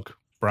underdog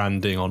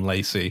branding on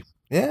Lacey.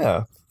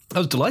 Yeah. I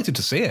was delighted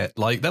to see it.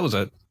 Like, that was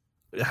a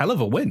hell of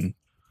a win.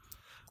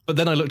 But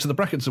then I looked at the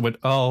brackets and went,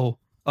 oh,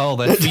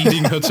 they're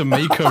feeding her to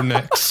Mako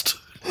next.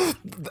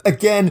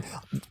 Again,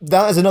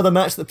 that is another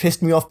match that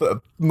pissed me off,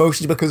 but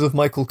mostly because of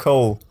Michael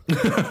Cole.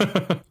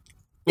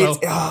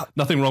 Well,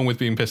 nothing wrong with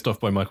being pissed off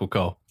by Michael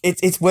Cole.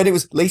 It's when it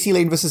was Lacey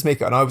Lane versus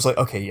Mako, and I was like,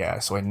 okay, yeah,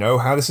 so I know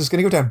how this is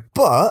going to go down.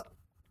 But,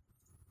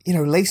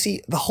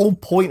 Lacey, the whole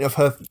point of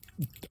her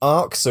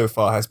arc so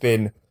far has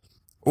been,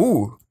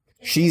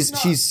 she's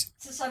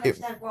to some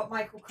extent what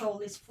Michael Cole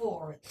is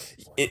for.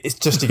 It's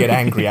just to get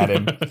angry at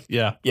him.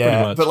 Yeah.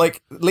 But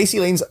like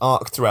Lacey Lane's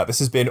arc throughout this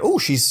has been,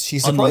 she's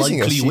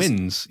surprising us. Unlikely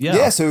wins. Yeah.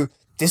 Yeah, so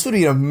this would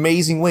be an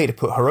amazing way to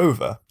put her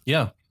over.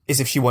 Yeah. Is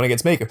if she won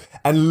against Mako.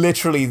 And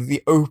literally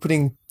the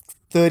opening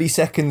 30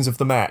 seconds of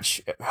the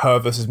match, her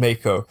versus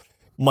Mako,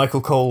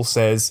 Michael Cole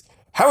says,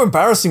 how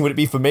embarrassing would it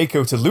be for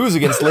Mako to lose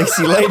against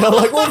Lacey Lane? I'm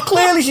like, well,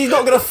 clearly she's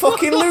not going to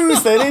fucking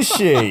lose then, is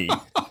she?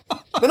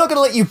 They're not going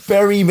to let you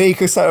bury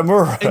Mako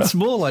Satomura. It's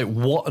more like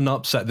what an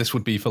upset this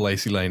would be for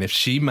Lacey Lane if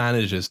she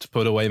manages to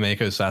put away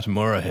Mako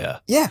Satomura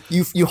here. Yeah,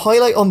 you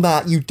highlight on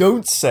that. You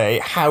don't say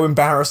how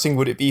embarrassing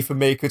would it be for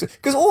Mako to...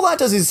 Because all that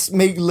does is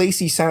make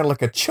Lacey sound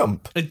like a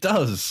chump. It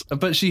does.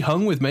 But she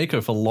hung with Mako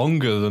for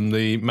longer than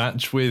the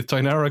match with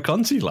Tainara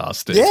Conti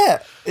lasted. Yeah,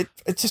 it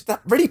just...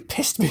 That really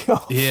pissed me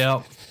off.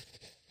 Yeah.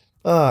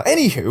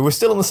 Anywho, we're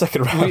still on the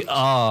second round. We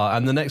are,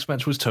 and the next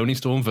match was Toni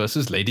Storm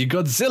versus Lady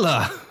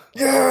Godzilla.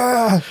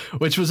 Yeah!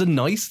 Which was a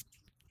nice,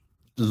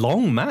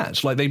 long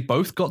match. Like, they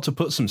both got to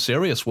put some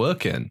serious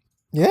work in.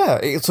 Yeah,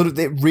 it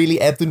really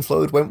ebbed and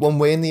flowed, went one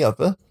way and the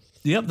other.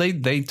 Yep,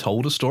 they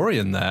told a story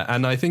in there,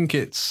 and I think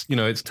it's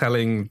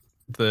telling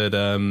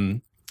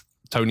that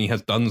Toni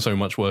has done so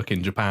much work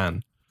in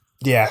Japan.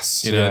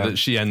 Yes. That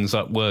she ends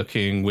up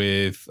working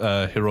with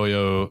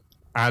Hiroyo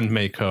and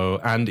Mako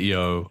and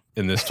Io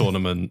in this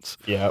tournament.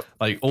 Yeah.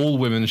 Like, all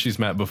women she's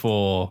met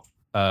before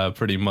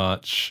pretty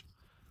much.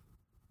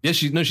 Yeah,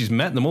 she's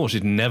met them all.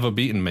 She's never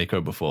beaten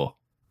Meiko before.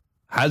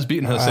 Has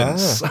beaten her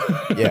since.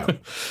 Yeah.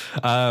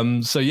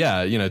 So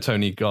yeah,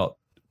 Tony got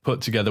put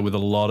together with a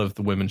lot of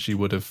the women she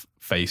would have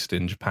faced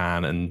in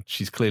Japan, and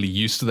she's clearly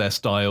used to their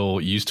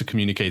style, used to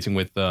communicating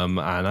with them,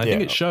 and I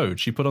think it showed.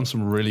 She put on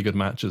some really good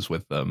matches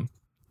with them.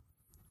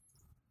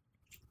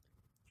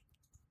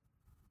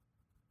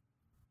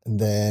 And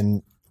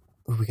then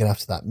who we get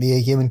after that? Mia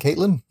Yim and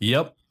Caitlin?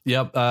 Yep.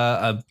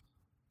 I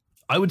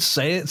would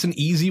say it's an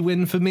easy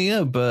win for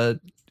Mia, but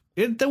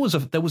there was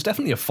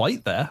definitely a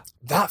fight there.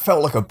 That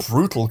felt like a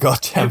brutal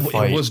goddamn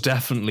fight. It was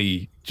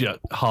definitely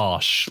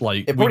harsh.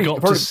 Like, we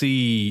got to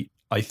see,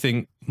 I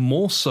think,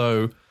 more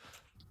so.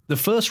 The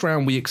first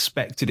round, we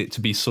expected it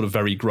to be sort of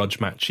very grudge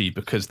matchy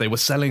because they were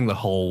selling the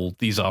whole,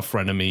 these are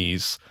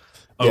frenemies.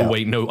 Oh,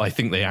 wait, no, I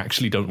think they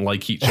actually don't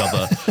like each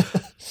other.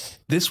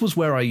 This was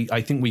where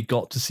I think we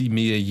got to see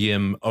Mia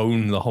Yim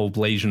own the whole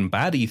Blasian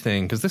baddie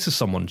thing, because this is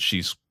someone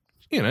she's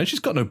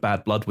got no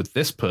bad blood with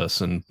this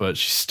person, but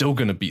she's still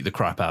going to beat the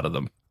crap out of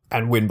them.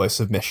 And win by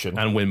submission.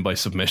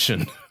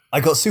 I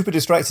got super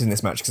distracted in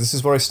this match, because this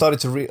is where I started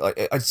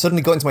to I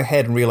suddenly got into my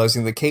head and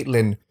realizing that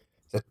Caitlin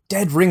is a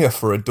dead ringer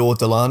for Adore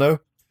Delano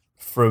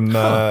from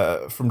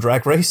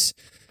Drag Race.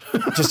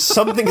 Just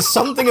something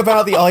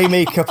about the eye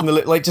makeup and the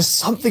lip, like just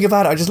something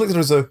about it. I just looked at her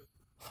as a,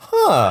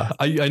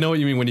 I know what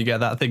you mean when you get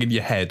that thing in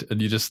your head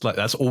and you just like,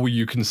 that's all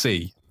you can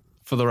see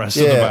for the rest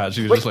of the match.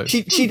 You're just like,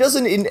 she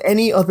doesn't in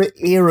any other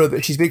era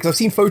that she's been, because I've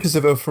seen photos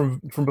of her from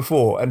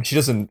before, and she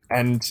doesn't,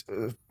 and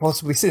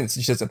possibly since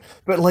she doesn't.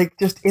 But like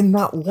just in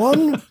that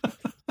one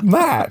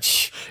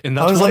match, in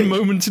that one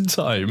moment in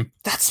time,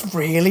 that's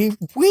really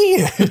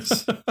weird.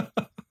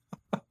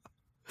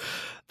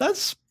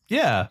 That's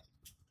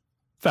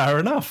fair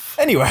enough.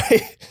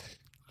 Anyway,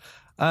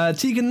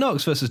 Tegan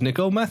Knox versus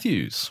Nicole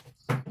Matthews.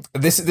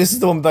 This is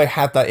the one that I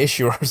had that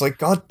issue where I was like,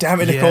 God damn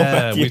it, Nicole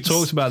Matthews. We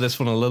talked about this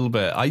one a little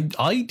bit.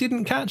 I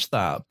didn't catch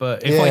that,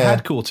 but if I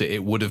had caught it,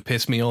 it would have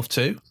pissed me off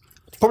too.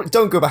 Probably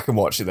don't go back and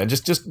watch it then.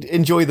 Just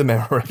enjoy the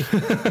memory.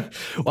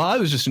 Well, I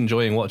was just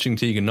enjoying watching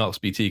Tegan Knox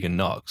be Tegan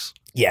Knox.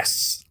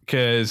 Yes.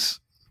 Because,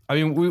 I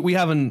mean, we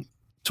haven't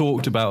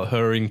talked about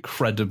her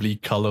incredibly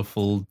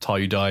colourful,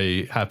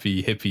 tie-dye,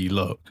 happy, hippie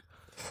look.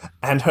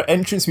 And her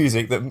entrance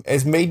music that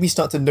has made me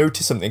start to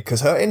notice something,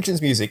 because her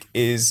entrance music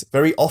is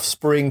very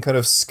Offspring kind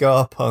of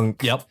ska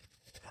punk. Yep.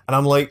 And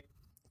I'm like,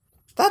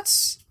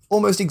 that's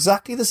almost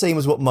exactly the same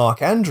as what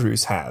Mark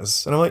Andrews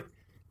has. And I'm like,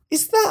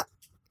 is that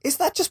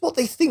just what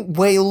they think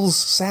Wales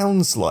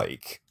sounds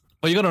like?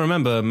 Well, you got to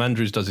remember,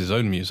 Andrews does his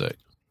own music.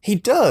 He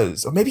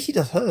does, or maybe he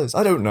does hers.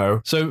 I don't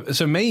know. So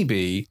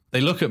maybe they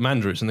look at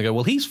Mandrews and they go,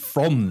 well, he's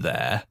from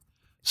there,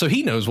 so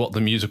he knows what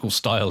the musical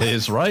style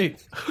is, right?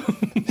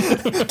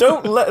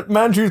 Don't let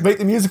Mandrews make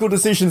the musical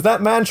decisions.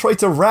 That man tried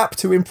to rap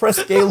to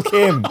impress Gail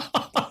Kim.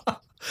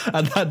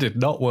 And that did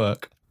not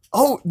work.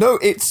 Oh, no,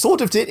 it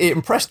sort of did. It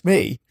impressed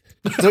me.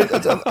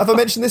 Have I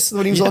mentioned this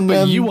when he was on...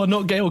 but you are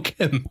not Gail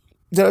Kim.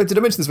 Did I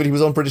mention this when he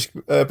was on British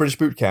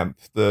Boot Camp,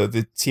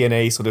 the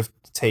TNA sort of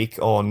take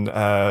on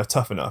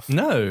Tough Enough?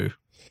 No.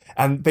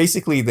 And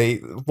basically,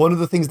 one of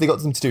the things they got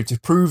them to do to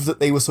prove that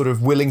they were sort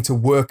of willing to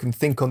work and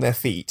think on their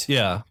feet.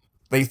 Yeah.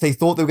 They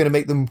thought they were going to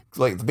make them,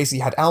 like, they basically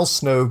had Al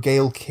Snow,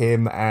 Gail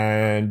Kim,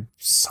 and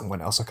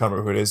someone else, I can't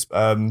remember who it is,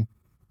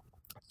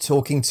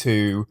 talking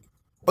to,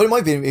 it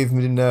might be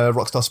even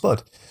Rockstar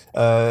Spud,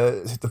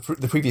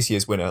 the previous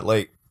year's winner,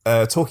 like,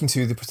 talking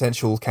to the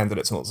potential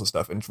candidates and all sorts of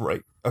stuff, and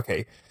right,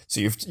 okay, so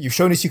you've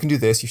shown us you can do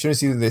this, you've shown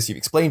us you can do this, you've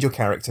explained your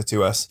character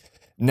to us,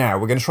 now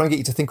we're going to try and get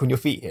you to think on your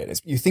feet here.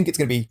 You think it's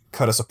going to be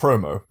cut us a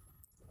promo,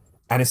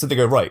 and instead they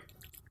go, right,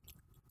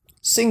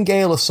 sing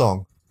Gail a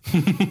song.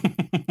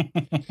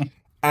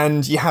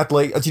 And you had,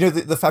 like, do you know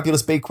the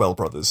fabulous Bakewell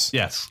brothers?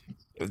 Yes.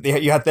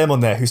 You had them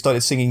on there who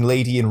started singing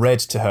Lady in Red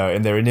to her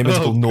in their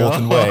inimitable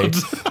northern way.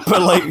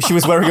 But, like, she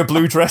was wearing a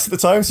blue dress at the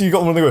time, so you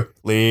got one that go,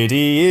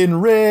 Lady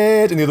in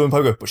Red, and the other one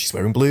go, but she's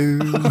wearing blue.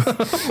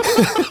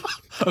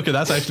 Okay,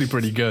 that's actually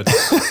pretty good.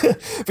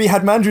 But you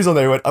had Mandrews on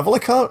there who went, well, I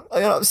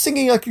can't,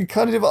 singing, I can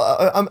kind of,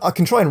 I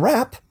can try and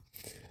rap.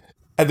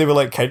 And they were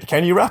like,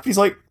 can you rap? He's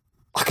like,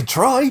 I can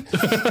try.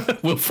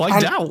 We'll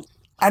find out.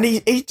 And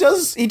he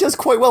does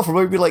quite well for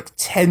maybe like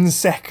 10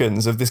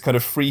 seconds of this kind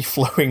of free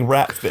flowing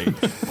rap thing,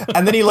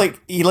 and then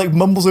he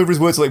mumbles over his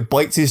words, like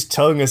bites his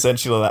tongue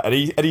essentially like that,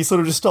 and he sort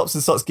of just stops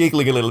and starts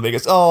giggling a little bit.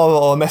 Goes,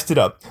 oh, I messed it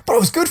up, but I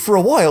was good for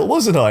a while,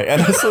 wasn't I?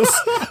 And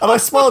I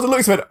smiled and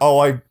looked at him and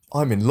went,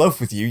 I'm in love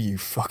with you, you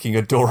fucking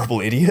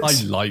adorable idiot.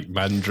 I like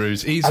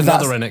Mandrews. He's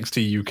another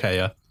NXT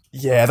UKer.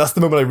 Yeah, that's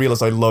the moment I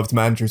realised I loved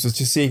Mandrews, was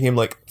just seeing him,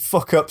 like,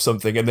 fuck up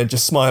something and then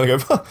just smiling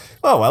and go,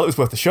 oh, well, it was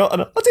worth a shot,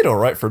 and I did all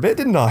right for a bit,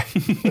 didn't I?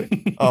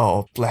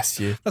 Oh,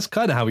 bless you. That's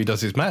kind of how he does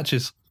his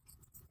matches.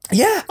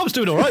 Yeah. I was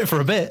doing all right for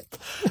a bit.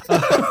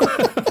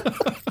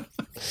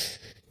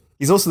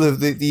 He's also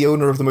the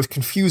owner of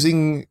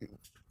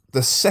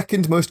the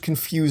second most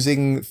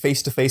confusing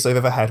face-to-face I've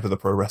ever had with a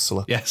pro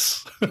wrestler.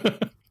 Yes.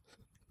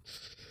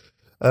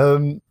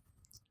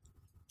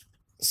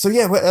 So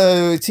yeah,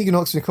 Tegan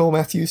Knox and Nicole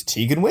Matthews.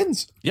 Tegan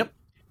wins. Yep.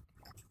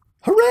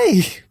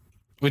 Hooray!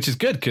 Which is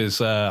good,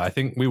 because I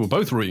think we were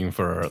both rooting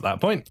for her at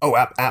that point. Oh,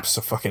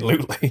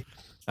 absolutely.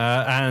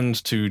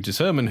 And to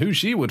determine who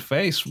she would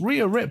face,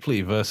 Rhea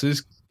Ripley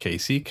versus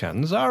Kacy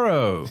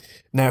Catanzaro.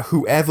 Now,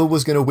 whoever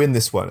was going to win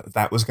this one,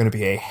 that was going to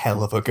be a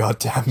hell of a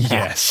goddamn match.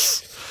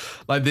 Yes.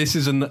 Like, this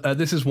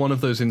is one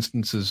of those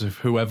instances of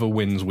whoever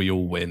wins, we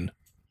all win.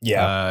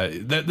 Yeah.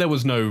 There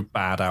was no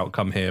bad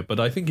outcome here, but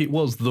I think it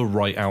was the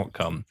right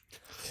outcome.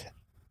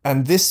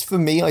 And this, for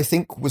me, I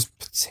think was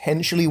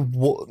potentially,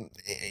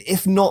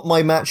 if not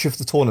my match of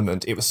the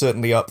tournament, it was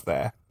certainly up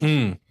there.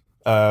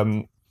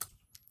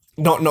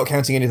 Not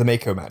counting any of the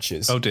Mako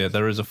matches. Oh dear,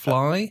 there is a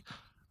fly,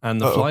 and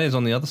the fly is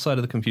on the other side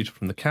of the computer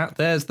from the cat.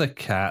 There's the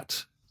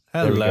cat.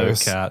 Hello,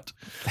 cat.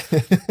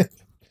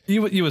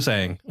 You were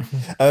saying?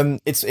 Of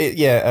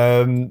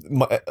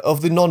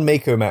the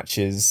non-Mako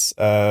matches,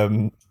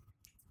 I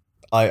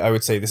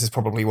would say this is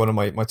probably one of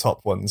my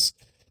top ones.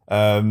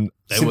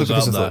 It was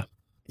up there.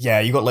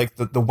 You got like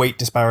the weight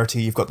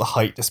disparity, you've got the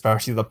height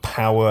disparity, the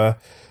power.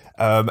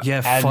 5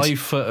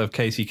 foot of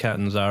Kacy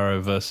Catanzaro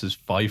versus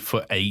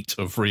 5'8"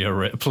 of Rhea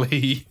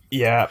Ripley.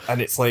 Yeah,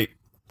 and it's like,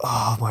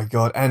 oh my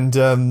god. And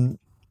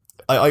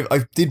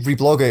I did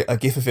reblog a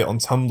gif of it on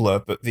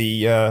Tumblr, but do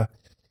you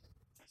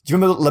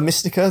remember La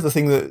Mystica, the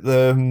thing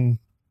that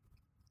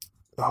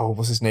what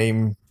was his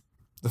name?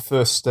 The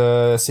first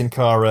Sin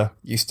Cara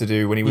used to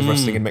do when he was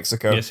wrestling in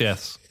Mexico.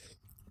 Yes.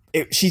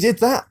 She did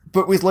that,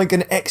 but with like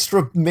an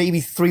extra maybe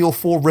 3 or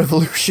 4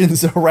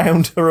 revolutions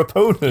around her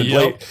opponent.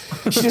 Yep. Like,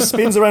 she just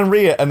spins around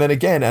Rhea and then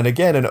again and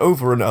again and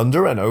over and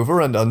under and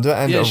over and under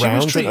and around and over. Yeah, she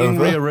was treating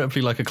Rhea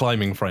Ripley like a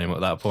climbing frame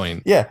at that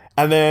point. Yeah,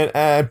 and then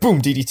boom,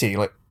 DDT.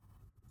 Like,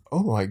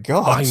 oh my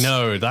god. I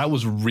know, that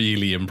was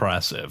really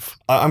impressive.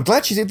 I'm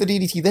glad she did the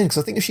DDT then, because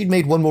I think if she'd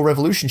made one more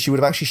revolution, she would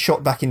have actually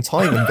shot back in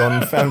time and gone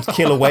and found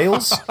killer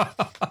whales.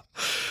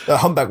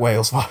 Humpback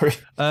whales, sorry.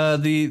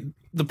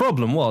 The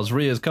problem was,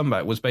 Rhea's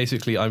comeback was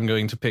basically, I'm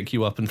going to pick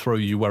you up and throw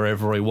you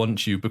wherever I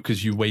want you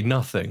because you weigh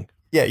nothing.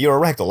 Yeah, you're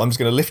a ragdoll. I'm just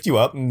going to lift you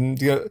up. And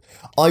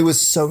I was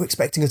so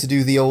expecting her to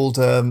do the old,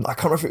 I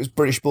can't remember if it was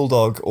British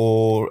Bulldog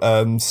or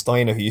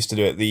Steiner who used to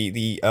do it,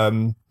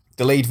 the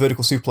delayed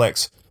vertical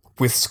suplex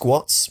with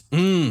squats.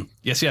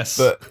 Yes.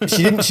 But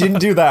she didn't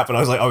do that, but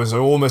I was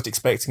almost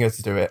expecting her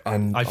to do it.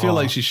 And I feel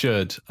like she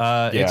should.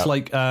 It's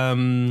like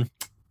Tyler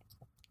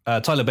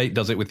Bate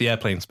does it with the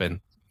airplane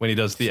spin. When he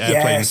does the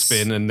airplane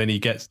spin and then he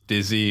gets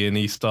dizzy and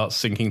he starts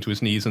sinking to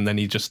his knees and then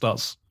he just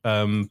starts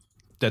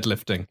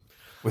deadlifting.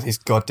 With his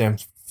goddamn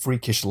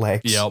freakish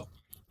legs. Yep.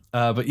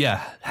 But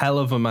yeah, hell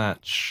of a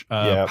match.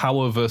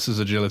 Power versus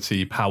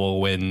agility. Power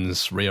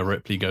wins. Rhea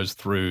Ripley goes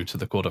through to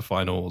the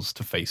quarterfinals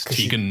to face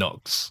Tegan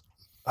Knox.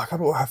 I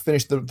can't remember how I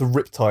finished the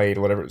Riptide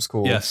or whatever it was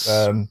called. Yes.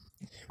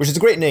 Which is a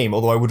great name,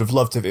 although I would have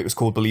loved if it was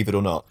called Believe It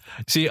or Not.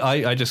 See,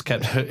 I just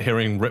kept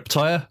hearing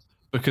Riptire.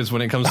 Because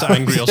when it comes to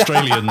angry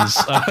Australians,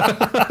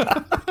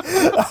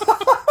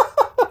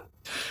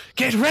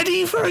 get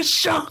ready for a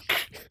shock.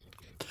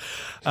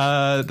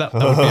 That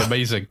would be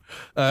amazing.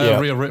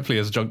 Rhea Ripley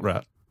as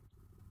Junkrat.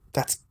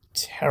 That's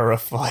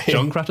terrifying.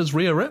 Junkrat as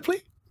Rhea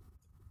Ripley?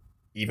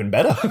 Even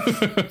better.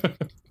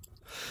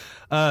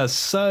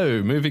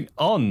 So, moving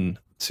on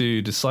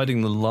to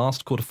deciding the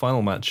last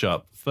quarterfinal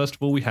matchup. First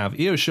of all, we have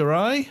Io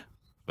Shirai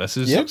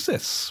versus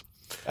Zeuxis.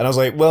 And I was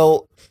like,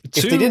 well,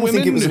 if they didn't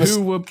think it was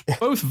who were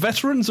both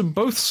veterans and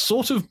both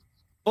sort of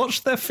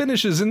botched their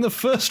finishes in the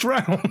first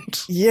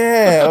round.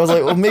 Yeah, I was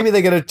like, well, maybe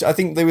they're going to... I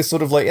think they were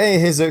sort of like, hey,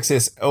 here's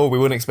Zeuxis. Oh, we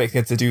weren't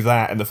expecting her to do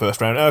that in the first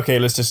round. Okay,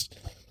 let's just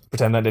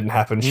pretend that didn't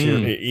happen. Sure,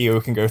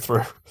 Io can go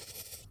through.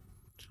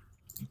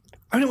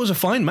 I mean, it was a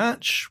fine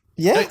match.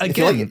 Yeah.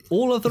 Again,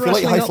 all of the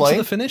wrestling up to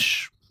the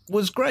finish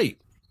was great.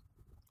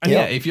 And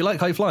if you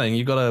like high flying,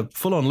 you've got a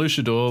full-on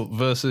luchador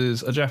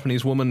versus a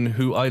Japanese woman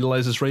who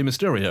idolizes Rey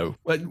Mysterio.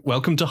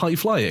 Welcome to high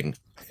flying.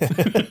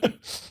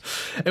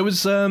 It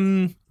was,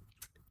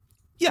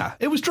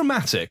 it was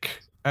dramatic.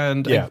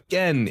 And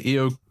again,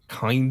 Io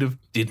kind of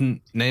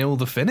didn't nail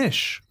the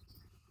finish.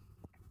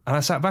 And I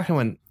sat back and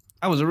went,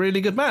 that was a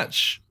really good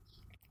match.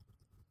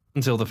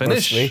 Until the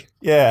finish. Mostly.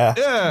 Yeah.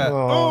 Yeah.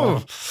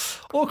 Oh,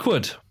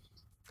 awkward.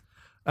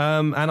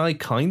 And I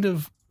kind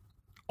of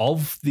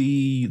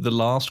the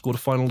last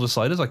quarterfinal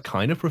deciders, I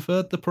kind of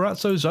preferred the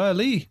Perazzo Xia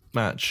Li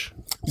match.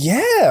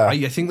 Yeah.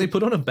 I think they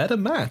put on a better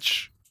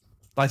match.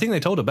 I think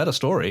they told a better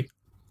story.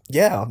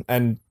 Yeah,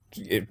 and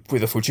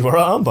with a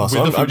Fujiwara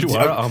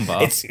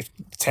armbar. It's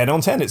 10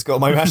 on 10. It's got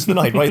my match of the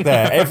night right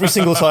there. Every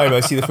single time I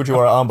see the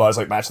Fujiwara armbar, it's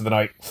like match of the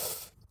night.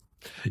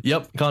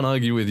 Yep, can't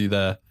argue with you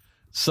there.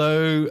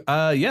 So,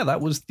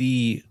 that was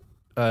the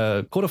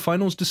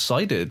quarterfinals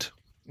decided.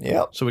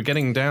 Yep. So we're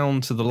getting down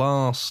to the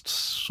last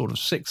sort of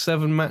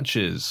 6-7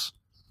 matches.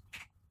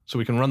 So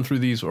we can run through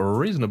these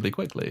reasonably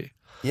quickly.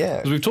 Yeah.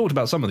 Because we've talked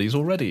about some of these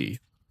already.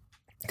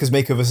 Because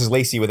Mako versus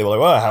Lacey, where they were like,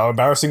 well, how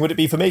embarrassing would it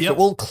be for Mako? Yep.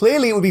 Well,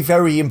 clearly it would be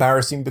very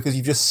embarrassing because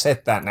you've just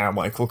said that now,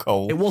 Michael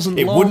Cole. It wasn't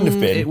long. It wouldn't have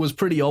been. It was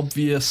pretty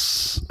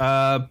obvious.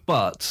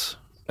 But,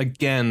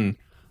 again,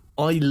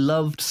 I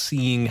loved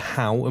seeing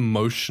how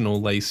emotional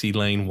Lacey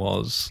Lane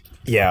was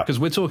Yeah. Because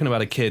we're talking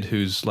about a kid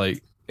who's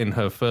like in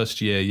her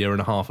first year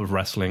and a half of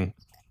wrestling,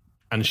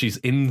 and she's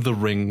in the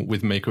ring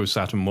with Meiko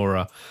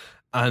Satomura,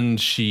 and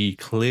she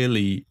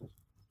clearly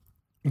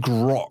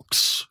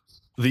groks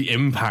the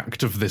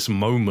impact of this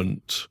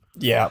moment.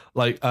 Yeah.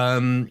 Like,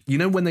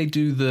 when they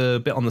do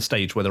the bit on the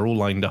stage where they're all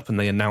lined up and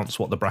they announce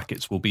what the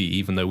brackets will be,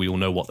 even though we all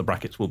know what the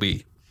brackets will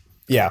be.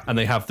 Yeah. And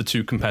they have the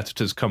two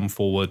competitors come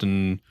forward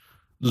and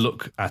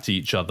look at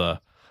each other.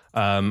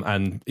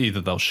 And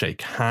either they'll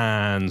shake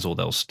hands or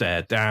they'll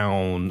stare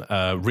down.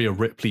 Rhea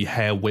Ripley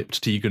hair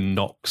whipped Tegan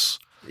Nox.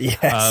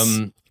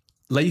 Yes.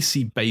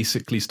 Lacey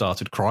basically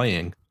started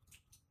crying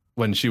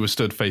when she was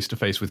stood face to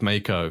face with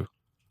Meiko.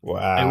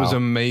 Wow. It was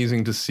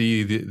amazing to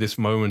see this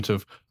moment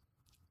of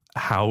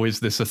how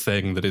is this a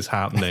thing that is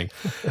happening?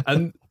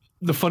 And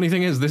the funny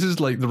thing is, this is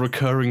like the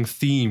recurring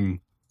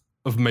theme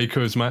of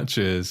Meiko's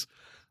matches.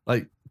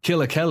 Like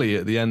Killer Kelly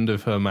at the end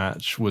of her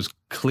match was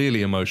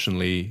clearly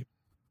emotionally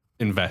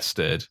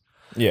invested.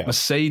 Yeah.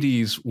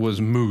 Mercedes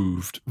was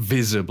moved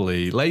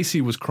visibly.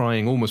 Lacey was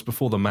crying almost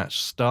before the match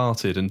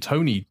started, and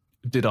Tony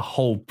did a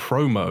whole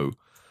promo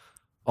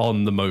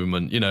on the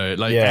moment.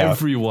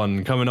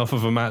 Everyone coming off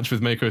of a match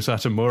with Meiko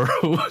Satomura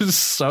was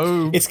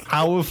so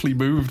powerfully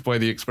moved by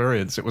the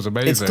experience. It was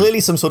amazing. It's clearly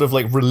some sort of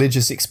like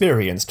religious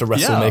experience to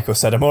wrestle Meiko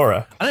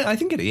Satomura. And I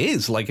think it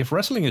is. Like, if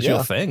wrestling is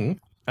your thing,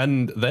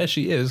 and there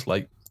she is,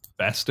 like,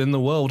 best in the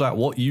world at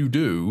what you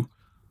do,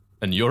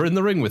 and you're in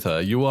the ring with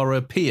her, you are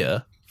a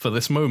peer for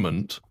this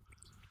moment,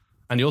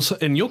 and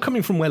you're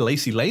coming from where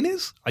Lacey Lane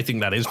is, I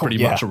think that is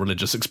pretty much a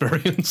religious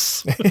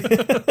experience.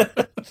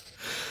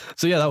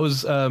 So yeah, that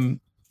was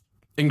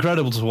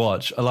incredible to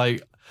watch.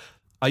 Like,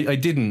 I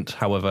didn't,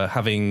 however,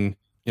 having,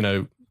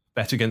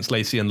 bet against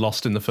Lacey and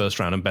lost in the first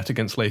round and bet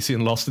against Lacey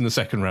and lost in the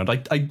second round,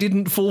 I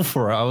didn't fall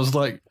for it. I was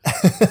like,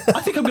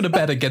 I think I'm going to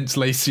bet against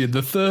Lacey in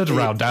the third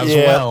round as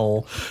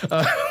well.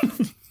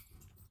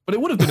 But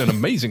it would have been an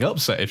amazing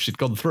upset if she'd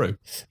gone through.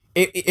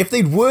 If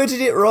they'd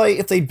worded it right,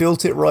 if they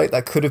built it right,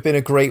 that could have been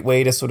a great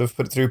way to sort of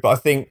put it through. But I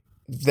think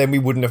then we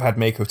wouldn't have had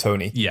Meiko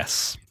Tony.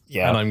 Yes.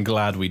 Yeah. And I'm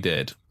glad we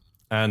did.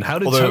 And how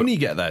did Tony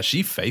get there?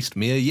 She faced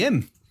Mia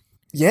Yim.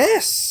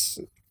 Yes.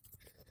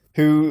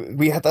 Who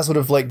we had that sort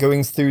of like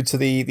going through to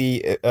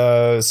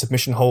the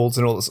submission holds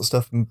and all that sort of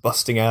stuff and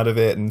busting out of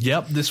it. And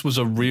yep, this was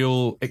a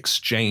real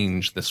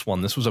exchange, this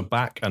one. This was a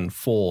back and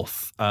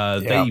forth.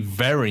 They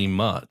very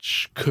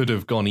much could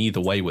have gone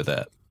either way with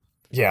it.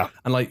 Yeah.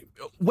 And like,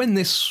 when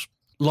this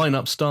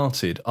lineup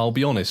started, I'll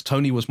be honest,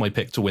 Tony was my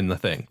pick to win the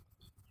thing.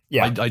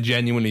 Yeah. I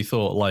genuinely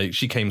thought, like,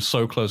 she came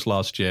so close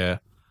last year.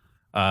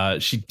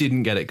 She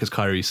didn't get it because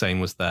Kairi Sane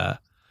was there.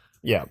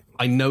 Yeah.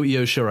 I know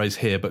Io Shirai's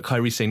here, but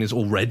Kairi Sane is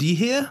already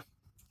here?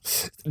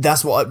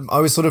 That's what I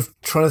was sort of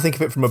trying to think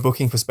of it from a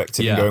booking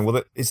perspective and going,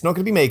 well, it's not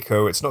going to be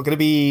Meiko, it's not going to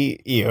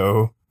be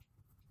Io.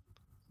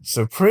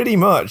 So pretty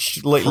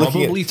much, like,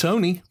 probably looking at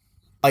Tony.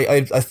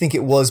 I think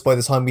it was by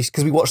the time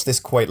because we watched this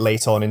quite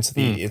late on into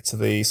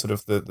the sort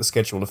of the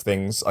schedule of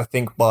things. I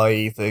think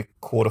by the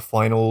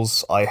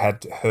quarterfinals, I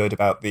had heard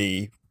about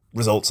the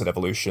results at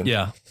Evolution.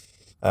 Yeah.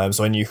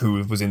 So I knew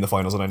who was in the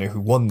finals and I knew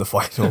who won the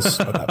finals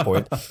at that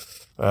point.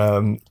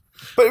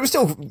 But it was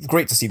still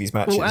great to see these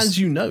matches. Well, as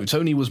you know,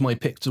 Tony was my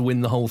pick to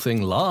win the whole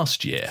thing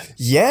last year.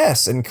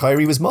 Yes, and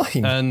Kairi was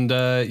mine. And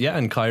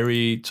and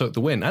Kairi took the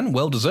win, and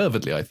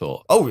well-deservedly, I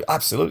thought. Oh,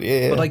 absolutely,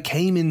 yeah. But I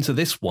came into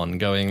this one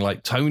going,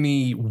 like,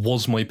 Tony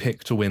was my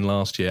pick to win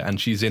last year,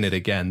 and she's in it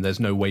again. There's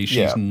no way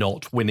she's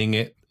not winning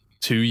it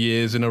 2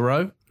 years in a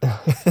row.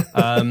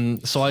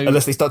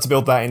 Unless they start to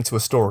build that into a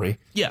story.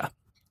 Yeah.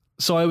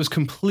 So I was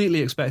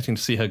completely expecting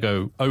to see her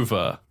go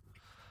over.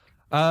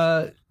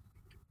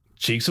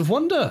 Cheeks of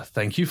Wonder,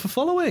 thank you for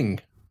following.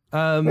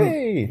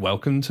 Hey.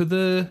 Welcome to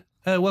the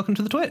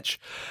Twitch.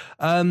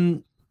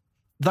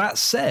 That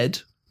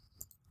said,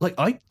 like,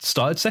 I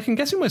started second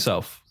guessing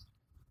myself.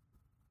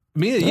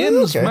 Mia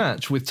Yim's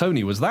match with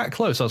Tony was that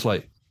close. I was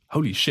like,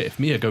 holy shit, if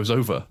Mia goes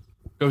over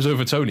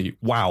Tony,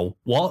 wow,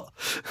 what?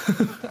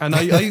 And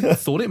I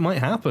thought it might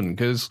happen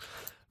because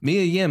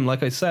Mia Yim,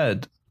 like I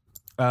said,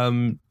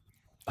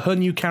 her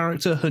new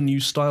character, her new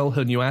style,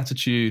 her new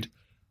attitude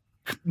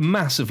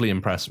massively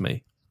impressed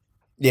me.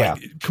 Yeah.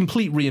 Like,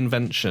 complete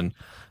reinvention.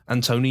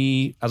 And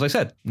Tony, as I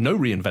said, no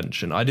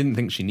reinvention. I didn't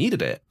think she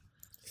needed it.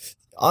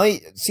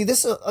 I see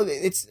this.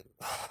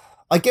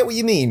 I get what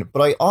you mean,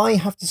 but I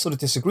have to sort of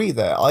disagree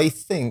there. I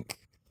think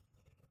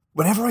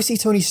whenever I see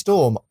Toni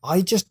Storm,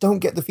 I just don't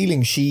get the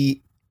feeling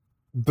she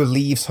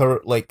believes her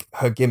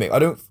gimmick.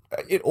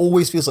 It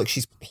always feels like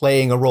she's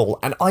playing a role.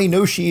 And I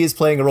know she is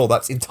playing a role.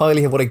 That's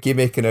entirely what a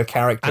gimmick and her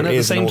character is. And at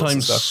the same time,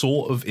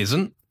 sort of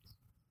isn't.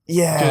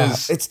 Yeah,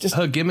 it's just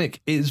her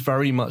gimmick is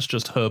very much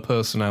just her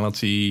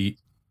personality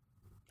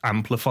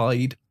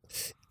amplified.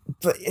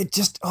 But it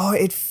just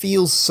it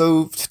feels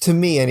so, to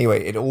me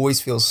anyway, it always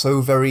feels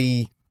so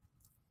very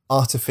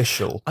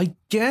artificial. I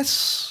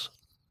guess.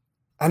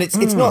 And it's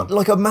not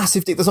like a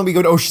massive thing. There's not me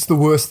going, oh, she's the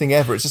worst thing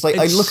ever. It's just like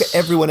I look at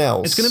everyone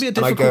else. It's going to be a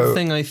difficult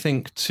thing, I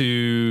think,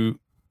 to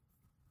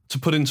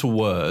put into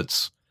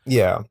words.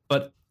 Yeah.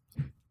 But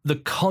the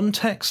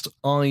context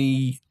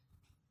I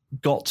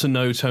got to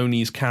know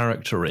Tony's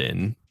character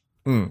in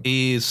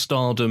is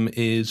Stardom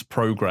is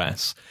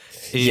Progress.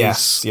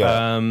 Yes,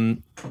 yeah.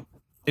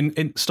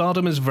 In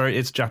Stardom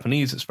it's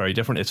Japanese, it's very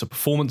different. It's a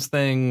performance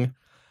thing.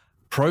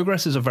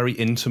 Progress is a very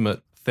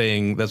intimate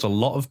thing. There's a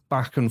lot of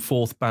back and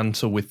forth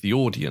banter with the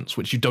audience,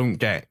 which you don't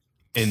get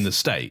in the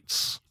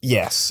States.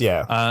 Yes,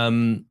 yeah.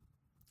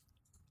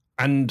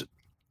 And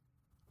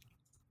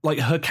like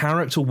her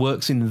character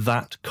works in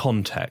that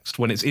context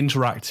when it's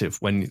interactive,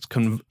 when it's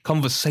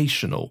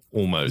conversational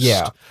almost.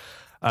 Yeah.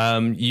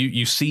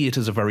 You see it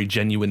as a very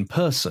genuine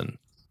person.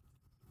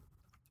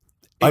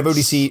 I've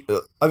only seen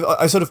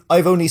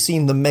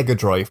the Mega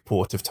Drive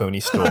port of Toni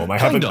Storm. I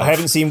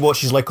haven't seen what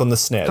she's like on the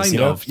SNES.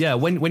 Kind of, yeah.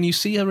 When you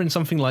see her in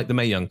something like the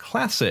Mae Young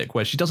Classic,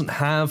 where she doesn't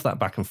have that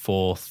back and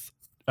forth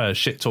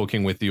shit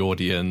talking with the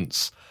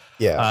audience,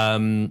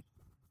 it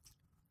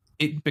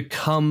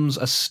becomes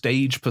a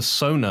stage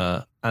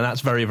persona, and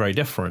that's very, very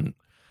different.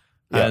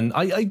 Yeah. And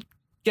I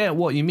get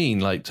what you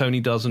mean. Like Toni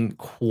doesn't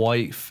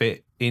quite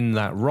fit in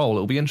that role.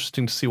 It'll be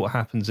interesting to see what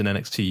happens in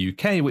NXT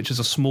UK, which is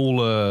a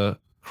smaller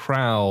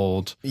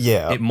crowd.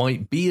 Yeah, it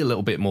might be a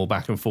little bit more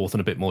back and forth and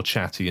a bit more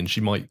chatty, and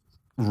she might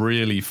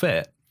really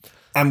fit.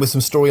 And with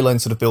some storyline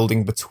sort of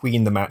building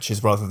between the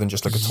matches rather than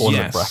just like a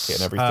tournament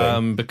bracket and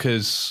everything.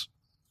 Because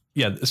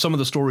some of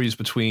the stories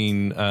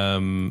between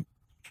the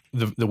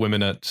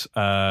women at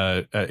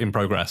In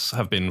Progress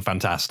have been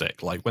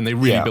fantastic. Like when they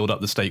really build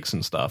up the stakes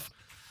and stuff,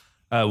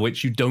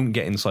 which you don't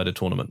get inside a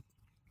tournament.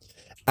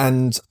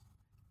 And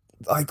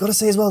I got to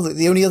say as well that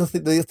the only other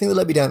thing, the thing that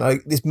let me down,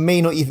 this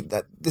may not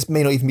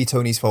even be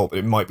Toni's fault, but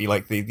it might be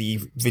like the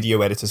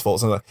video editor's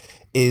fault. Something like that,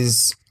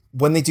 is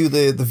when they do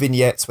the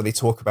vignettes where they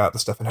talk about the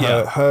stuff and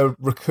her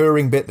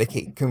recurring bit they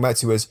keep coming back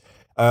to is,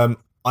 I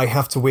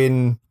have to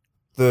win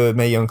the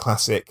Mae Young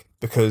Classic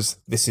because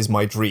this is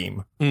my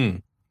dream.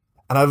 And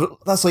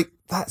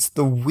that's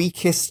the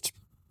weakest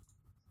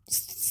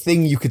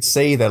thing you could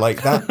say there.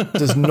 Like that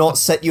does not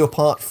set you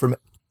apart from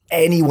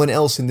anyone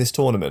else in this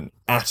tournament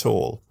at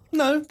all.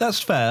 No, that's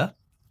fair.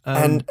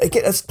 And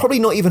again, it's probably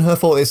not even her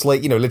fault. It's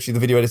like, literally the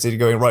video editor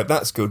going, right,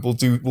 that's good.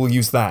 We'll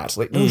use that.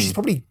 Like, no, she's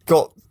probably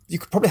got, you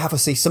could probably have her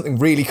say something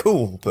really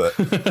cool, but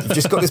you've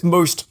just got this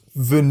most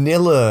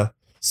vanilla,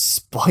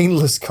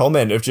 spineless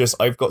comment of just,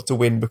 I've got to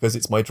win because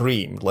it's my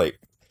dream. Like,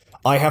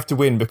 I have to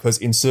win because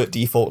insert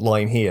default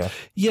line here.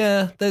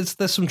 Yeah, there's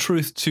some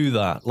truth to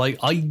that. Like,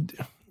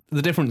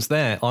 the difference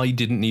there, I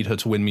didn't need her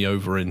to win me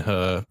over in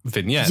her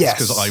vignettes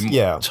because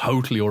I'm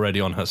totally already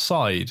on her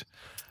side.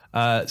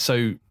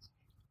 So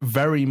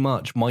very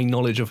much my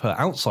knowledge of her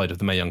outside of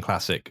the Mae Young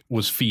Classic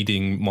was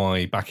feeding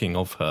my backing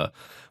of her.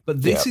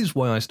 But this is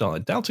why I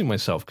started doubting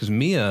myself, because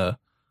Mia,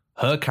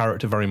 her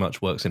character very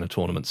much works in a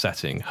tournament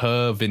setting.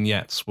 Her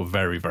vignettes were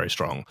very, very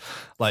strong.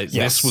 Like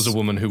this was a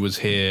woman who was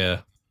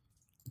here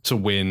to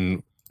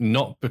win,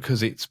 not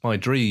because it's my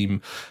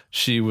dream.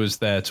 She was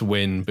there to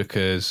win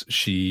because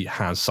she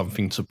has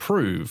something to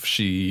prove.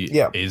 She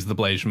is the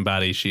Blasian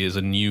baddie. She is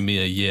a new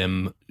Mia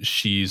Yim.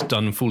 She's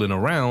done fooling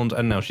around,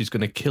 and now she's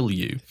going to kill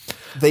you.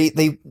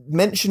 They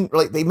mentioned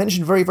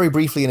very, very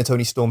briefly in a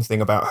Toni Storm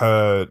thing about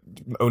her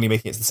only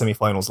making it to the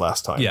semi-finals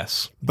last time.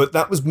 Yes. But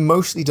that was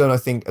mostly done, I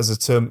think, as a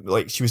term,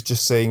 like she was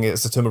just saying it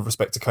as a term of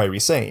respect to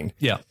Kairi Sane.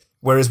 Yeah.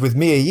 Whereas with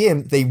Mia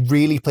Yim, they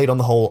really played on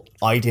the whole,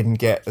 I didn't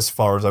get as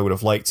far as I would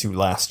have liked to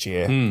last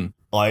year.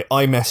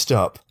 I messed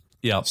up.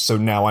 Yeah. So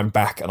now I'm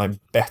back and I'm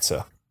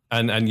better.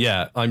 And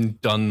I'm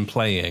done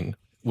playing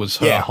was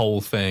her whole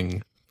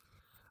thing.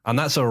 And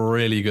that's a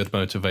really good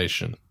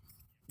motivation.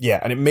 Yeah,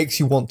 and it makes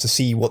you want to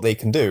see what they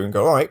can do and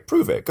go, all right,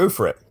 prove it, go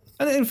for it.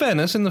 And in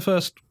fairness, in the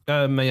first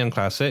Mae Young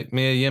Classic,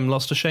 Mia Yim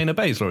lost to Shayna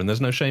Baszler, and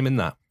there's no shame in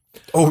that.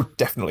 Oh,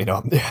 definitely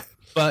not. Yeah.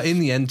 But in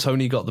the end,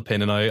 Toni got the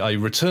pin, and I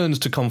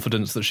returned to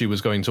confidence that she was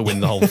going to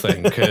win the whole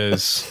thing,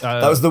 because...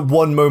 that was the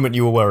one moment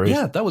you were worried.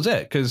 Yeah, that was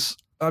it, because,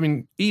 I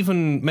mean,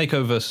 even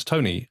Mako versus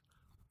Toni,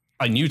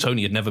 I knew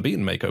Toni had never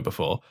beaten Mako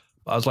before.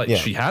 I was like,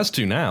 she has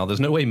to now. There's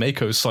no way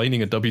Mako's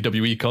signing a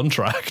WWE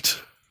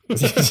contract.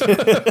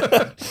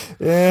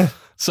 Yeah.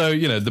 So,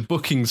 the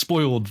booking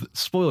spoiled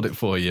it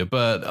for you,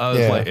 but I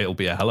was like, it'll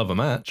be a hell of a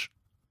match.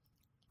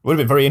 Would have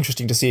been very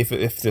interesting to see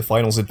if the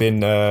finals had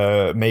been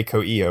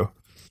Mako Io.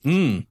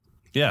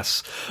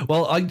 Yes.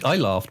 Well, I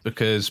laughed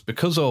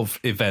because of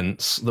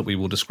events that we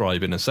will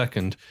describe in a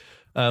second,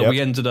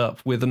 we ended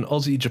up with an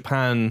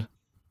Aussie-Japan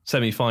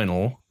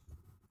semi-final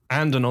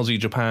and an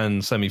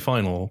Aussie-Japan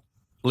semi-final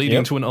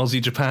leading to an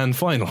Aussie-Japan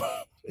final.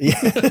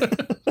 Yeah.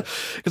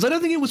 Because I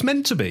don't think it was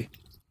meant to be.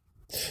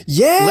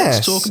 Yes.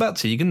 Let's talk about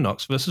Tegan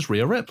Nox versus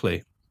Rhea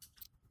Ripley.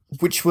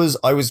 Which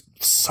I was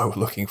so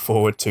looking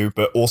forward to,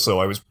 but also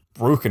I was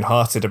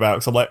brokenhearted about,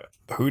 because I'm like,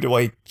 who do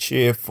I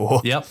cheer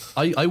for? Yep.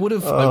 I would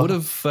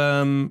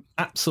have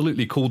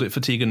absolutely called it for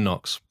Tegan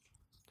Nox.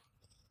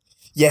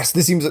 Yes,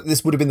 this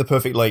would have been the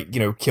perfect,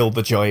 kill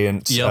the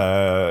giant,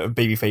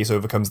 babyface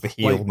overcomes the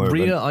heel moment.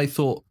 Rhea, I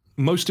thought,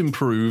 most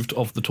improved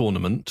of the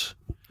tournament.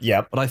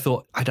 Yeah. But I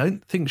thought, I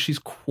don't think she's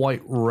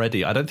quite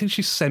ready. I don't think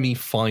she's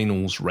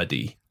semi-finals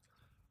ready.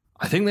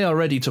 I think they are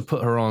ready to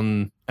put her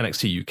on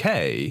NXT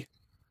UK,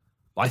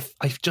 I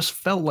just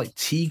felt like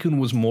Tegan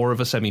was more of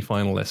a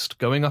semi-finalist.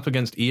 Going up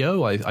against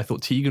Io, I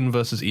thought Tegan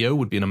versus Io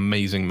would be an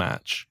amazing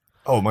match.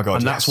 Oh my god!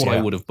 And that's what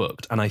I would have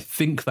booked. And I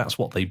think that's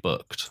what they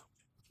booked.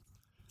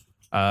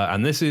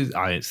 And this is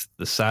it's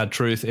the sad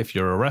truth. If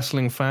you're a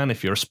wrestling fan,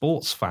 if you're a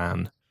sports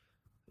fan,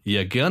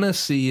 you're gonna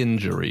see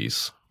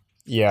injuries.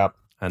 Yeah.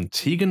 And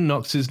Tegan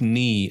Nox's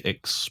knee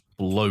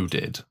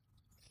exploded.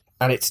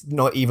 And it's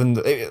not even...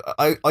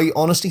 I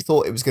honestly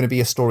thought it was going to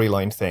be a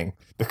storyline thing,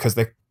 because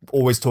they're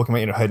always talking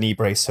about, her knee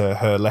brace,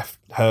 her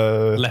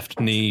left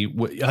knee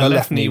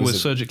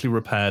was surgically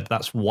repaired.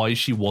 That's why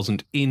she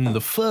wasn't in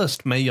the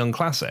first Mae Young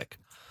Classic.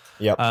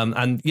 Yep.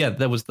 And yeah,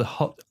 there was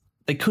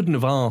they couldn't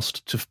have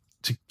asked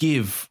to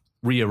give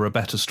Rhea a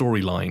better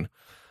storyline.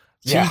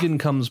 Yeah. Tegan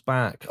comes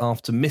back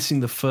after missing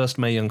the first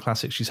Mae Young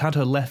Classic. She's had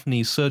her left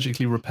knee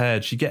surgically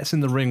repaired. She gets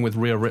in the ring with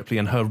Rhea Ripley,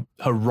 and her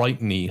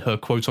right knee, her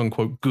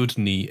quote-unquote good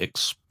knee,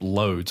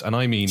 explodes. And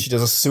I mean... she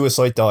does a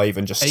suicide dive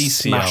and just ACL,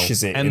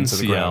 smashes it into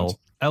the ground.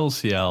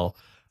 LCL,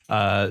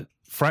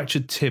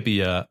 fractured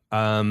tibia,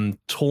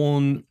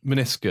 torn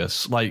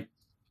meniscus. Like,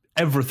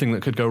 everything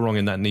that could go wrong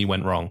in that knee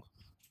went wrong.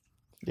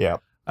 Yeah.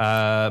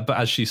 But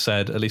as she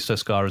said, at least her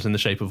scar is in the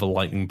shape of a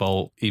lightning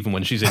bolt. Even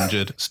when she's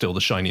injured, still the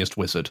shiniest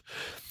wizard.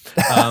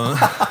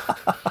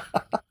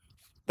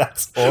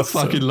 That's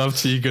awesome. Fucking love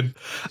Tegan.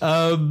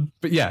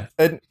 But yeah.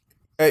 And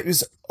it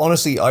was,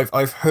 honestly,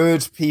 I've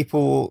heard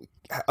people...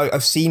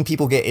 I've seen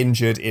people get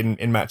injured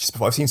in matches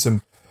before. I've seen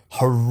some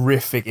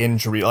horrific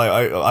injury.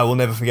 I will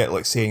never forget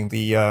seeing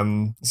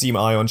the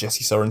Zima Ion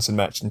Jesse Sorensen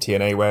match in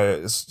TNA, where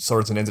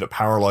Sorensen ended up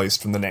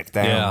paralyzed from the neck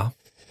down. Yeah.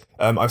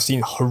 I've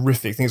seen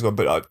horrific things, but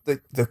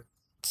the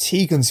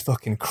Tegan's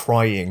fucking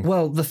crying.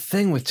 Well, the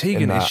thing with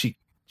Tegan is she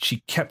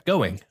kept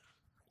going.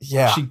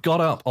 Yeah. She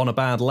got up on a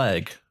bad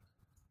leg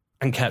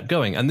and kept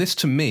going. And this,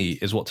 to me,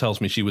 is what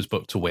tells me she was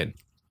booked to win.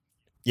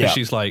 Yeah.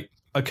 She's like,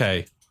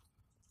 okay,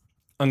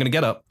 I'm going to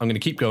get up. I'm going to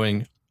keep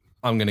going.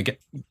 I'm going to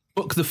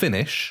book the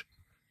finish.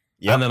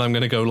 Yep. And then I'm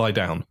going to go lie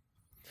down.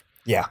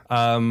 Yeah.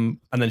 And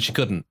then she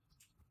couldn't.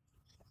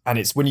 And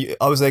it's when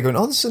I was there going,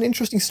 oh, this is an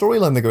interesting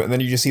storyline they go, and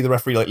then you just see the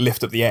referee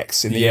lift up the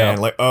X in the air,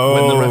 and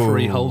when the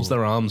referee holds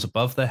their arms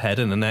above their head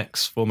in an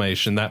X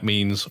formation, that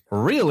means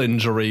real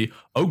injury.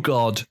 Oh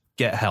God,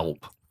 get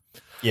help.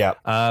 Yeah.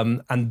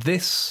 And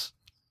this,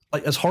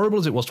 as horrible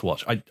as it was to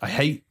watch, I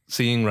hate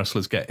seeing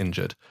wrestlers get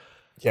injured.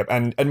 Yeah,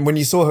 and when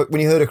you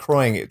heard her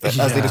crying, as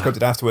they described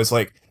it afterwards,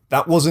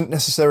 that wasn't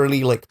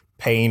necessarily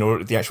pain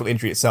or the actual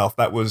injury itself.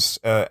 That was,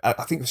 I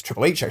think it was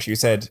Triple H actually who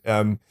said,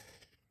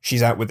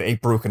 she's out with a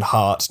broken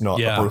heart, not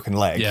a broken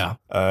leg. Yeah.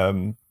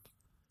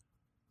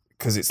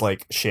 Because it's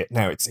shit,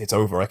 now it's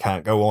over. I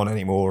can't go on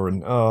anymore.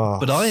 And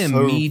but I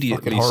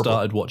immediately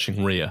started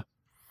watching Rhea.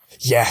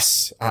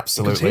 Yes,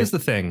 absolutely. Because here's the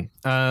thing.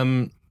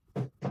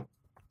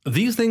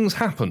 These things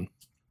happen.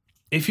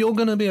 If you're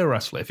going to be a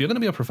wrestler, if you're going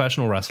to be a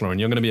professional wrestler and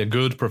you're going to be a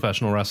good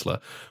professional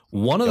wrestler,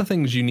 one of the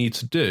things you need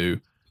to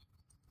do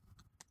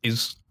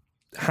is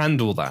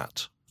handle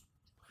that.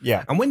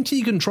 Yeah. And when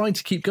Tegan tried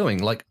to keep going,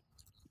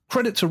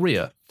 credit to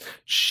Rhea,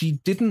 she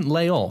didn't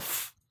lay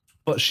off,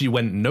 but she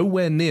went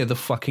nowhere near the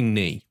fucking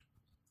knee.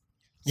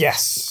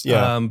 Yes,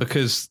 yeah.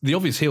 Because the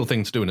obvious heel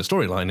thing to do in a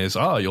storyline is,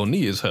 your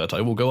knee is hurt, I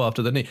will go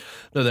after the knee.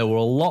 No, there were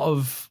a lot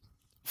of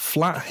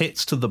flat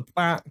hits to the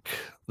back.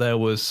 There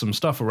was some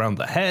stuff around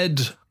the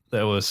head.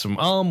 There was some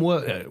arm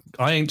work.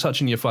 I ain't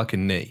touching your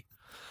fucking knee.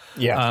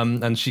 Yeah.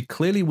 And she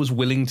clearly was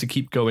willing to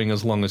keep going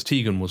as long as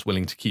Tegan was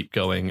willing to keep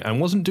going, and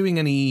wasn't doing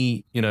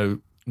any, no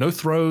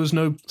throws,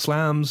 no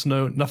slams,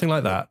 nothing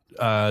like that.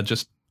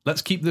 Just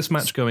let's keep this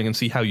match going and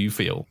see how you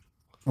feel.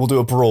 We'll do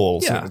a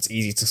brawl so it's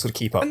easy to sort of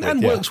keep up with.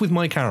 And works with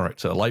my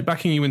character.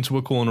 Backing you into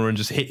a corner and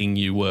just hitting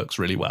you works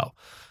really well.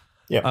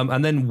 Yeah.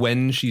 And then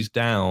when she's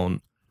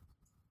down,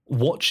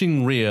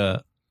 watching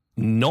Rhea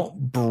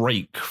not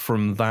break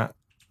from that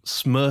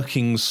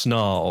smirking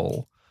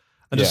snarl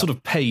and just sort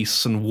of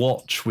pace and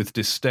watch with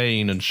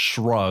disdain and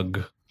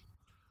shrug.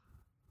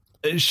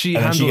 She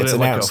handled it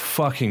like a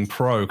fucking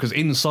pro, because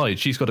inside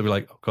she's got to be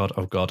like, oh God,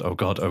 oh God, oh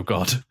God, oh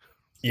God.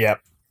 Yeah.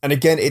 And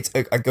again,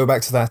 I go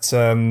back to that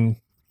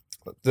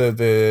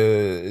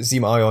the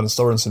Zima Ion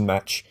Sorensen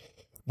match.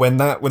 When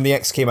the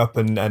X came up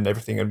and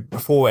everything, and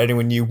before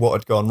anyone knew what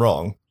had gone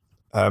wrong,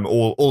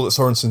 all that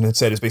Sorensen had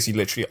said is basically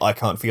literally, I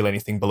can't feel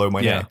anything below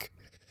my neck.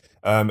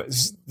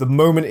 The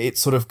moment it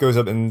sort of goes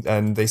up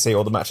and they say,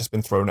 the match has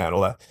been thrown out and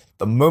all that,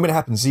 the moment it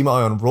happens, Zima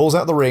Ion rolls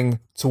out the ring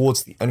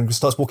and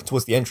starts walking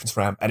towards the entrance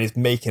ramp and is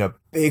making a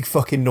big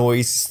fucking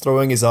noise,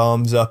 throwing his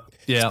arms up,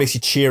 basically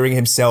cheering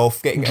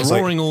himself,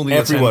 drawing all the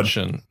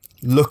attention.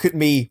 Look at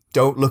me,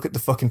 don't look at the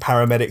fucking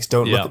paramedics,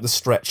 don't look at the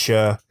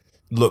stretcher,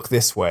 look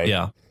this way.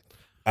 Yeah.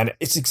 And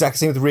it's exactly the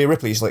same with Rhea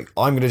Ripley. She's like,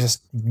 I'm going to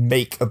just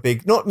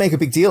not make a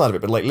big deal out of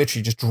it, but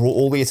literally just draw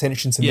all the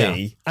attention to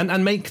me.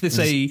 And make this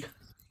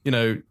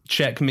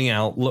check me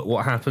out, look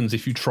what happens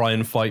if you try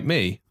and fight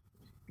me.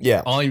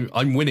 Yeah.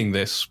 I'm winning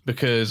this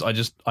because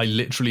I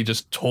literally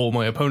just tore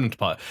my opponent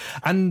apart.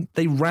 And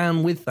they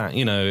ran with that,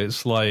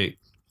 it's like,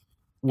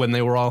 when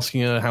they were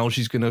asking her how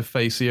she's going to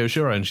face Io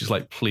Shirai, and she's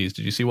like, please,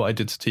 did you see what I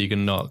did to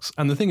Tegan Nox?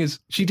 And the thing is,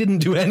 she didn't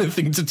do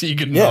anything to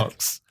Tegan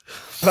Nox.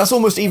 That's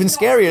almost even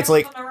scarier. It's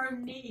like, on her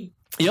own knee.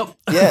 Yep.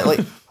 Yeah, like,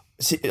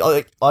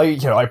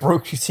 I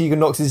broke Tegan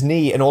Nox's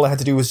knee, and all I had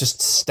to do was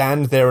just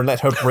stand there and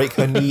let her break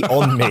her knee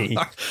on me.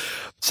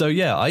 So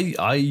yeah,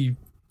 I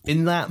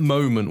in that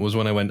moment was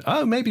when I went,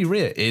 oh, maybe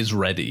Rhea is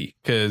ready,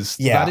 because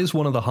that is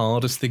one of the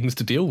hardest things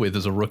to deal with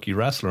as a rookie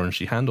wrestler, and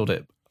she handled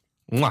it.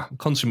 Mwah,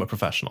 consummate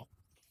professional.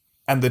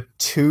 And the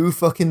two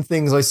fucking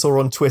things I saw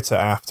on Twitter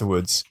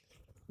afterwards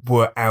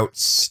were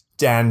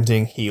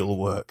outstanding heel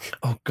work.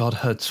 Oh god,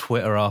 her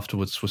Twitter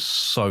afterwards was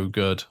so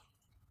good.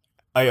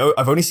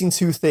 I've only seen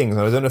two things,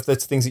 and I don't know if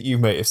that's things that you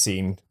may have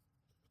seen.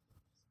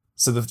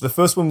 So the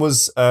first one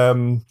was her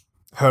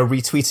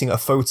retweeting a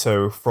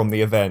photo from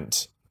the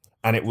event,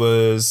 and it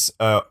was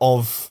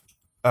of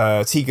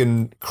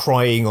Tegan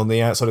crying on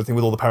the outside of the thing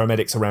with all the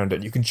paramedics around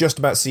it. You can just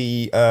about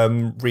see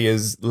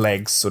Rhea's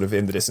legs sort of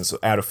in the distance,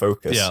 out of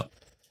focus. Yeah.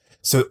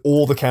 So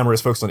all the camera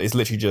is focused on is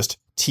literally just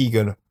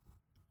Tegan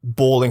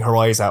bawling her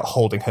eyes out,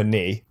 holding her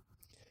knee.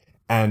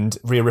 And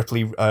Rhea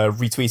Ripley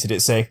retweeted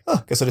it saying,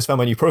 oh, guess I just found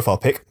my new profile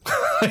pic.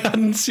 I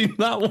hadn't seen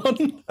that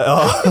one.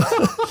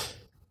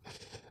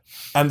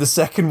 And the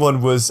second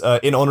one was,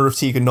 in honor of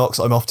Tegan Nox,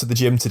 I'm off to the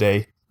gym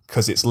today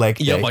because it's leg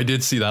day. Yep, I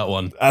did see that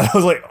one. And I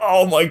was like,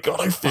 oh my god,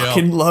 I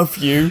fucking love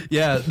you.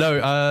 Yeah,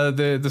 no,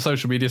 the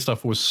social media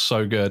stuff was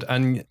so good.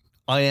 And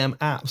I am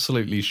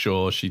absolutely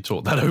sure she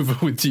talked that over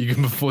with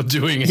Tegan before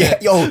doing it. Yeah,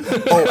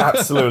 oh,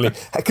 absolutely.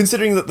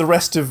 Considering that the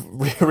rest of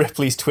Rhea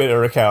Ripley's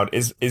Twitter account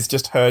is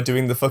just her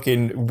doing the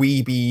fucking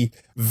weeby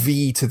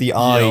V to the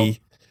eye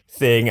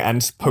thing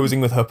and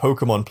posing with her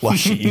Pokemon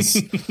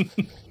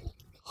plushies.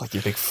 Like,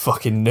 you big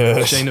fucking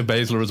nerd. Shayna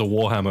Baszler is a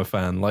Warhammer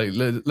fan. Like,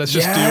 let's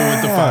just deal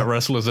with the fat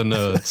wrestlers and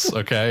nerds,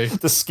 okay?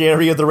 The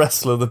scarier the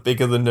wrestler, the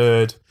bigger the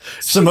nerd.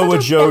 Samoa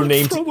Joe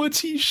named throw a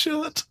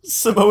t-shirt.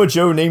 Samoa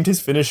Joe named his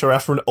finisher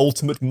after an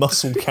Ultimate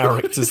Muscle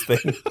characters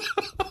thing.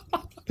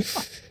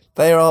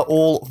 They are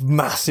all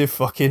massive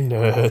fucking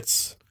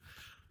nerds.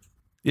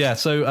 Yeah,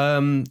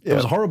 so it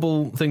was a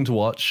horrible thing to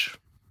watch,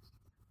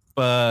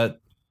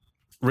 but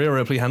Rhea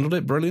Ripley handled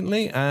it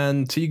brilliantly,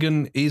 and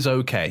Tegan is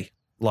okay.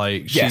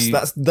 Like,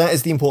 yes, that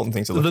is the important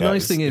thing to look at. The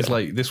nice thing is,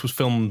 like, this was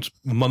filmed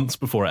months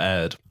before it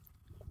aired.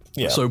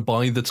 Yeah. So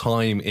by the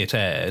time it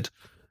aired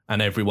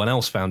and everyone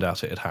else found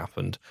out it had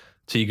happened,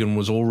 Tegan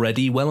was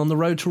already well on the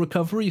road to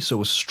recovery, so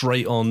was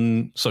straight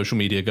on social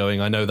media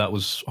going, I know that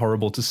was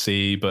horrible to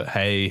see, but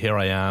hey, here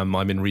I am.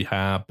 I'm in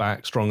rehab,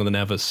 back stronger than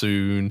ever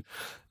soon.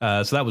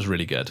 So that was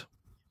really good.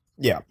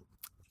 Yeah.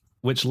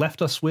 Which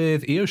left us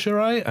with Io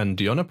Shirai and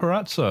Deonna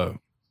Purrazzo.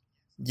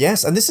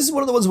 Yes, and this is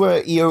one of the ones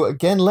where Io,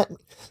 again,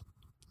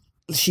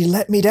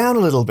 let me down a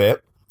little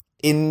bit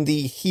in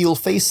the heel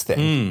face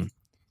thing.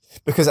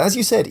 Because as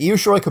you said, Io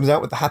Shirai comes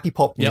out with the happy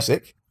pop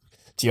music.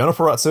 Deonna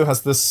Purrazzo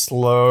has the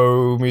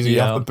slow music,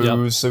 you have the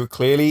booze. So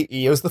clearly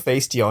Io's the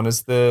face,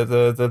 Deonna's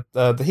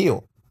the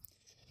heel.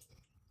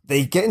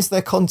 They get into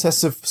their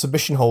contests of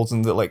submission holds,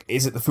 and like,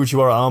 is it the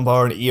Fujiwara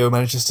armbar? And Io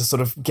manages to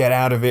sort of get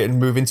out of it and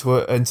move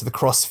into the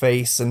cross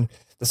face, and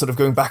they're sort of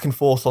going back and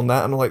forth on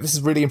that. And I'm like, this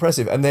is really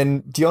impressive. And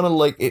then Deonna,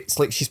 like, it's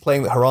like she's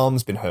playing that her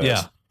arm's been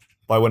hurt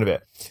by one of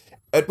it.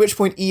 At which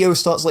point Io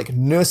starts like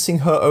nursing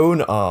her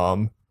own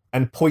arm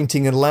and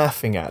pointing and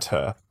laughing at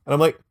her. And I'm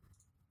like,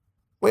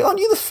 wait, aren't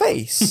you the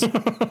face?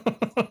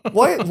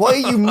 Why are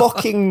you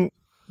mocking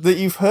that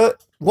you've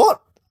hurt?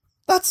 What?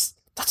 That's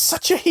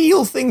such a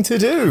heel thing to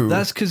do.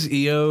 That's because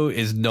Io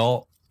is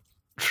not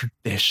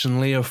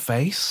traditionally a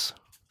face.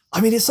 I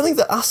mean, it's something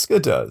that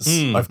Asuka does,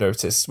 I've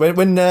noticed.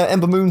 When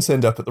Ember Moon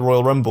turned up at the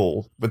Royal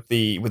Rumble with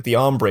the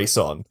arm brace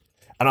on,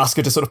 and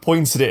Asuka just sort of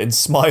points at it and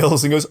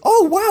smiles and goes,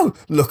 oh, wow,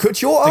 look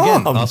at your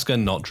arm. Again, Asuka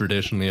not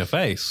traditionally a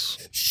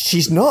face.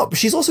 She's not, but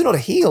she's also not a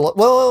heel.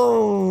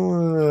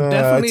 Well,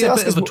 definitely a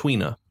bit of a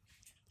tweener.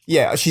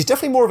 Yeah, she's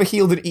definitely more of a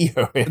heel than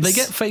Io is. They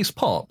get face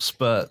pops,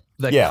 but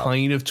they're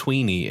kind of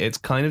tweeny. It's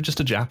kind of just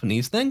a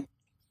Japanese thing.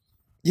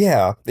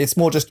 Yeah, it's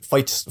more just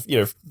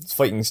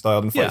fighting style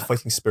and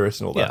fighting spirit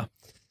and all that. Yeah.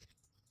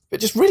 It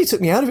just really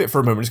took me out of it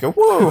for a moment to go,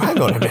 whoa, hang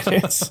on a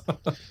minute.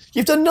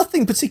 You've done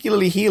nothing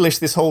particularly heelish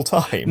this whole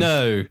time.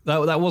 No,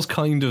 that was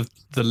kind of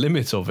the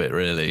limit of it,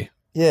 really.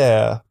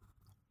 Yeah.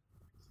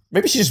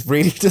 Maybe she just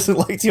really doesn't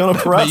like Deonna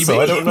Purrazzo.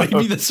 I don't know.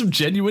 Maybe there's some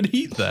genuine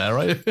heat there,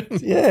 right?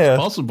 Yeah.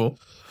 It's possible.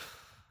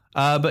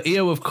 But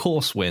Io, of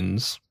course,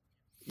 wins.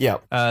 Yeah.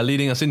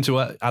 Leading us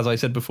into, as I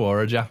said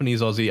before, a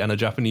Japanese Aussie and a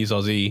Japanese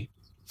Aussie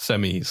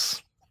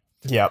semis.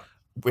 Yeah.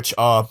 Which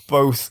are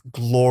both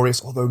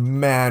glorious, although,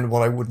 man,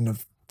 what I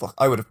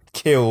would have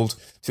killed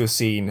to have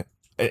seen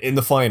in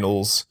the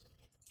finals,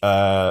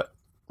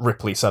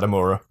 Ripley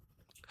Satomura.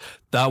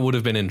 That would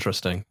have been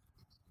interesting.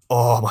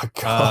 Oh my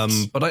god!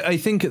 But I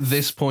think at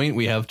this point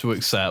we have to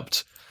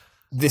accept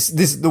this.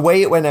 The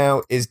way it went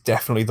out is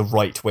definitely the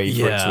right way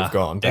for it to have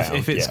gone down.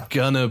 If it's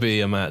gonna be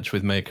a match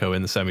with Meiko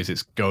in the semis,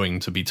 it's going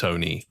to be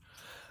Toni.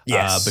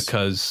 Yes,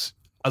 because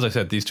as I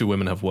said, these two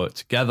women have worked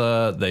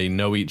together. They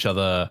know each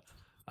other,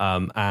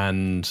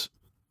 and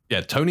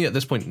Toni at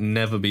this point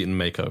never beaten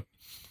Mako.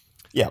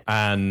 Yeah.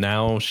 And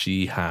now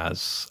she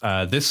has.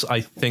 This,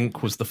 I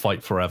think, was the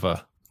Fight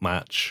Forever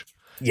match.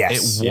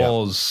 Yes. It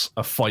was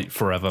a Fight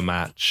Forever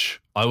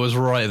match. I was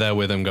right there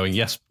with him going,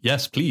 yes,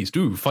 please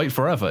do. Fight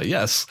Forever,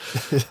 yes.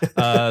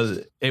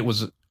 It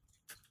was,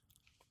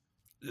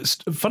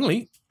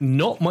 funnily,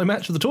 not my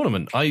match of the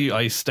tournament.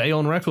 I stay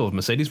on record.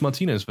 Mercedes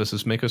Martinez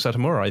versus Meiko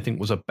Satomura, I think,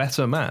 was a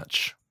better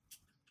match.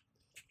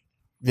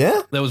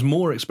 Yeah? There was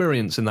more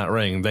experience in that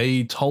ring.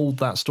 They told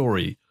that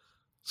story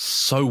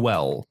so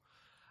well.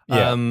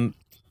 Yeah.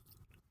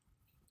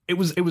 It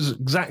was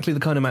exactly the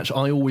kind of match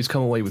I always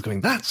come away with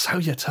going, that's how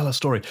you tell a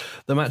story.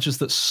 The matches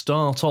that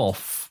start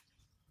off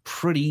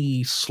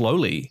pretty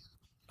slowly.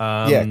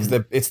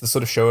 Because it's the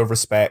sort of show of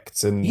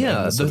respect and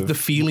the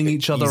feeling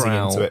each other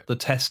out, the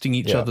testing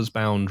each other's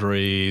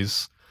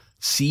boundaries,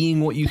 seeing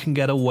what you can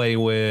get away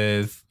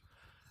with.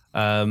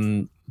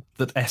 That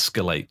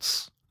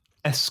escalates.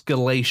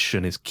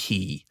 Escalation is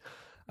key.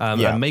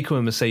 And Mako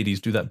and Mercedes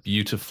do that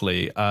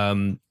beautifully.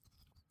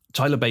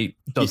 Tyler Bate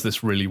does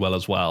this really well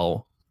as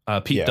well.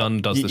 Pete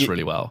Dunne does this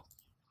really well.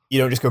 You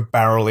don't just go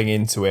barreling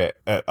into it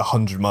at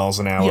 100 miles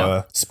an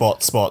hour, spot.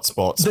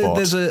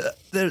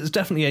 There's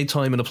definitely a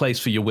time and a place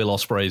for your Will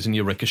Ospreays and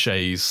your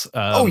Ricochets.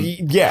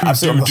 Absolutely.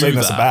 I'm not saying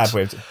that's a bad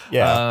way.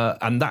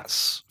 And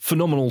that's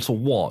phenomenal to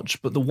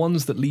watch. But the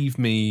ones that leave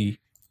me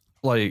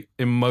like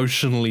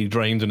emotionally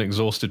drained and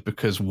exhausted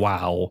because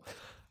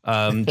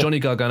Johnny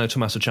Gargano,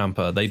 Tommaso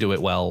Ciampa, they do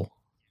it well.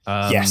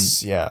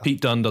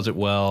 Pete Dunne does it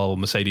well.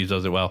 Mercedes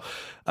does it well.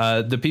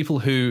 The people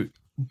who,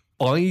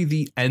 by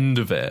the end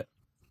of it,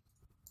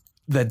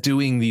 they're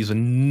doing these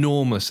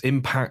enormous,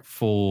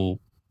 impactful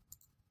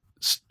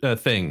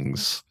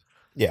things.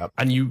 Yeah.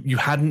 And you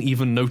hadn't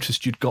even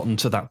noticed you'd gotten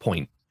to that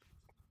point.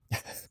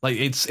 Like,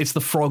 it's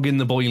the frog in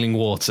the boiling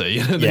water.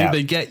 You know?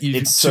 They get you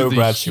to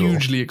the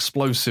hugely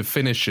explosive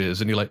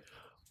finishes, and you're like,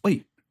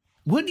 wait,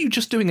 weren't you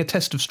just doing a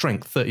test of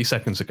strength 30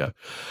 seconds ago?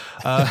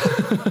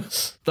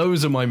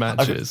 Those are my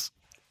matches.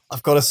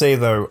 I've got to say,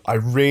 though,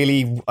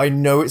 I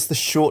know it's the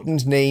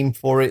shortened name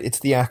for it, it's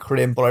the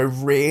acronym, but I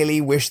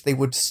really wish they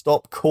would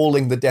stop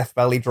calling the Death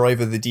Valley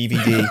Driver the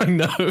DVD. I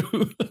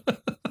know.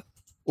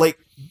 Like,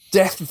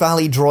 Death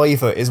Valley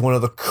Driver is one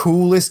of the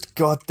coolest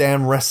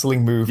goddamn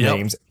wrestling move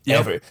names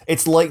ever.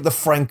 It's like the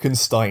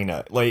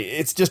Frankensteiner. Like,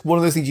 it's just one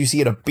of those things you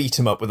see at a beat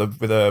 'em up with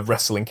a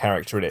wrestling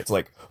character in it. It's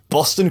like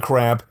Boston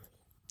Crab,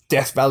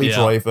 Death Valley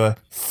Driver,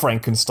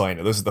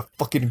 Frankensteiner. Those are the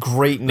fucking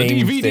great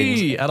names. DVD,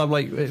 things. And I'm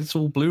like, it's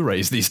all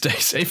Blu-rays these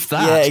days. If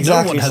that,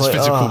 exactly. No one has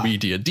physical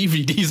media.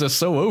 DVDs are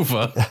so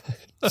over.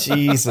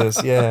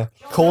 Jesus, yeah.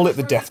 Call it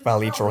the Death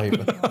Valley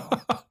Driver.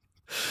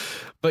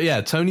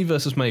 But Toni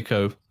versus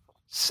Mako,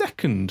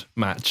 second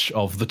match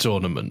of the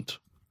tournament.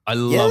 I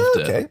loved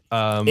it.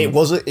 It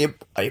was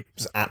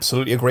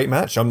absolutely a great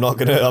match. I'm not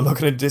gonna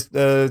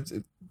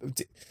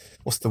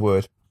what's the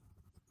word?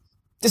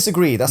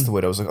 Disagree, that's the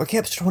word I was like. I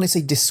kept trying to say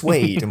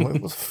dissuade, and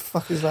what the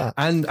fuck is that?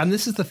 And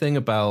this is the thing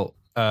about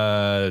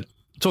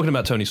talking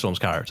about Toni Storm's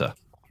character.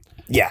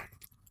 Yeah.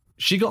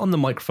 She got on the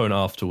microphone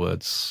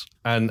afterwards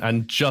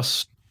and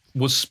just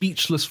was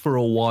speechless for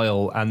a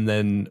while, and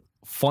then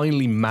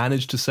finally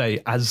managed to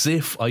say, as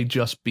if I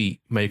just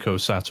beat Meiko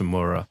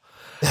Satomura.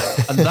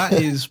 And that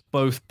is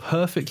both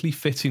perfectly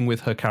fitting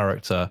with her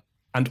character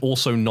and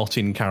also not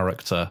in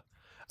character.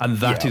 And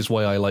that is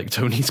why I like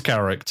Toni's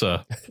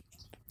character.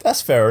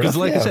 That's fair enough. Because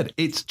like I said,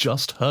 it's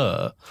just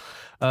her.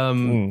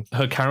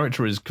 Her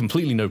character is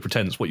completely no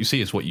pretense. What you see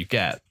is what you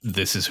get.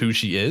 This is who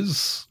she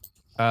is.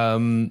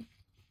 I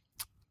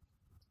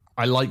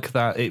like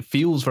that. It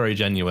feels very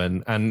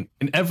genuine. And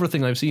in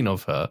everything I've seen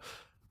of her,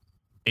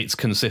 it's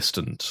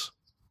consistent.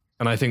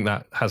 And I think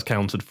that has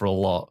counted for a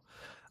lot.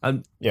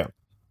 And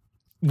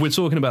we're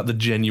talking about the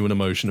genuine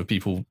emotion of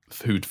people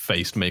who'd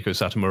faced Meiko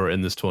Satomura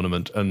in this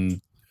tournament.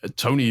 And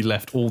Toni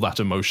left all that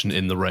emotion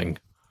in the ring.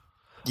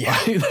 Yeah,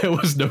 there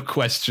was no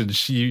question.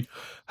 She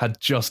had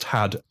just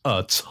had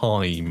a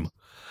time.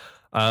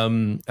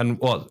 And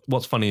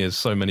what's funny is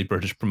so many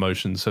British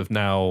promotions have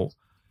now,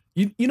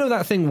 you know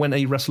that thing when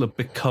a wrestler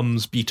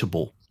becomes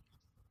beatable.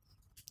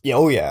 Yeah,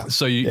 oh yeah.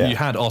 So you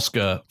had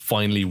Asuka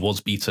finally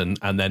was beaten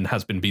and then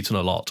has been beaten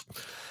a lot.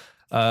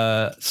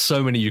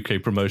 So many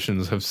UK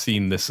promotions have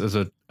seen this as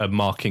a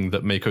marking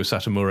that Meiko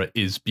Satomura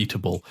is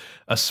beatable,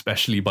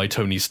 especially by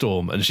Toni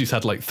Storm. And she's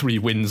had like 3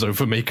 wins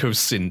over Meiko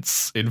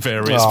since in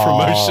various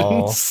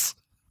promotions.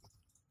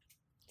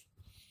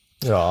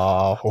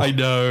 Oh, I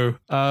know.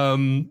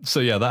 So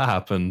yeah, that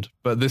happened.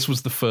 But this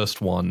was the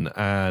first one,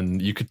 and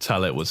you could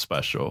tell it was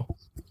special.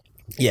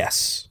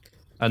 Yes.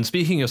 And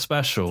speaking of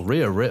special,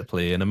 Rhea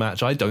Ripley in a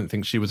match I don't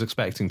think she was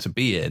expecting to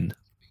be in.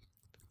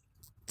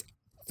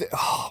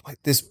 Oh,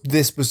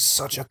 this was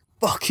such a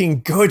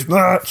fucking good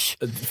match.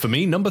 For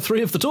me, number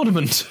 3 of the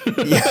tournament.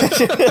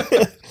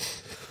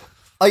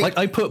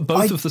 I put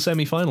both of the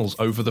semi-finals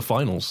over the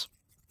finals.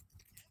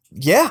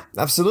 Yeah,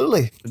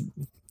 absolutely.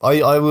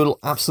 I will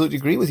absolutely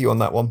agree with you on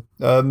that one.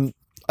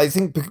 I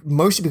think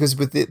mostly because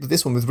with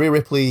this one, with Rhea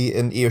Ripley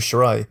and Io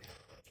Shirai,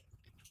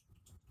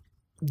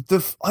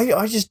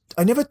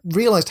 I never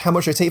realized how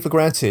much I take for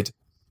granted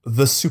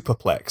the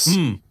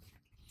superplex.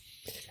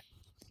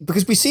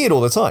 Because we see it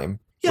all the time.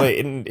 Yeah. Like,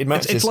 in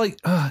matches. It's like,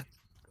 I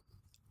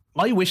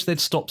wish they'd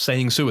stop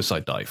saying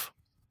suicide dive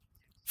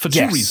for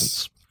two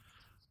reasons.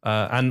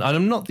 And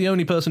I'm not the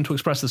only person to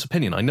express this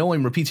opinion. I know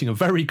I'm repeating a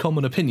very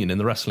common opinion in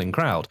the wrestling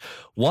crowd.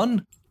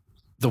 One,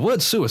 the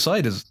word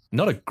suicide is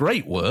not a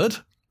great word.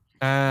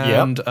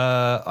 And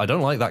I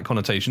don't like that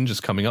connotation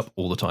just coming up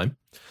all the time.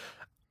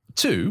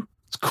 Two,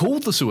 it's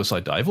called the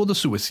suicide dive or the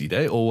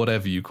suicide or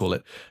whatever you call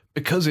it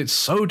because it's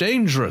so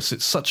dangerous.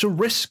 It's such a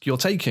risk you're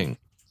taking.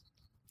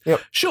 Yep.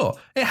 Sure,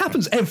 it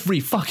happens every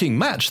fucking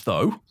match,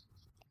 though.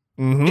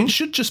 It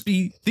should just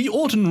be the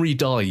ordinary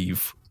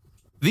dive,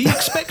 the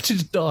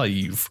expected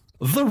dive,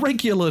 the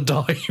regular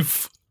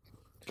dive,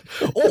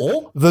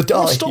 or the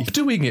dive. Stop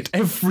doing it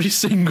every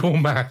single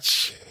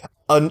match.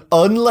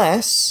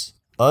 Unless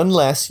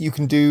you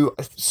can do...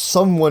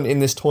 Someone in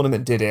this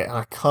tournament did it, and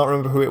I can't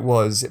remember who it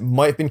was. It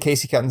might have been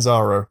Casey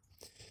Catanzaro.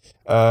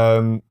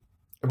 It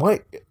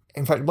might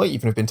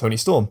even have been Tony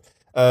Storm.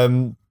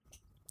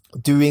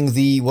 Doing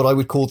what I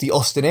would call the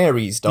Austin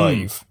Aries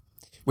dive,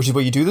 which is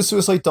where you do the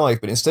suicide dive,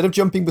 but instead of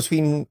jumping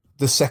between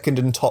the second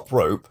and top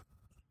rope,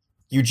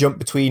 you jump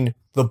between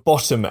the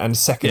bottom and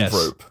second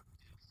rope.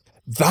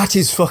 That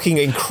is fucking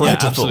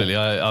incredible. Yeah, absolutely.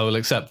 I will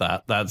accept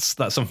that. That's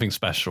something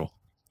special.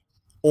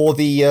 Or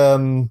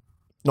the,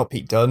 not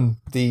Pete Dunne,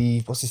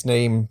 what's his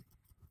name?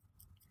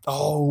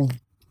 Oh,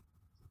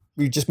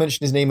 we just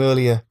mentioned his name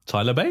earlier.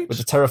 Tyler Bates? With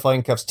the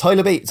terrifying cuffs.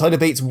 Tyler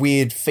Bates'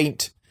 weird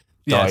feint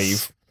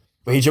dive.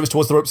 Where he jumps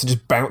towards the ropes and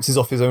just bounces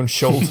off his own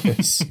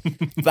shoulders.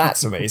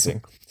 That's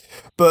amazing.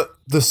 But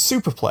the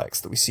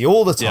superplex that we see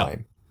all the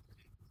time,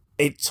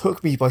 it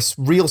took me by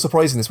real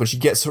surprise in this when she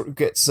gets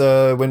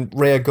when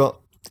Rhea got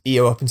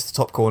Io up into the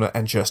top corner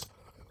and just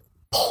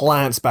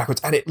plants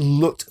backwards, and it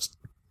looked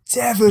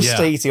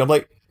devastating. I'm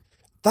like,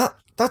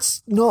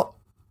 that's not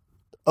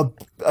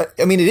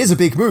I mean, it is a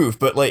big move,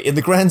 but like in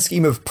the grand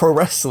scheme of pro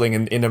wrestling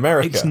in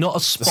America, it's not a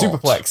spot. The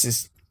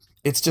superplex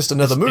it's just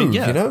another move,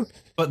 you know?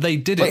 But they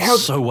did it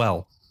so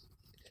well.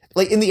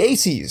 Like in the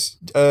 80s,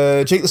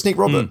 Jake the Snake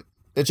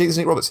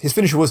Roberts, his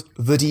finisher was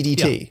the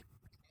DDT. Yeah.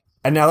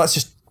 And now that's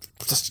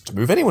just a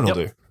move anyone will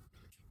do.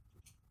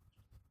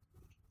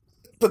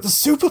 But the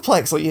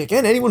superplex, like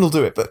again, anyone will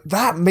do it. But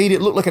that made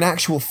it look like an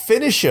actual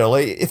finisher.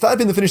 Like if that had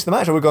been the finish of the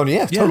match, I would have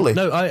gone, totally.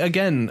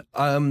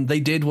 No, they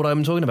did what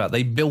I'm talking about.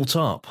 They built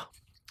up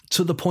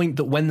to the point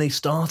that when they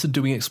started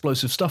doing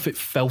explosive stuff, it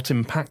felt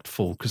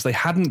impactful because they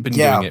hadn't been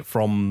doing it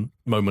from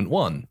moment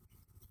one.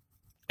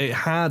 It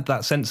had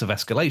that sense of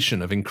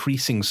escalation, of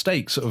increasing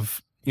stakes,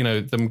 of, you know,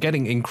 them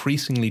getting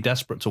increasingly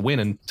desperate to win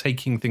and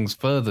taking things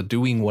further,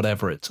 doing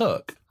whatever it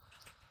took.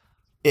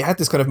 It had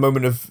this kind of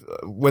moment of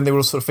when they were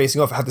all sort of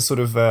facing off, it had this sort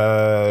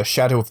of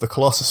Shadow of the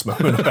Colossus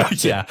moment about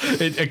it. Yeah,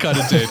 it kind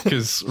of did,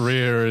 because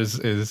Rhea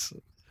is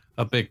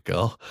a big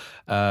girl,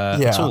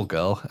 a tall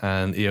girl,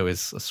 and Io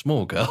is a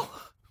small girl.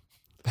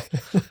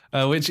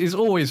 Which is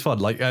always fun.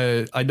 Like,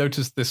 I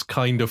noticed this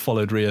kind of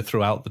followed Rhea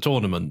throughout the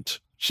tournament.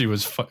 She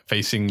was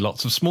facing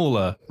lots of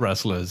smaller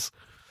wrestlers.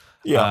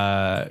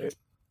 Yeah.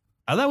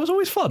 And that was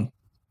always fun.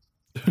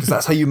 Because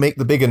that's how you make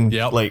the big one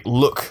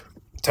look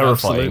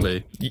terrifying.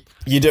 Absolutely.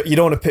 You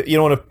don't want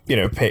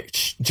to pick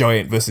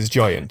giant versus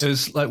giant.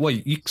 It's like, well,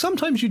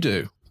 sometimes you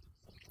do.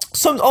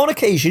 On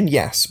occasion,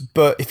 yes,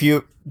 but if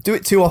you do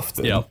it too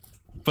often,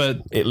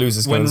 but it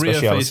loses when kind of Rhea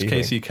speciality. faced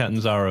Casey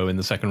Catanzaro in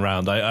the second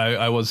round,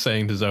 I was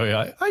saying to Zoe,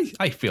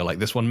 I feel like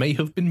this one may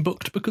have been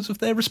booked because of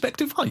their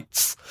respective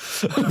heights.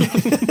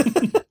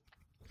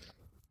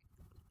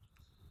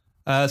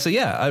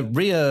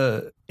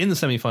 Rhea in the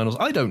semifinals,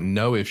 I don't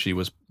know if she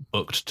was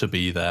booked to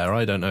be there.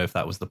 I don't know if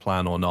that was the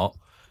plan or not.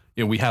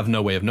 You know, we have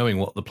no way of knowing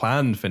what the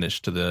planned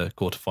finish to the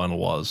quarterfinal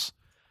was.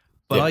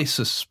 But I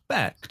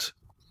suspect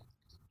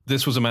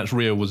this was a match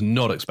Rhea was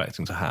not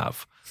expecting to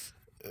have.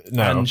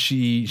 No. And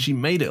she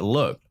made it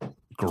look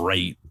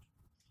great.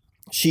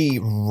 She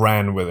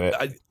ran with it.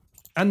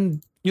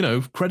 And, you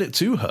know, credit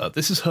to her.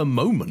 This is her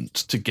moment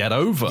to get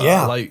over.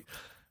 Yeah. Like,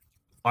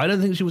 I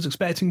don't think she was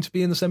expecting to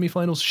be in the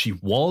semifinals.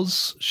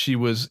 She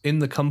was in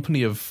the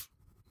company of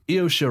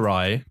Io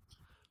Shirai,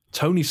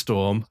 Toni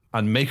Storm,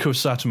 and Meiko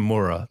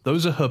Satomura.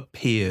 Those are her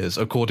peers,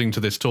 according to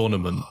this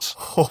tournament.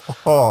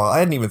 Oh, I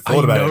hadn't even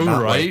thought about it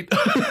that right?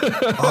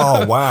 way.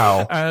 Oh,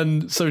 wow.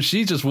 And so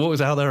she just walks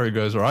out there and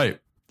goes, right,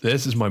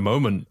 this is my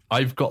moment.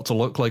 I've got to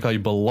look like I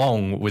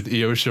belong with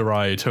Io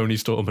Shirai, Toni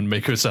Storm, and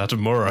Meiko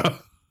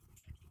Satomura.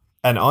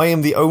 And I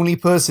am the only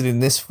person in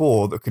this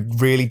four that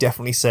could really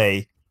definitely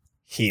say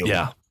heel.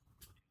 Yeah.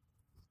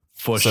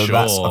 For so sure.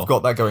 I've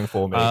got that going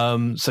for me.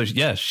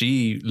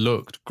 She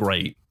looked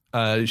great.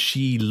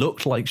 She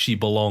looked like she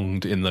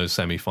belonged in those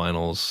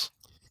semifinals.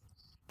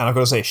 And I've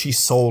got to say, she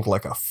sold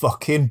like a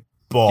fucking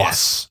boss.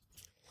 Yes.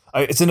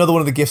 It's another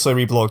one of the gifs I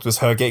reblogged was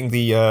her getting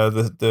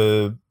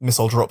the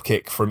missile drop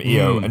kick from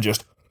Io and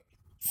just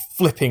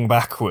flipping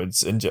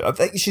backwards, and I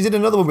think she did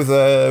another one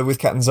with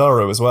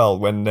Catanzaro as well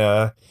when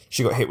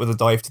she got hit with a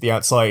dive to the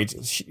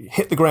outside. She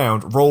hit the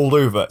ground, rolled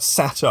over,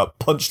 sat up,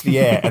 punched the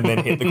air, and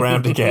then hit the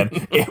ground again.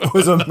 It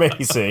was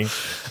amazing.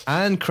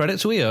 And credit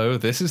to Io,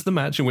 this is the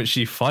match in which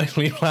she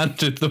finally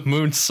landed the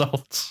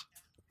moonsault.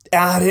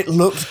 And it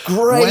looked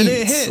great. When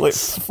it hits, like,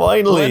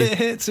 finally, when it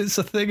hits, it's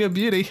a thing of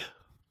beauty.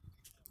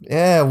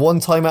 Yeah, 1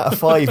 time out of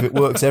 5, it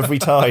works every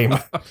time.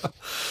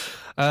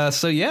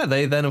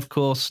 They then, of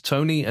course,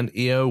 Tony and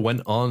Io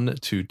went on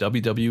to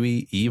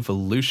WWE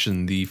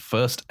Evolution, the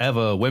first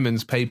ever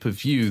women's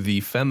pay-per-view,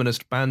 the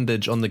feminist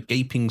bandage on the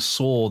gaping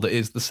sore that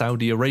is the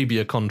Saudi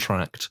Arabia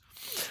contract.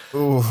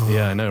 Ooh.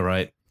 Yeah, I know,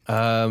 right?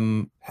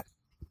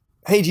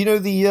 Hey, do you know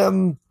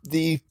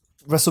the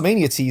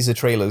WrestleMania teaser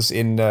trailers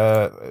in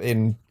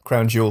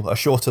Crown Jewel are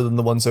shorter than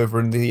the ones over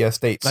in the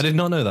States? I did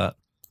not know that.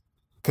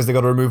 Because they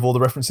got to remove all the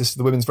references to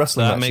the women's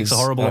wrestling matches. That makes a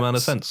horrible amount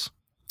of sense.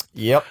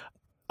 Yep.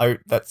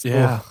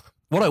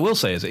 What I will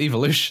say is at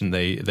Evolution,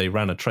 they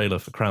ran a trailer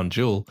for Crown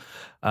Jewel,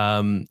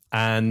 and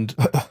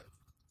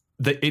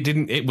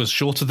it was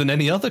shorter than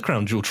any other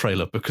Crown Jewel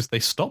trailer because they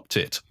stopped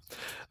it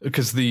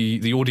because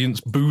the audience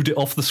booed it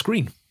off the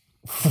screen.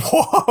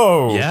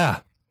 Whoa!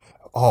 Yeah.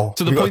 Oh,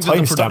 to the point that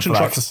the production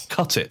trucks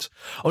cut it.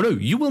 Oh no,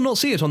 you will not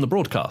see it on the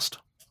broadcast.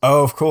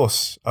 Oh, of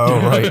course.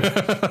 Oh,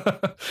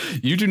 right.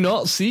 You do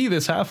not see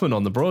this happen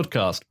on the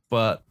broadcast,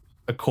 but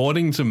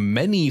according to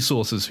many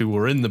sources who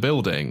were in the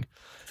building,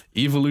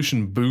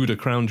 Evolution booed a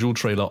Crown Jewel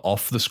trailer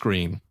off the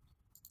screen.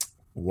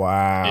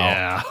 Wow.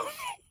 Yeah.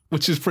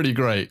 Which is pretty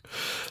great.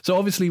 So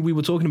obviously we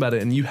were talking about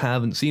it and you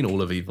haven't seen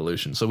all of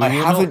Evolution. So we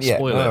will not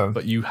spoil it,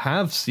 but you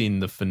have seen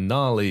the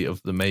finale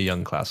of the Mae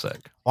Young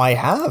Classic. I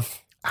have.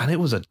 And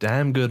it was a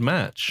damn good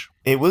match.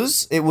 It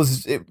was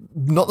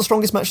not the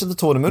strongest match of the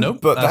tournament. Nope,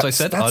 but as I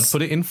said, I'd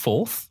put it in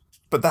 4th.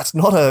 But that's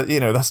not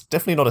that's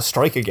definitely not a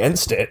strike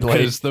against it.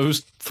 Because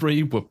those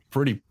 3 were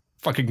pretty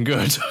fucking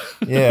good.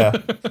 Yeah.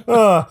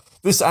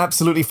 This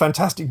absolutely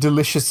fantastic,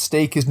 delicious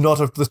steak is not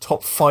of the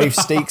top 5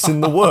 steaks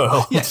in the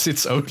world. Yes,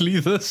 it's only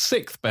the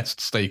 6th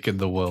best steak in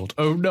the world.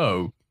 Oh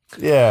no.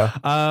 Yeah.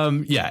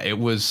 It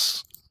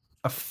was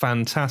a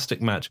fantastic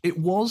match. It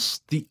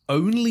was the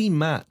only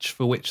match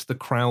for which the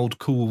crowd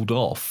cooled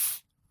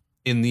off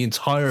in the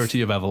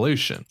entirety of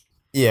Evolution.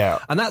 Yeah.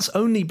 And that's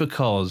only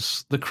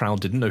because the crowd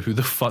didn't know who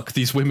the fuck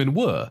these women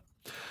were.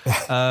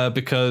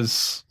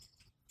 Because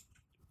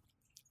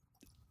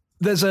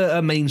there's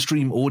a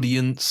mainstream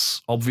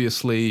audience,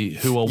 obviously,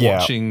 who are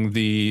watching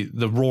the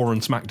Raw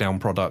and SmackDown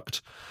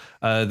product.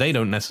 They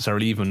don't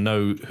necessarily even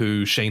know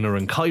who Shayna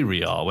and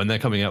Kairi are when they're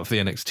coming out for the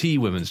NXT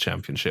Women's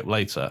Championship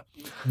later.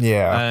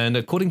 Yeah. And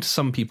according to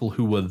some people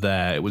who were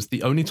there, it was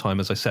the only time,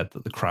 as I said,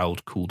 that the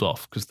crowd cooled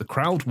off because the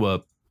crowd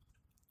were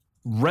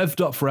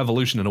revved up for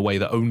Evolution in a way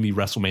that only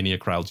WrestleMania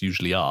crowds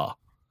usually are.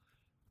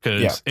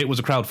 Because it was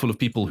a crowd full of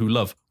people who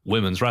love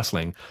women's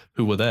wrestling,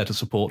 who were there to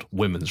support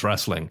women's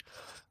wrestling.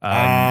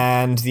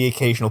 And the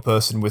occasional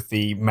person with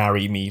the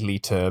Marry Me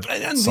Lita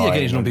and the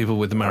occasional people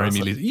with the Marry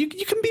Me Lita. You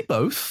can be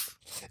both.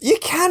 You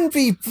can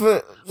be,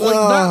 but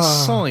that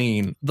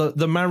sign,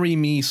 the Marry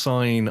Me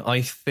sign,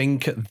 I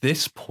think at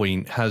this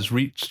point has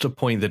reached a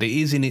point that it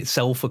is in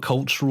itself a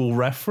cultural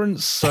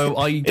reference. So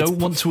I don't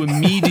want to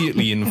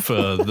immediately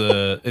infer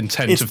the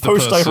intent of the person.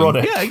 It's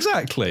post-ironic. Yeah,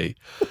 exactly.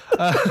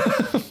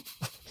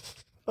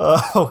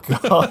 Oh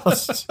god!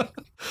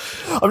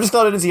 I'm just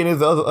glad I didn't see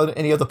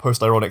any other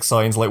post-ironic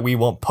signs like "We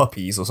want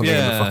puppies" or something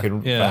in the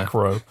fucking back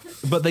row.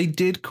 But they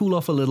did cool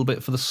off a little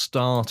bit for the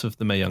start of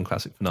the Mae Young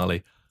Classic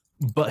finale,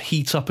 but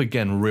heat up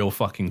again real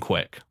fucking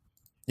quick.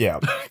 Yeah,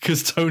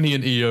 because Tony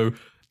and Io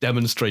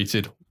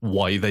demonstrated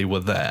why they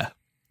were there.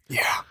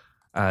 Yeah,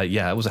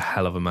 it was a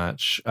hell of a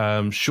match.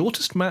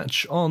 Shortest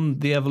match on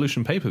the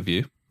Evolution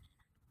pay-per-view.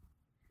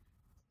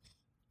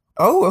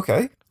 Oh,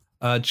 okay.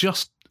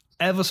 Just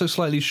ever so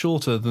slightly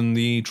shorter than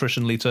the Trish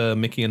and Lita,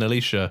 Mickey and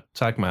Alicia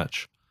tag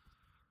match.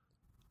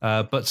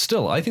 But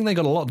still, I think they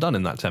got a lot done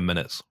in that 10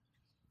 minutes.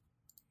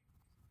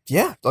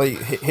 Yeah, like,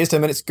 here's 10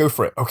 minutes, go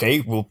for it.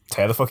 Okay, we'll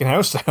tear the fucking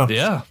house down.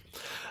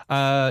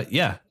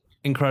 Yeah.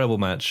 Incredible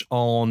match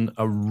on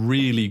a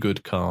really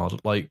good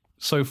card. Like,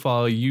 so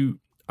far, you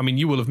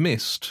will have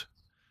missed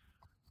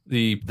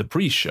the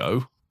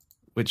pre-show,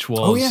 which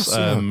was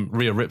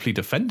Rhea Ripley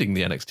defending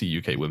the NXT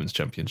UK Women's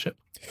Championship.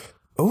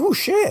 Oh,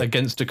 shit.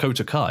 Against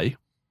Dakota Kai.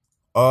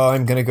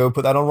 I'm going to go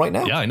put that on right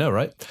now. Yeah, I know,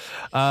 right?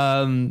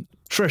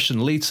 Trish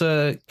and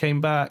Lita came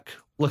back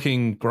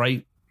looking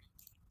great.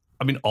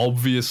 I mean,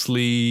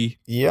 obviously...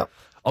 Yeah.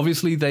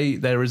 Obviously,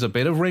 there is a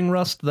bit of ring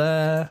rust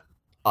there.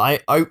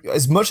 I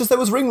as much as there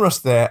was ring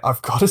rust there,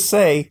 I've got to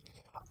say,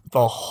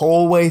 the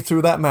whole way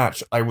through that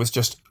match, I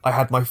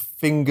had my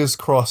fingers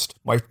crossed,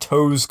 my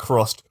toes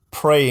crossed,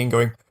 praying,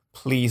 going,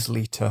 please,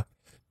 Lita,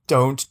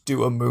 don't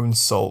do a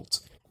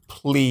moonsault.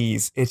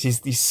 Please, it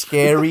is the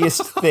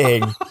scariest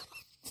thing.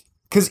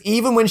 Because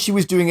even when she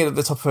was doing it at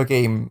the top of her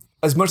game,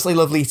 as much as I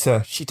love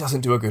Lita, she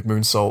doesn't do a good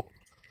moonsault.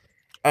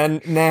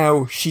 And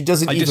now she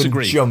doesn't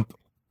even jump.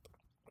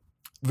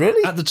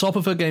 Really? At the top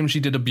of her game, she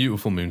did a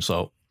beautiful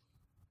moonsault.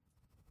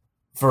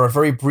 for a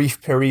very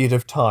brief period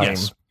of time.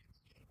 Yes.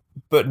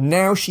 But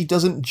now she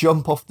doesn't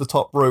jump off the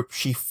top rope.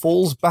 She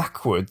falls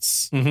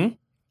backwards Mm-hmm.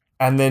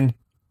 and then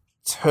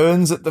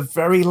turns at the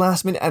very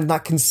last minute. And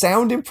that can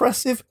sound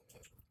impressive,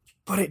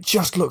 but it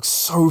just looks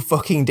so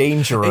fucking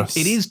dangerous.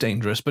 It is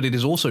dangerous, but it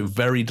is also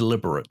very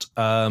deliberate.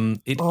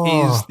 It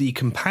is the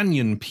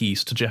companion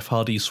piece to Jeff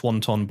Hardy's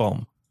Swanton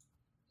Bomb,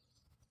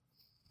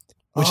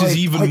 which is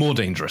even more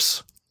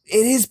dangerous.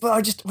 It is, but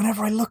I just,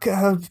 whenever I look at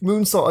her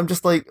moonsault, I'm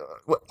just like,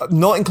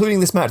 not including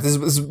this match, this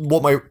is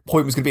what my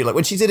point was going to be. Like,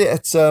 when she did it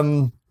at,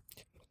 what?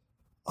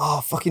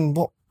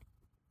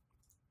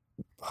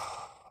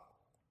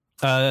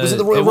 Was it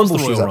the Royal Rumble?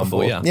 The Royal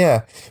Rumble, yeah.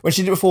 Yeah. When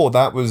she did it before,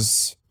 that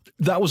was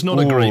not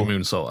a great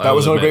moonsault. That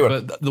was not a great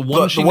one. But the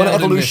one she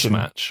nailed in this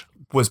match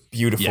was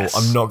beautiful. Yes.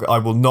 I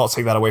will not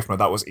take that away from her.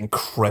 That was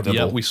incredible.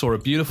 Yeah, we saw a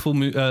beautiful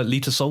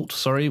Lita Salt.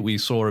 Sorry, we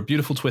saw a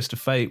beautiful Twist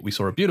of Fate. We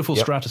saw a beautiful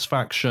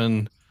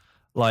Stratisfaction.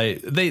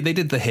 Like they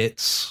did the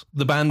hits.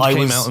 The band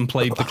came out and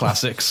played the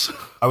classics.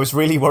 I was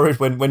really worried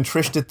when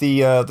Trish did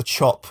the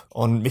chop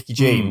on Mickie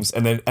James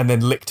and then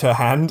licked her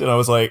hand, and I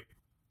was like,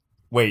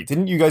 wait,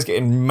 didn't you guys get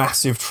in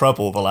massive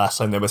trouble the last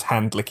time there was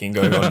hand licking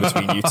going on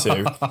between you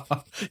two?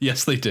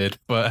 Yes, they did.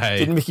 But hey,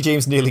 didn't Mickie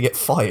James nearly get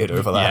fired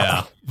over that?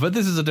 Yeah, but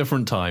this is a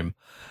different time.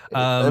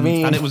 I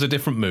mean, and it was a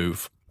different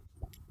move.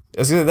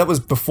 That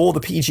was before the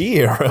PG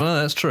era.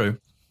 Well, that's true.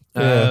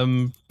 Yeah.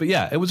 But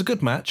yeah, it was a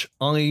good match.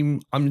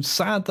 I'm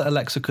sad that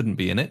Alexa couldn't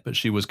be in it, but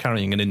she was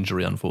carrying an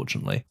injury,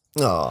 unfortunately.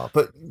 Oh,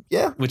 but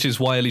yeah. Which is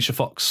why Alicia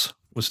Fox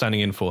was standing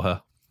in for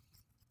her.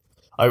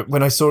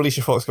 When I saw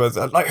Alicia Fox, I was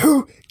like,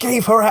 who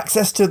gave her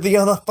access to the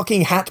other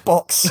fucking hat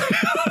box?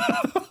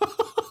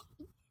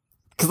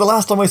 Because the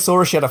last time I saw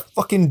her, she had a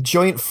fucking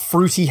giant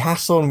fruity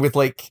hat on with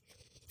like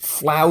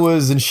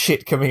flowers and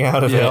shit coming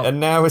out of it, and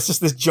now it's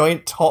just this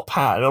giant top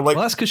hat. And I'm like,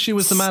 well, that's because she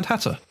was the Mad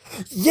Hatter.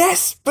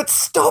 Yes, but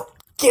stop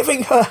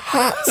giving her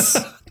hats.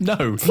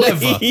 No,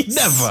 Please.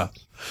 never.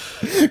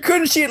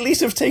 Couldn't she at least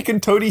have taken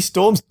Tony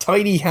Storm's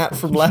tiny hat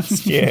from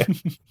last year?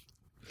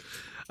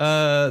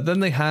 Then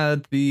they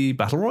had the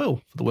Battle Royal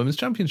for the Women's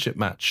Championship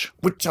match,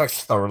 which I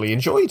thoroughly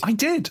enjoyed. I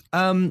did,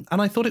 and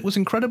I thought it was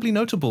incredibly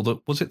notable that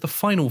was it the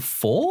final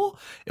four?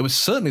 It was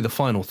certainly the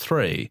final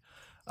three,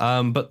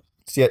 but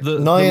the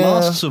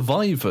last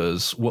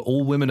survivors were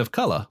all women of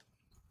color.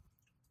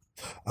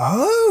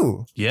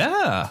 Oh,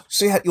 yeah.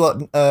 So you had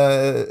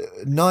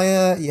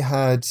Nia. You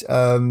had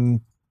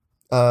oh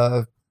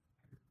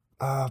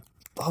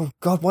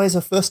God, why is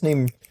her first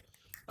name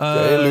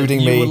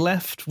eluding me? You were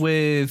left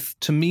with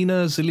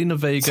Tamina, Zelina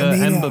Vega,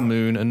 Ember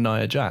Moon, and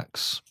Nia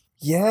Jax.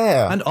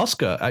 Yeah, and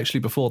Asuka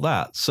actually before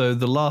that. So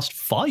the last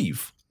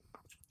five.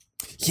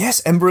 Yes,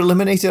 Ember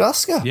eliminated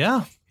Asuka.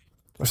 Yeah.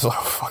 I was like,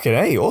 oh, fucking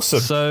A, awesome.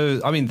 So,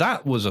 I mean,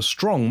 that was a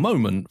strong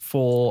moment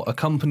for a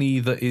company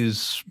that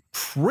is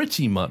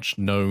pretty much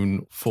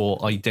known for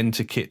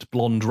identikit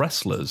blonde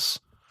wrestlers.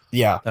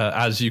 Yeah.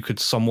 As you could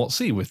somewhat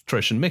see with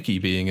Trish and Mickie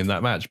being in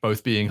that match,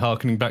 both being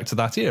harkening back to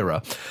that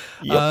era.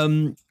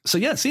 Yep. So,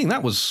 yeah, seeing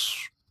that was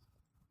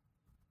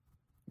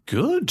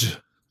good.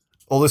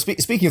 Although,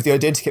 speaking of the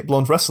identikit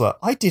blonde wrestler,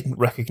 I didn't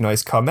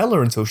recognize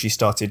Carmella until she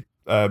started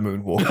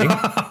moonwalking.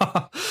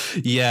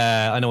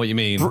 Yeah, I know what you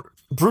mean.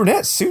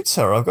 Brunette suits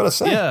her, I've got to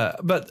say. Yeah,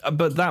 but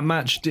that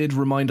match did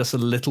remind us a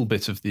little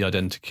bit of the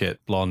identikit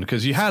blonde,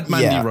 because you had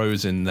Mandy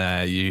Rose in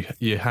there, you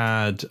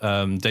had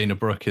Dana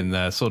Brooke in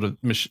there, sort of,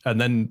 and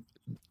then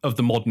of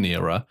the modern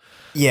era.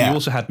 Yeah. You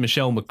also had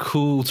Michelle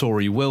McCool,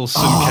 Tori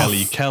Wilson,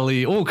 Kelly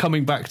Kelly, all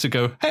coming back to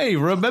go, hey,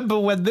 remember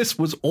when this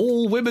was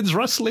all women's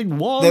wrestling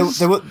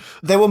was?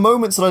 There were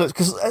moments that I looked,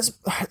 because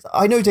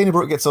I know Dana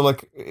Brooke gets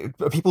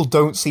people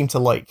don't seem to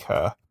like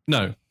her.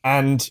 No.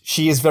 And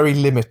she is very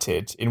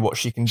limited in what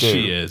she can do.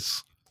 She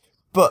is.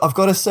 But I've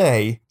got to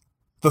say,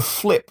 the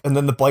flip and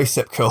then the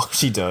bicep curl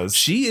she does.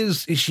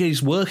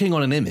 She's working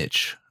on an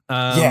image.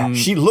 Yeah,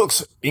 she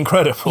looks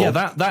incredible. Yeah,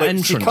 that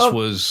entrance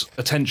was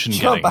attention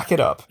getting. She can't back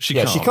it up. She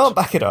can't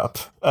back it up.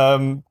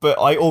 But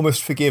I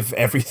almost forgive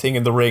everything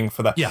in the ring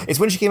for that. Yeah. It's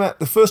when she came out,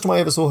 the first time I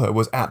ever saw her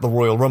was at the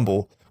Royal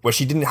Rumble, where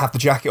she didn't have the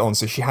jacket on,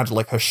 so she had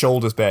like her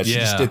shoulders bare. She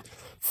just did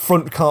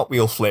front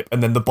cartwheel flip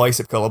and then the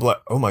bicep curl. I'm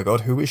like, oh my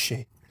God, who is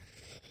she?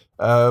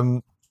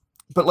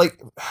 But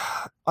like,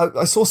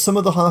 I saw some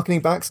of the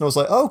harkening backs and I was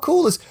like, oh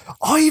cool, there's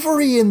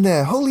Ivory in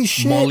there, holy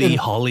shit. Molly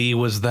Holly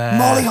was there.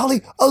 Molly Holly,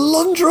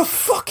 Alundra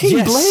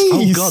fucking Blaze.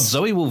 Oh God,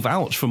 Zoe will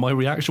vouch for my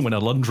reaction when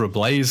Alundra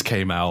Blaze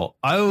came out.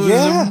 I was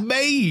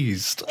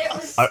amazed.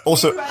 I've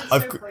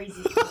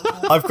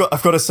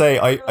got to say,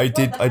 I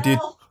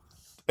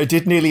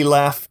did nearly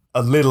laugh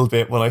a little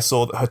bit when I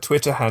saw that her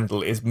Twitter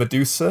handle is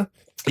Medusa.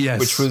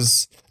 Yes. Which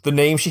was the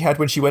name she had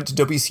when she went to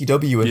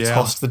WCW and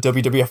tossed the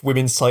WWF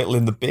Women's title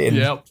in the bin.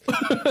 Yep.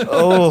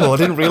 Oh, I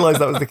didn't realize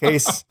that was the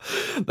case.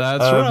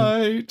 That's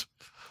right.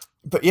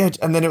 But yeah,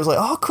 and then it was like,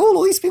 oh, cool,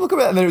 all these people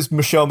come out. And then it was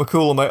Michelle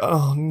McCool. I'm like,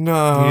 oh, no.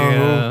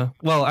 Yeah.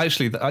 Well,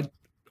 actually,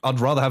 I'd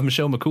rather have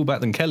Michelle McCool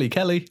back than Kelly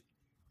Kelly.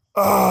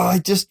 Oh,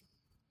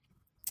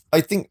 I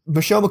think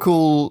Michelle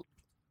McCool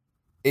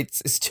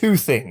it's two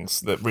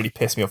things that really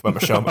piss me off about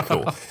Michelle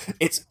McCool.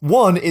 It's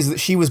one is that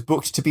she was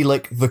booked to be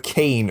like the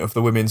Kane of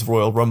the Women's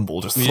Royal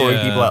Rumble, just throwing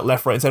people out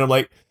left, right, and center. I'm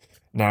like,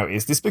 now,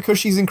 is this because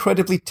she's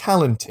incredibly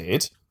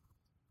talented?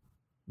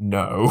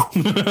 No.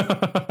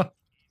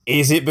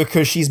 Is it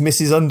because she's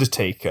Mrs.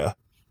 Undertaker?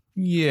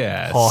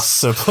 Yes.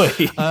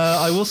 Possibly.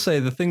 I will say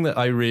the thing that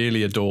I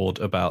really adored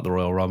about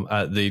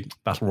the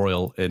Battle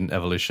Royal in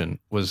Evolution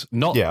was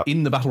not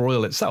in the Battle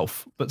Royal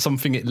itself, but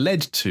something it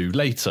led to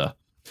later,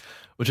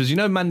 which is,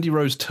 Mandy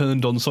Rose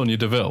turned on Sonya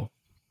Deville.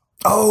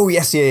 Oh,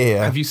 yes,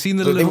 yeah. Have you seen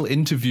the little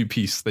interview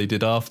piece they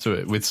did after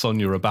it with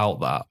Sonya about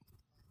that?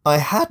 I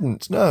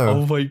hadn't, no.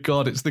 Oh my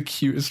God, it's the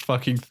cutest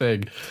fucking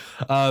thing.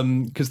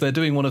 Because they're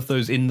doing one of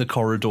those in the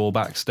corridor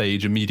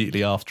backstage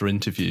immediately after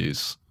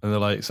interviews. And they're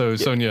like, so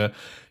Sonya,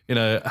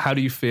 how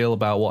do you feel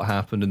about what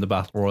happened in the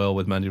Battle Royal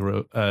with Mandy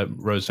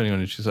Rose turning on?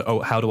 And she said,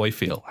 oh, how do I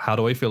feel? How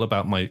do I feel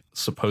about my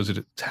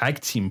supposed tag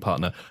team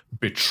partner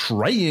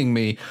betraying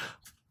me?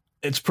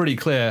 It's pretty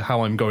clear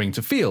how I'm going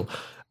to feel.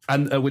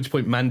 And at which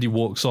point Mandy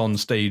walks on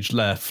stage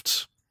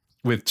left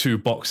with 2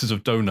 boxes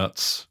of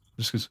donuts.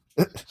 Just goes,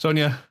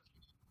 Sonya,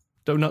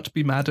 donut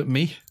be mad at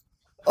me?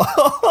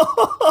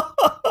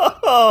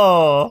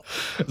 Oh.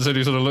 So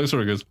he sort of looks at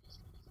her and goes,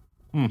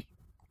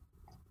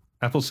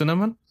 apple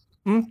cinnamon?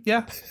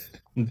 Yeah.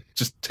 And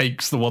just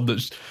takes the one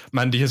that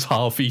Mandy has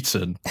half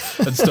eaten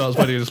and starts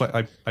biting. It's like,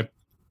 I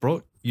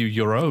brought you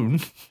your own,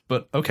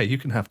 but okay, you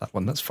can have that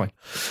one. That's fine.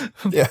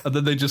 Yeah. And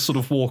then they just sort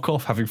of walk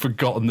off, having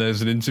forgotten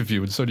there's an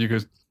interview. And Sonya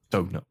goes,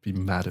 don't be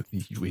mad at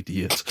me, you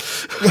idiot.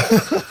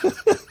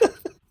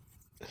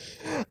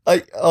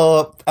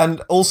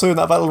 And also in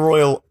that Battle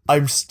Royal,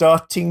 I'm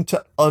starting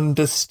to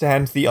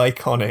understand the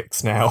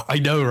Iconics now. I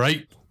know,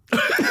 right?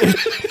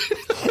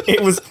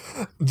 It was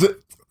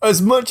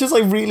as much as I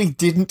really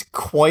didn't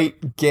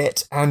quite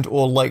get and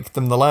or like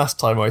them the last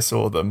time I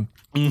saw them.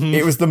 Mm-hmm.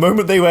 It was the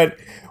moment they went,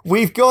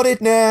 we've got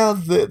it now,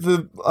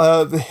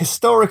 the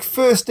historic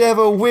first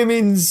ever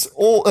women's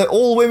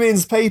all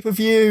women's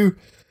pay-per-view.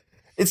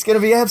 It's going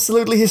to be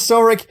absolutely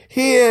historic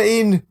here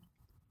in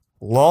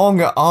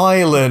Long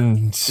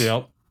Island.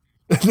 Yep.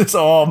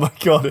 Oh my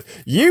God,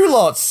 you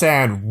lot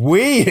sound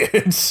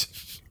weird.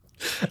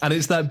 And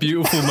it's that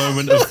beautiful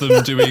moment of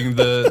them doing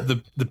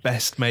the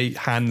best mate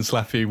hand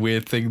slappy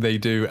weird thing they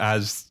do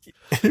as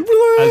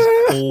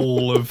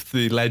all of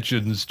the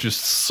legends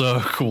just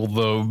circle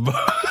them.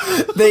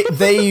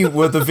 They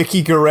were the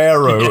Vicky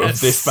Guerrero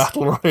of this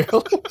Battle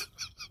Royal.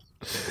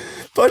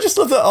 But I just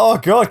love that. Oh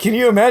God, can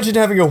you imagine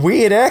having a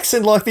weird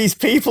accent like these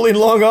people in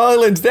Long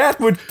Island? That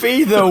would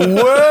be the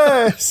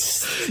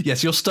worst.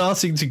 Yes, you're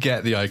starting to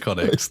get the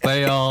Iconics.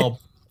 They are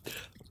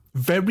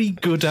very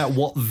good at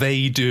what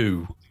they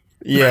do.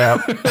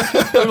 Yeah.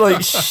 I'm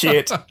like,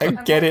 shit, I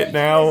get it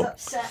now.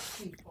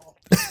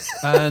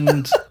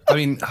 And, I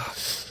mean,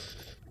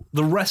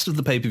 the rest of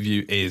the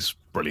pay-per-view is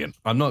brilliant.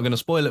 I'm not going to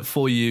spoil it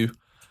for you.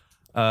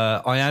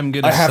 I am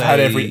going to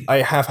say... I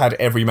have had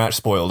every match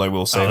spoiled, I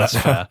will say that.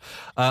 That's fair.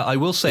 I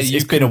will say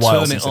you can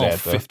turn it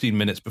off 15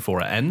 minutes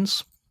before it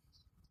ends.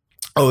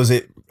 Oh, is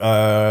it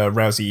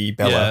Rousey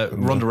Bella? Yeah,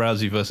 Ronda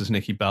Rousey versus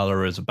Nikki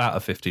Bella is about a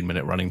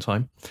 15-minute running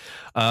time.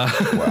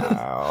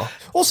 Wow.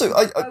 Also,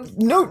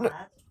 no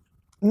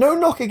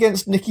knock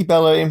against Nikki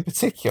Bella in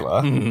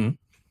particular,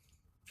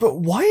 but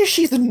why is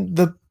she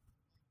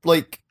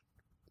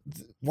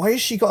why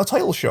has she got a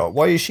title shot?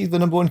 Why is she the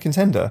number 1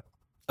 contender?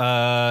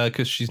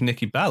 Because she's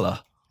Nikki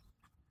Bella.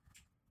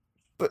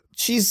 But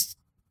she's...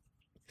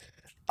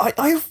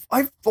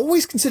 I've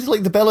always considered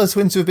like the Bella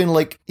twins to have been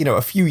like,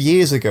 a few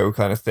years ago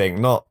kind of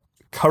thing, not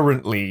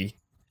currently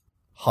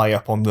high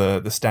up on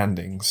the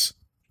standings.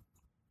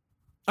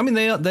 I mean,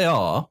 they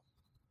are.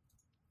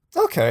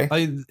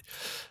 Okay.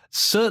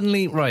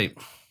 Certainly, right.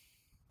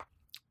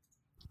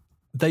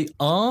 They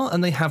are,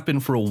 and they have been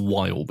for a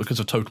while because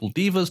of Total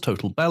Divas,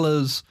 Total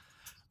Bellas,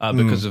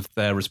 because of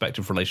their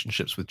respective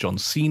relationships with John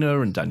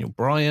Cena and Daniel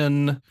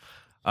Bryan,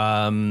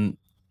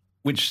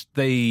 which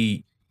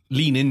they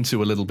lean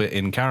into a little bit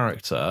in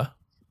character.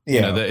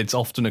 Yeah. That it's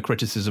often a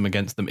criticism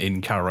against them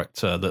in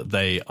character that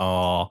they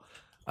are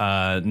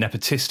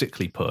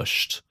nepotistically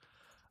pushed.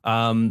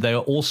 They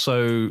are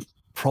also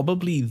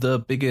probably the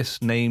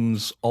biggest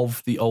names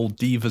of the old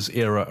Divas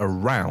era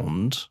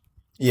around.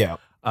 Yeah.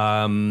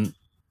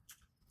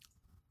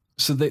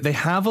 So they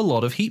have a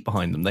lot of heat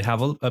behind them. They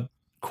have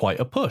quite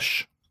a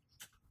push.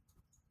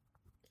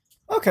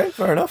 Okay,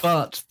 fair enough.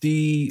 But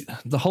the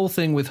whole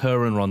thing with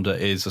her and Ronda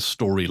is a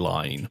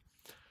storyline.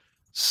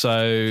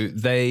 So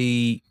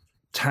they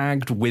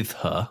tagged with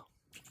her,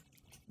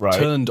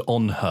 turned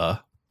on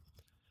her,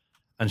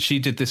 and she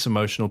did this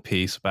emotional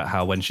piece about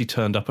how when she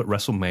turned up at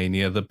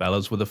WrestleMania, the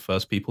Bellas were the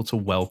first people to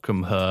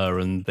welcome her,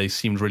 and they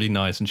seemed really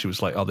nice. And she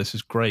was like, oh, this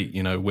is great.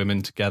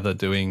 Women together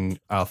doing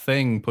our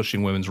thing,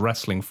 pushing women's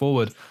wrestling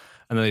forward.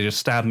 And then they just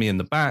stabbed me in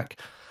the back.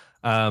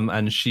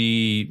 And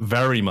she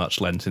very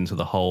much lent into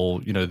the whole,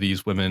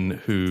 these women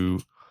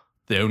who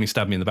they only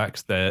stab me in the back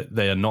because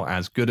they are not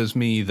as good as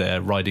me.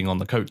 They're riding on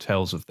the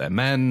coattails of their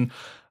men.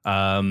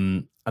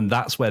 And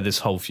that's where this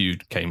whole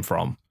feud came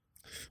from.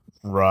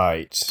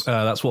 Right.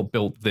 That's what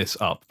built this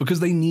up, because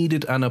they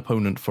needed an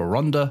opponent for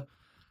Ronda.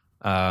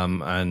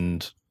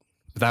 And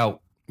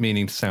without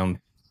meaning to sound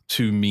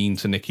too mean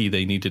to Nikki,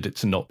 they needed it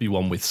to not be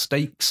one with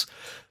stakes,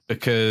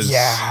 because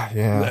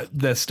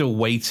they're still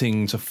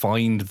waiting to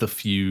find the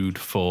feud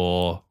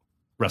for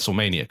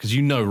WrestleMania, because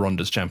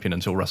Ronda's champion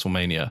until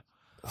WrestleMania.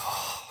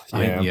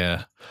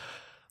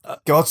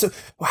 God, so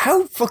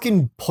how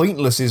fucking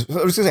pointless is...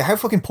 I was going to say, how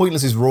fucking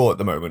pointless is Raw at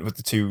the moment with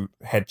the two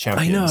head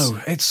champions? I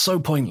know, it's so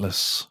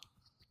pointless.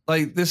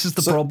 Like, this is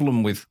the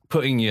problem with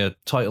putting your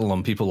title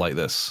on people like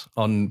this,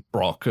 on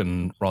Brock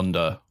and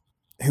Ronda.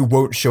 Who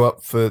won't show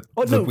up for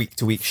the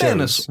week-to-week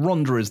shows.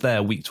 Ronda is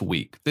there week to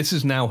week. This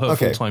is now her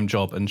full-time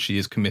job, and she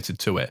is committed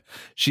to it.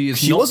 She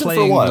not wasn't playing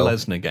for a the while.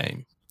 Lesnar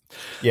game.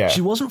 Yeah.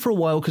 She wasn't for a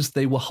while because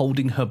they were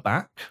holding her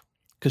back,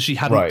 because she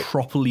hadn't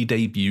properly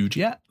debuted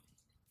yet.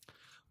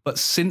 But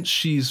since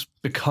she's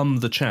become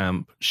the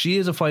champ, she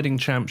is a fighting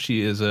champ, she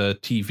is a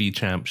TV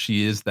champ,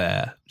 she is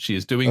there, she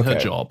is doing her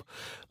job.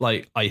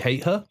 Like, I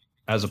hate her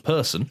as a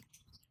person,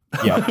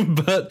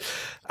 but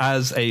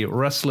as a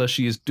wrestler,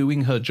 she is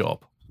doing her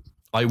job.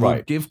 I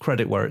will give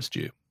credit where it's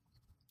due.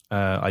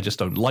 I just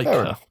don't like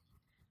her. Enough.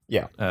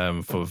 Yeah.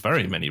 For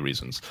very many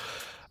reasons.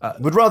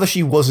 Would rather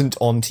she wasn't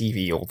on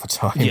TV all the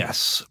time.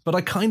 Yes, but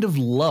I kind of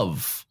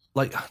love...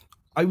 Like,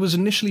 I was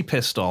initially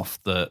pissed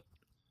off that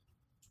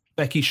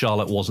Becky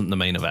Charlotte wasn't the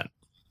main event.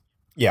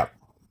 Yeah.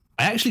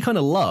 I actually kind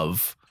of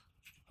love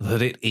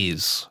that it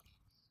is.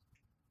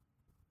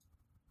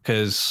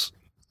 Because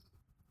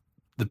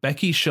the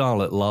Becky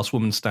Charlotte Last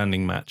Woman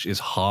Standing match is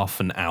half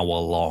an hour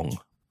long.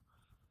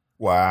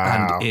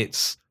 Wow. And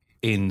it's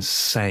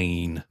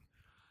insane.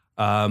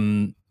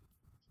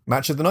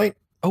 Match of the night?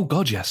 Oh,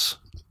 God, yes.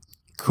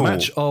 Cool.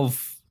 Match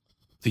of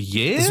the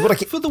year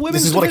for the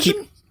women's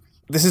division?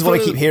 This is what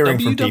I keep hearing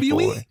from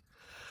people.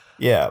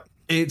 Yeah.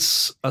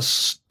 It's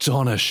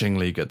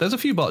astonishingly good. There's a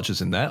few botches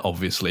in there,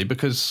 obviously,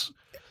 because...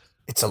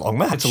 It's a long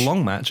match. It's a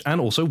long match, and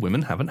also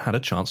women haven't had a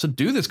chance to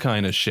do this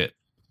kind of shit.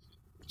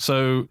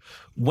 So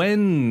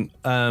when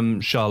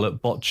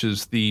Charlotte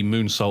botches the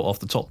moonsault off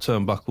the top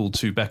turnbuckle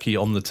to Becky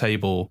on the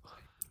table,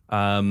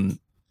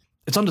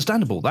 it's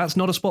understandable. That's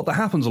not a spot that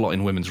happens a lot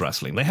in women's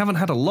wrestling. They haven't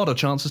had a lot of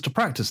chances to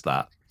practice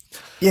that.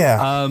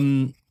 Yeah.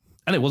 And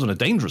it wasn't a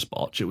dangerous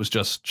botch. It was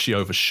just she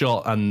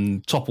overshot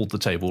and toppled the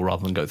table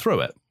rather than go through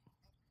it.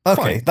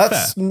 Okay, fine,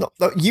 that's not,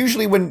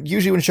 usually when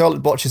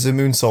Charlotte botches a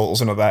moonsault or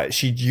something like that,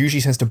 she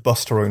usually tends to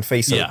bust her own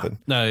face open.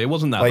 No, it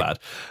wasn't that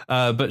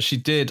bad. But she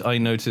did, I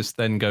noticed,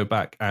 then go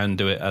back and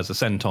do it as a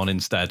senton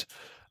instead.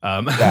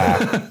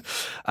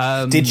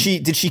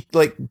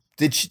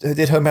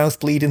 Did her mouth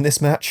bleed in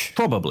this match?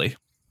 Probably.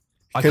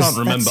 I can't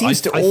remember. That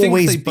seems to I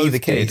always think they be both the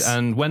case. Did,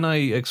 and when I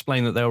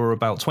explained that there were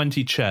about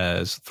 20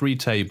 chairs, 3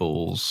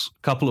 tables,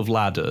 a couple of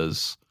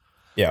ladders,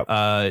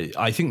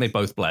 I think they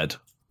both bled.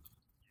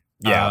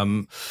 Yeah.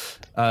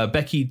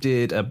 Becky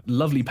did a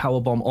lovely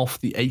powerbomb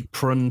off the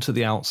apron to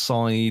the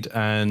outside,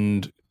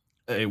 and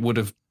it would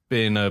have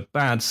been a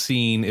bad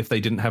scene if they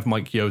didn't have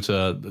Mike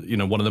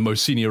Chioda, one of the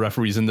most senior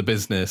referees in the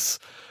business,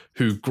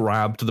 who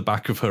grabbed the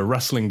back of her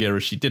wrestling gear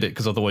as she did it,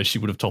 because otherwise she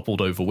would have toppled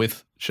over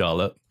with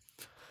Charlotte.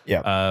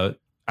 Yeah.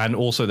 And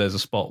also there's a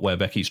spot where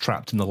Becky's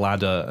trapped in the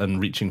ladder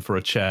and reaching for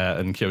a chair,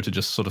 and Chioda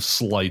just sort of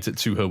slides it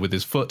to her with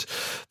his foot.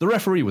 The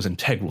referee was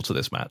integral to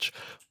this match,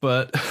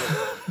 but...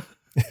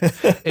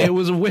 It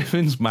was a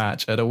women's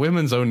match at a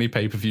women's only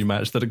pay-per-view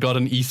match that had got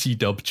an EC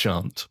dub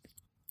chant.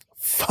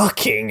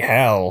 Fucking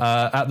hell.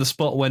 At the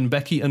spot when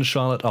Becky and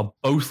Charlotte are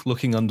both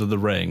looking under the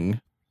ring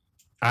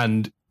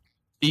and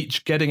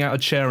each getting out a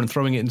chair and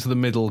throwing it into the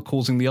middle,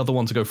 causing the other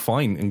one to go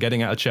fine and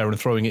getting out a chair and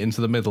throwing it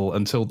into the middle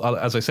until,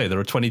 as I say, there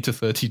are 20 to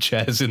 30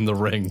 chairs in the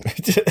ring.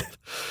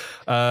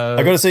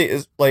 I gotta say,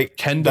 it's like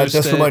kendo that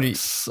just sticks,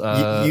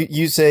 reminded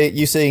you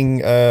saying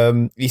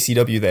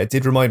ECW there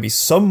did remind me.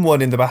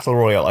 Someone in the Battle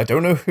Royale, I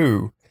don't know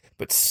who,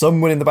 but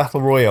someone in the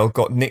Battle Royale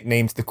got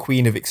nicknamed the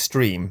Queen of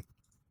Extreme.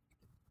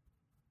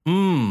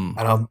 And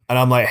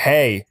I'm like,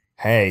 hey,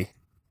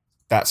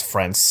 that's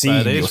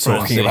Francine you're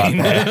talking about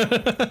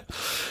there.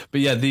 But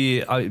yeah,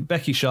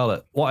 Becky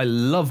Charlotte, what I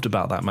loved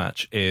about that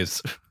match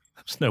is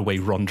there's no way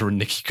Ronda and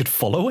Nikki could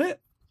follow it.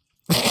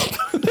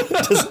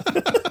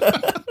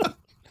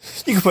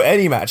 You could put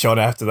any match on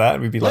after that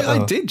and we'd be like,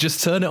 I did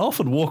just turn it off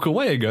and walk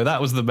away and go,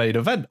 that was the main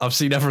event. I've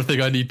seen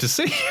everything I need to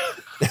see.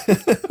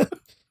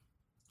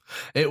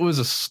 It was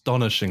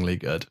astonishingly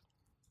good.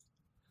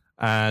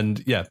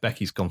 And yeah,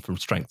 Becky's gone from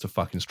strength to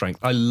fucking strength.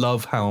 I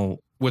love how,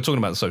 we're talking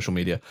about social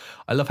media,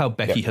 I love how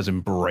Becky has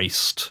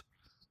embraced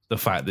the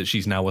fact that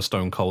she's now a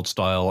Stone Cold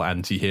style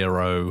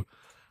anti-hero.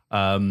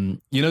 The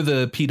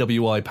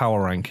PWI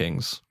Power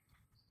Rankings?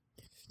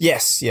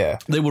 Yes, yeah.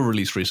 They were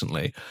released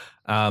recently.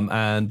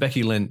 And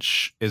Becky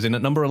Lynch is in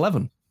at number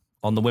 11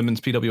 on the women's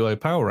PWI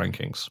Power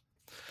Rankings.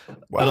 Wow,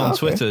 but on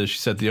Twitter, she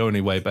said the only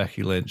way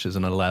Becky Lynch is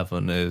an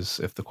 11 is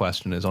if the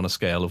question is on a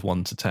scale of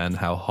 1 to 10,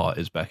 how hot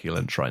is Becky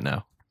Lynch right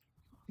now?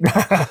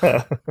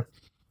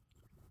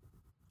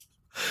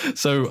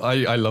 So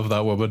I love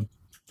that woman.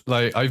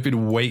 Like, I've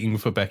been waiting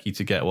for Becky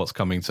to get what's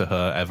coming to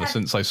her ever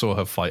since I saw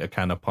her fight a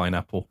can of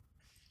pineapple.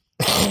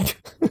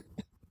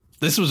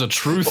 This was a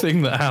true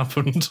thing that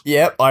happened.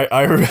 Yep,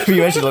 I remember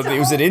you mentioned it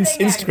was an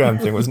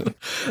Instagram thing, wasn't it?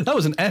 That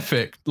was an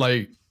epic,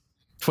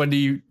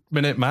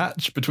 20-minute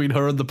match between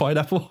her and the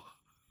pineapple.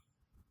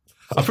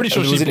 I'm pretty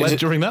sure she bled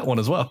during that one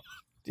as well.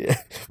 Yeah,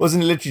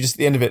 wasn't it literally just at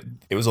the end of it?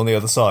 It was on the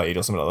other side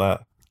or something like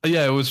that.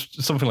 Yeah, it was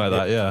something like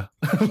that. Yeah,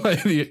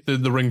 like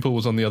the ring pull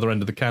was on the other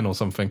end of the can or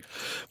something.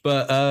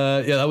 But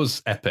yeah, that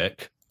was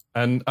epic,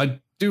 and I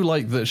do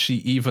like that she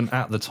even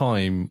at the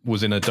time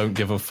was in a don't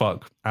give a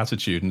fuck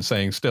attitude and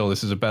saying, "Still,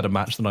 this is a better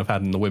match than I've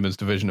had in the women's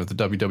division of the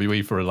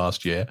WWE for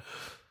last year."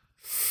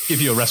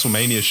 Give you a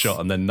WrestleMania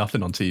shot and then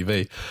nothing on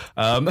TV,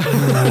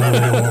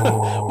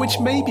 which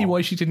may be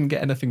why she didn't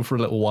get anything for a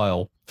little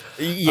while.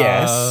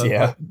 Yes,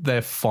 yeah.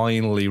 They're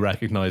finally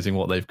recognizing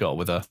what they've got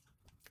with her.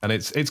 And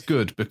it's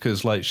good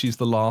because she's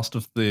the last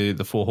of the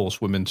four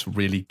horsewomen to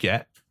really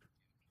get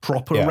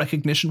proper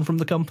recognition from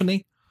the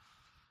company.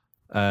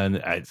 And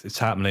it's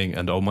happening.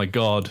 And oh my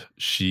God,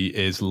 she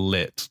is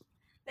lit.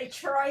 They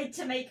tried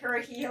to make her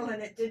a heel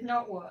and it did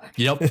not work.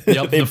 Yep.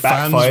 The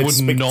fans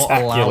would not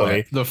allow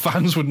it. The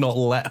fans would not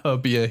let her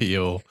be a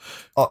heel.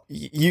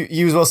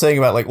 You as well saying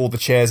about all the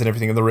chairs and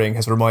everything in the ring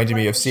has reminded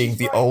me of seeing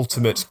the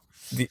ultimate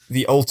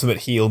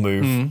heel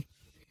move,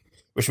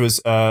 which was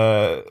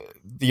the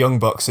Young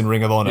Bucks in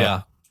Ring of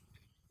Honor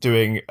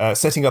doing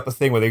setting up a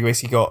thing where they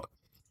basically got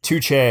two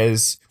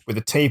chairs with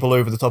a table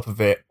over the top of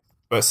it,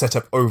 but set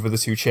up over the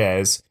two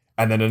chairs,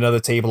 and then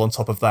another table on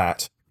top of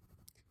that.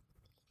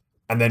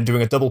 And then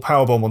doing a double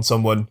powerbomb on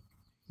someone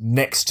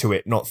next to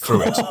it, not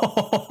through it.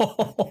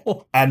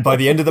 And by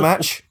the end of the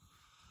match,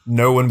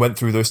 no one went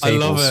through those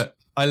tables.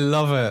 I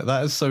love it.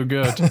 That is so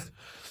good.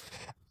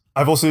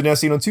 I've also now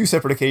seen on two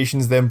separate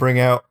occasions them bring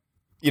out,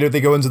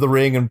 they go into the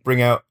ring and bring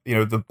out,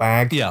 the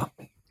bag. Yeah.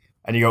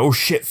 And you go, oh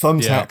shit,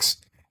 thumbtacks.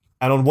 Yeah.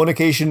 And on one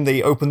occasion,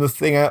 they open the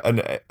thing out, and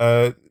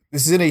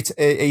this is in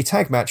a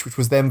tag match, which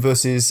was them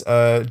versus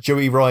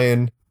Joey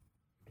Ryan.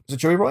 Was it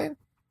Joey Ryan?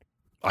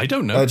 I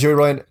don't know. Joey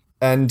Ryan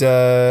and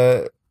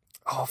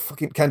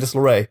fucking Candice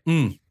LeRae.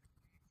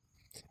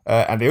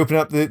 And they open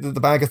up the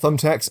bag of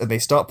thumbtacks and they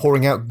start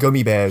pouring out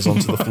gummy bears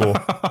onto the floor.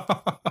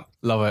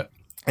 Love it.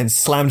 And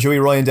slam Joey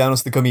Ryan down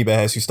onto the gummy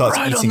bears, who starts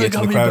eating it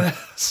to the crowd.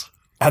 Bears.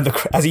 And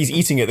as he's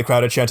eating it, the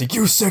crowd are chanting,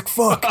 "You sick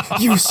fuck!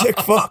 You sick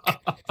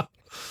fuck!"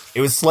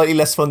 It was slightly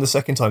less fun the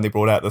second time they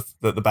brought out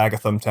the bag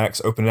of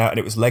thumbtacks, opened it out, and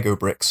it was Lego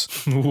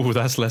bricks. Ooh,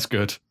 that's less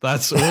good.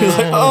 That's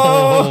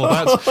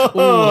that's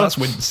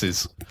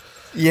winces.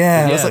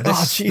 Yeah, I was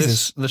like,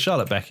 Jesus. The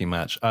Charlotte Becky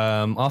match,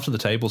 after the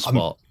table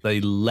spot,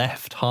 they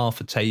left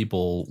half a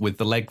table with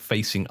the leg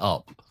facing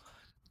up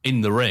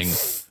in the ring,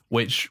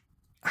 which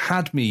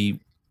had me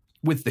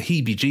with the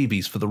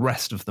heebie-jeebies for the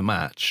rest of the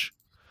match.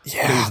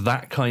 Yeah. It was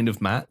that kind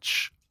of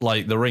match.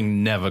 The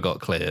ring never got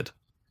cleared.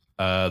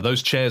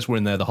 Those chairs were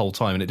in there the whole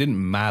time, and it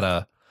didn't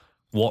matter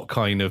what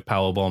kind of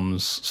power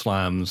bombs,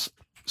 slams,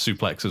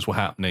 suplexes were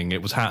happening.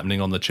 It was happening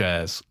on the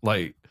chairs.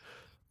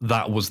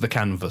 That was the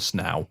canvas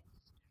now.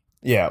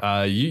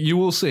 Yeah. You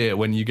will see it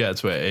when you get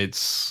to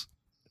it.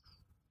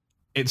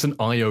 It's an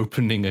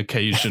eye-opening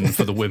occasion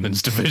for the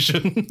women's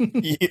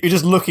division. You're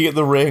just looking at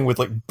the ring with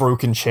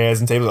broken chairs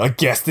and tables. I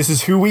guess this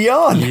is who we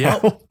are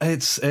now. Yep.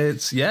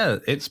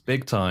 It's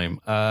big time.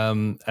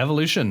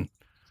 Evolution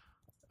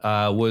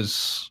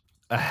was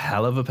a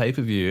hell of a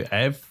pay-per-view.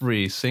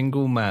 Every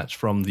single match,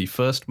 from the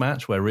first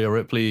match where Rhea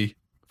Ripley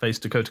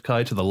faced Dakota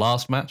Kai to the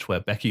last match where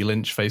Becky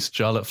Lynch faced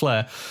Charlotte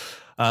Flair,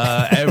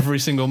 every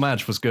single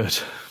match was good.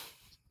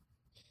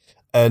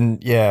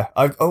 And yeah,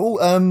 I've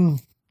been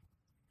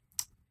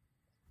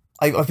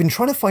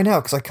trying to find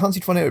out because I can't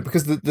seem to find out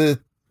because the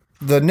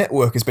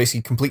network has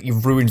basically completely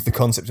ruined the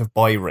concept of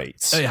buy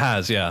rates. It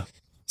has, yeah.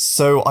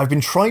 So I've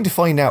been trying to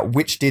find out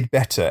which did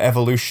better,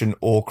 Evolution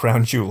or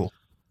Crown Jewel.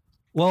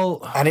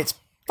 Well, and it's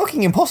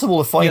fucking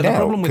impossible to find out. The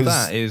problem with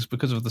that is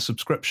because of the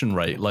subscription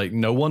rate.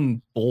 No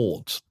one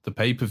bought the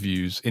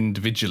pay-per-views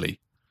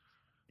individually.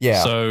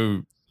 Yeah.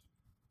 So,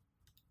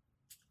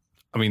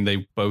 I mean,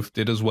 they both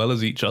did as well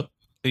as each other,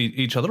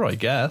 I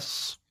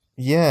guess.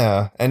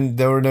 Yeah, and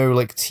there were no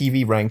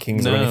TV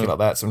rankings or anything like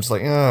that, so I'm just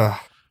ugh.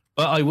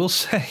 But I will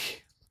say,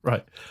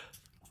 right,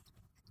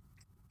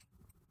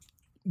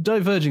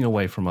 diverging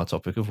away from our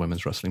topic of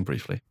women's wrestling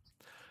briefly,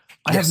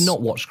 I have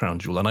not watched Crown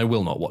Jewel, and I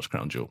will not watch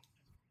Crown Jewel.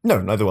 No,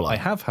 neither will I. I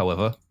have,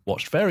 however,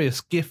 watched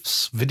various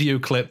GIFs, video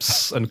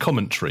clips, and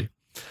commentary,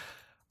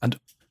 and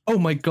oh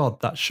my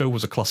God, that show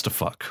was a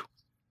clusterfuck.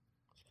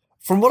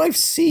 From what I've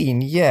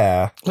seen,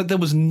 yeah. There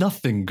was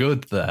nothing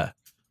good there,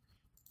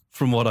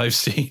 from what I've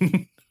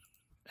seen.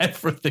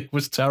 Everything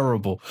was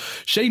terrible.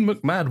 Shane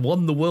McMahon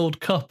won the World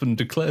Cup and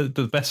declared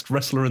the best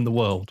wrestler in the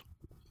world,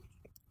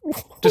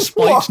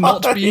 despite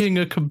not being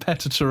a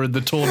competitor in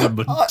the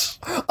tournament.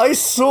 I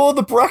saw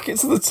the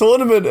brackets of the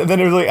tournament, and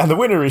then it was and the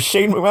winner is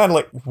Shane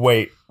McMahon.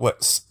 Wait,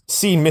 what?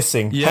 Scene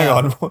missing. Yeah.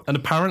 Hang on. And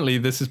apparently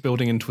this is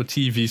building into a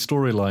TV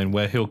storyline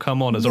where he'll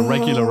come on as a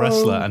regular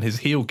wrestler, and his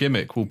heel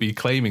gimmick will be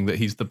claiming that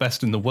he's the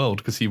best in the world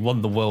because he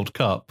won the World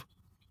Cup.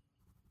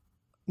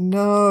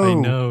 No. I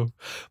know.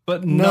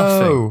 But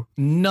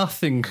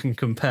nothing can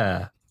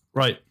compare.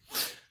 Right.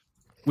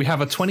 We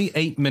have a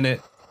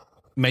 28-minute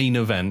main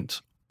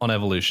event on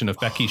Evolution of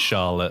Becky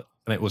Charlotte,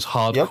 and it was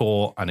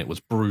hardcore, and it was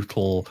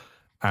brutal,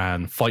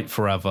 and fight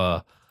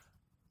forever.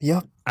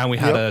 Yep. And we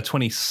had a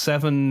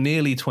 27,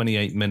 nearly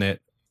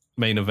 28-minute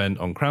main event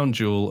on Crown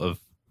Jewel of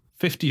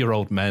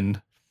 50-year-old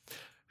men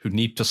who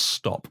need to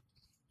stop.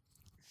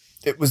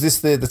 Was this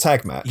the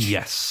tag match?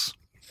 Yes.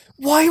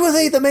 Why were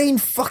they the main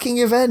fucking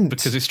event?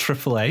 Because it's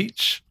Triple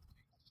H.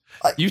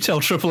 You tell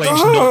Triple H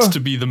not to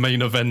be the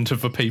main event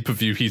of a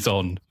pay-per-view he's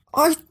on.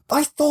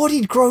 I thought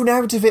he'd grown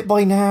out of it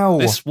by now.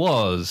 This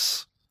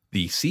was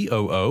the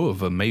COO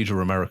of a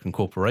major American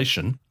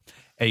corporation,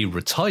 a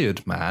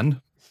retired man,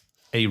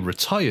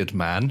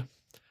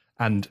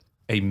 and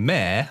a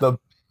mayor.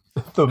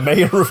 The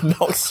mayor of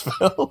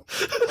Knoxville.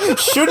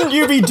 Shouldn't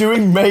you be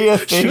doing mayor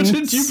things?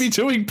 Shouldn't you be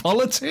doing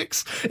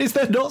politics? Is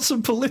there not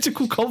some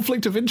political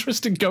conflict of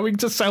interest in going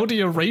to Saudi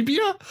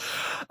Arabia?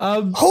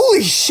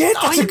 Holy shit,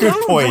 that's a good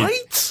point.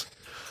 Right?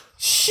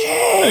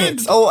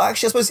 Shit. Actually, I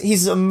suppose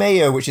he's a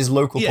mayor, which is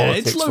local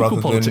politics. Yeah, it's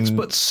local politics,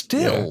 but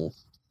still.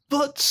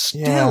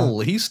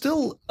 He's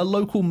still a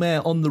local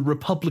mayor on the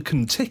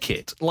Republican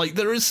ticket. Like,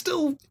 there is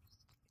still...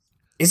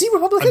 Is he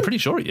Republican? I'm pretty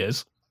sure he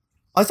is.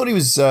 I thought he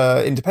was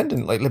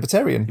independent, like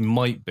libertarian. He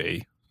might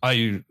be.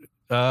 No,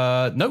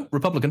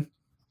 Republican.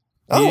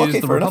 Oh, He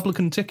is the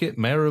Republican ticket,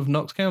 mayor of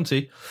Knox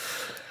County.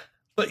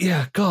 But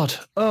yeah, God.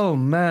 Oh,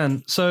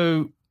 man.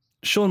 So,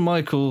 Shawn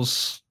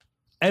Michaels,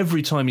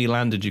 every time he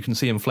landed, you can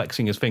see him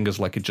flexing his fingers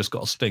like he'd just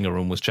got a stinger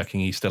and was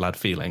checking he still had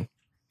feeling.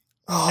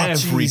 Oh,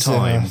 every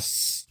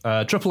Jesus.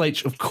 time. Triple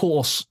H, of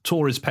course,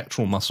 tore his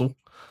pectoral muscle,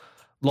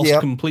 lost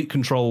complete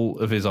control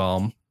of his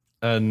arm,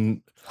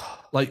 and,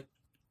 like,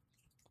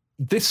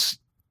 this...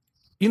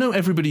 You know,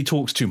 everybody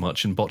talks too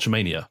much in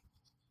Botchamania.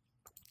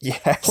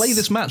 Yes. Play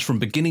this match from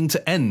beginning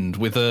to end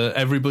with a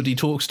everybody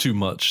talks too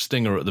much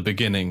stinger at the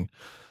beginning.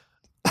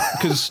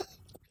 Because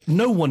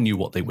no one knew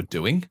what they were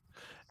doing.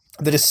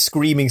 They're just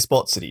screaming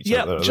spots at each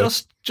other. Yeah,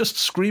 just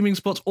screaming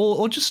spots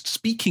or just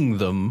speaking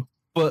them,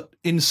 but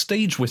in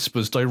stage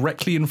whispers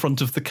directly in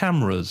front of the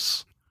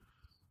cameras.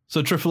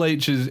 So Triple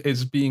H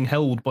is being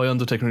held by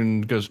Undertaker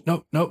and goes,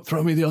 no,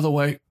 throw me the other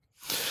way.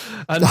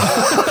 And...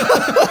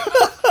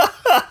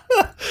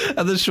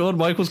 And then Shawn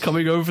Michaels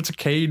coming over to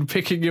Kane,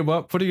 picking him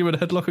up, putting him in a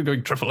headlock and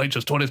going, Triple H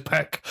has torn his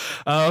pec.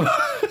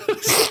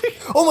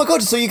 Oh my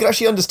God, so you can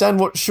actually understand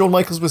what Shawn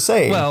Michaels was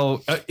saying?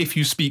 Well, if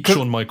you speak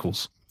Shawn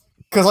Michaels.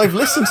 Because I've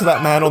listened to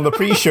that man on the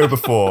pre-show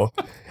before,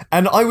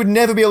 and I would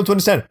never be able to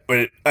understand.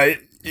 But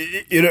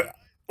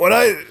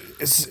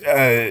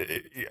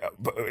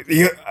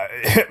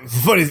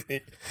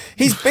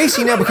he's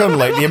basically now become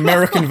like the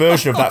American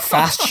version of that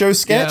Fast Show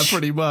sketch. Yeah,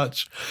 pretty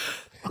much.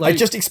 Like, I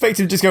just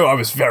expected him to just go, I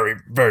was very,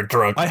 very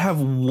drunk. I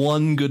have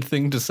one good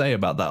thing to say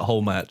about that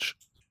whole match.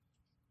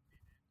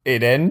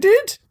 It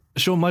ended?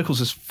 Shawn Michaels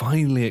has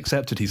finally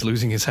accepted he's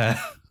losing his hair.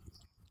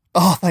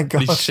 Oh, thank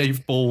God. He's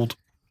shaved bald.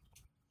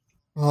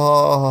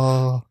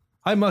 Oh.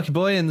 Hi, Marky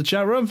Boy in the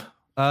chat room.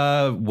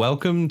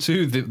 Welcome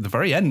to the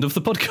very end of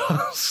the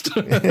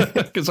podcast.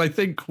 Because I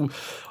think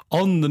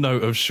on the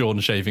note of Shawn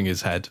shaving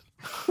his head.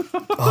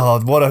 Oh,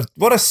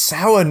 what a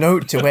sour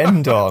note to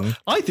end on.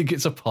 I think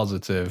it's a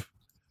positive.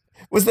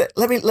 Was there?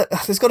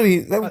 There's got to be.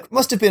 There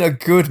must have been a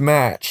good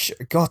match.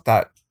 God,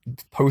 that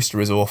poster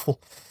is awful.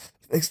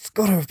 There's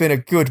got to have been a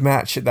good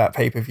match at that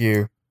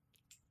pay-per-view.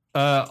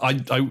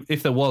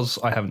 If there was,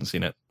 I haven't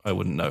seen it. I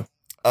wouldn't know.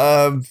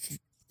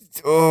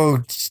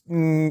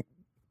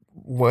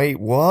 Wait,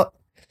 what?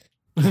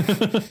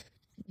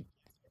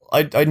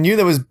 I knew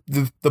there was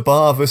the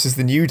Bar versus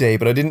the New Day,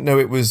 but I didn't know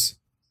it was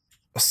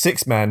a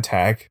 6-man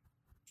tag.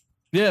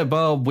 Yeah,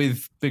 Bar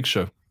with Big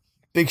Show.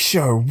 Big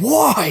Show.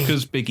 Why?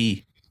 Because Big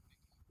E.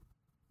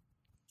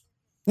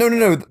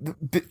 No.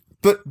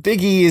 But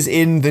Big E is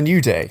in the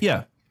New Day.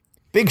 Yeah.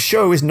 Big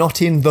Show is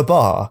not in the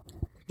Bar.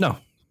 No.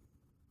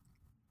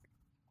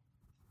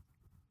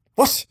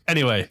 What?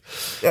 Anyway.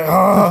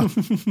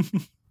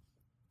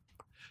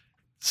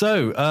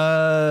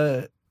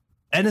 So,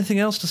 anything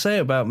else to say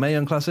about Mae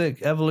Young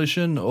Classic,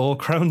 Evolution, or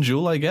Crown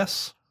Jewel, I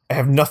guess? I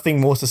have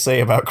nothing more to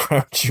say about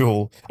Crown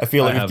Jewel. I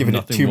feel like we've given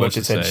it too much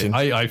attention.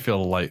 I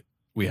feel like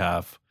we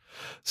have.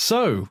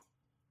 So,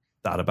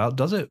 that about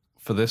does it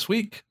for this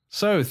week.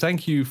 So,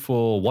 thank you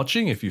for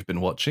watching, if you've been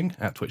watching,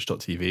 at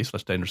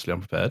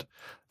twitch.tv/dangerouslyunprepared.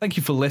 Thank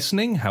you for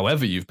listening,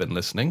 however you've been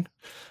listening.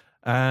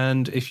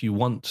 And if you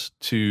want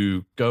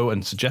to go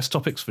and suggest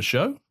topics for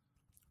show,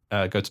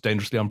 go to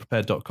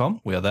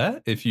dangerouslyunprepared.com. We are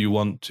there. If you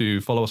want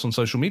to follow us on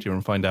social media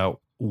and find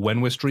out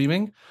when we're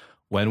streaming,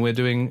 when we're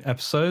doing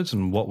episodes,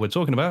 and what we're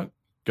talking about,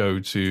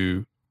 go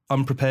to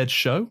Unprepared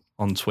Show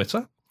on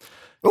Twitter.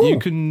 Ooh. You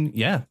can,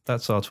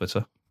 that's our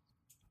Twitter.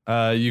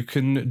 You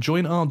can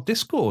join our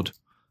Discord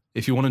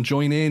if you want to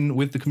join in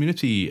with the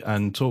community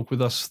and talk with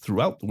us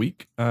throughout the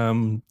week,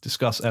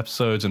 discuss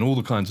episodes and all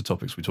the kinds of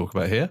topics we talk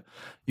about here.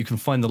 You can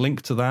find the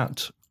link to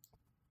that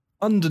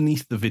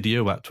underneath the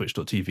video at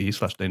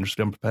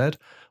twitch.tv/dangerously-unprepared,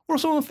 or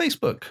also on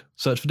Facebook.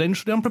 Search for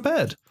Dangerously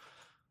Unprepared.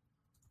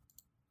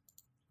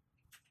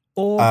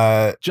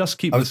 Or just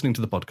keep listening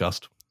to the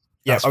podcast.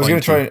 Yeah, I was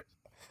going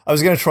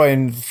to try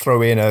and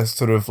throw in a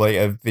sort of like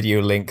a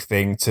video link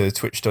thing to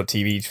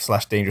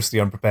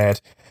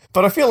twitch.tv/dangerously-unprepared,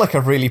 but I feel like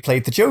I've really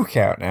played the joke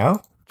out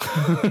now.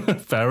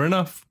 Fair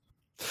enough.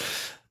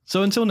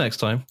 So until next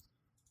time,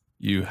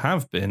 you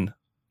have been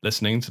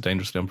listening to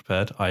Dangerously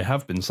Unprepared. I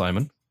have been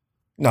Simon.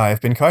 No,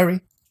 I've been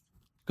Kyrie.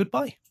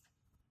 Goodbye.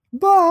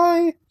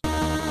 Bye.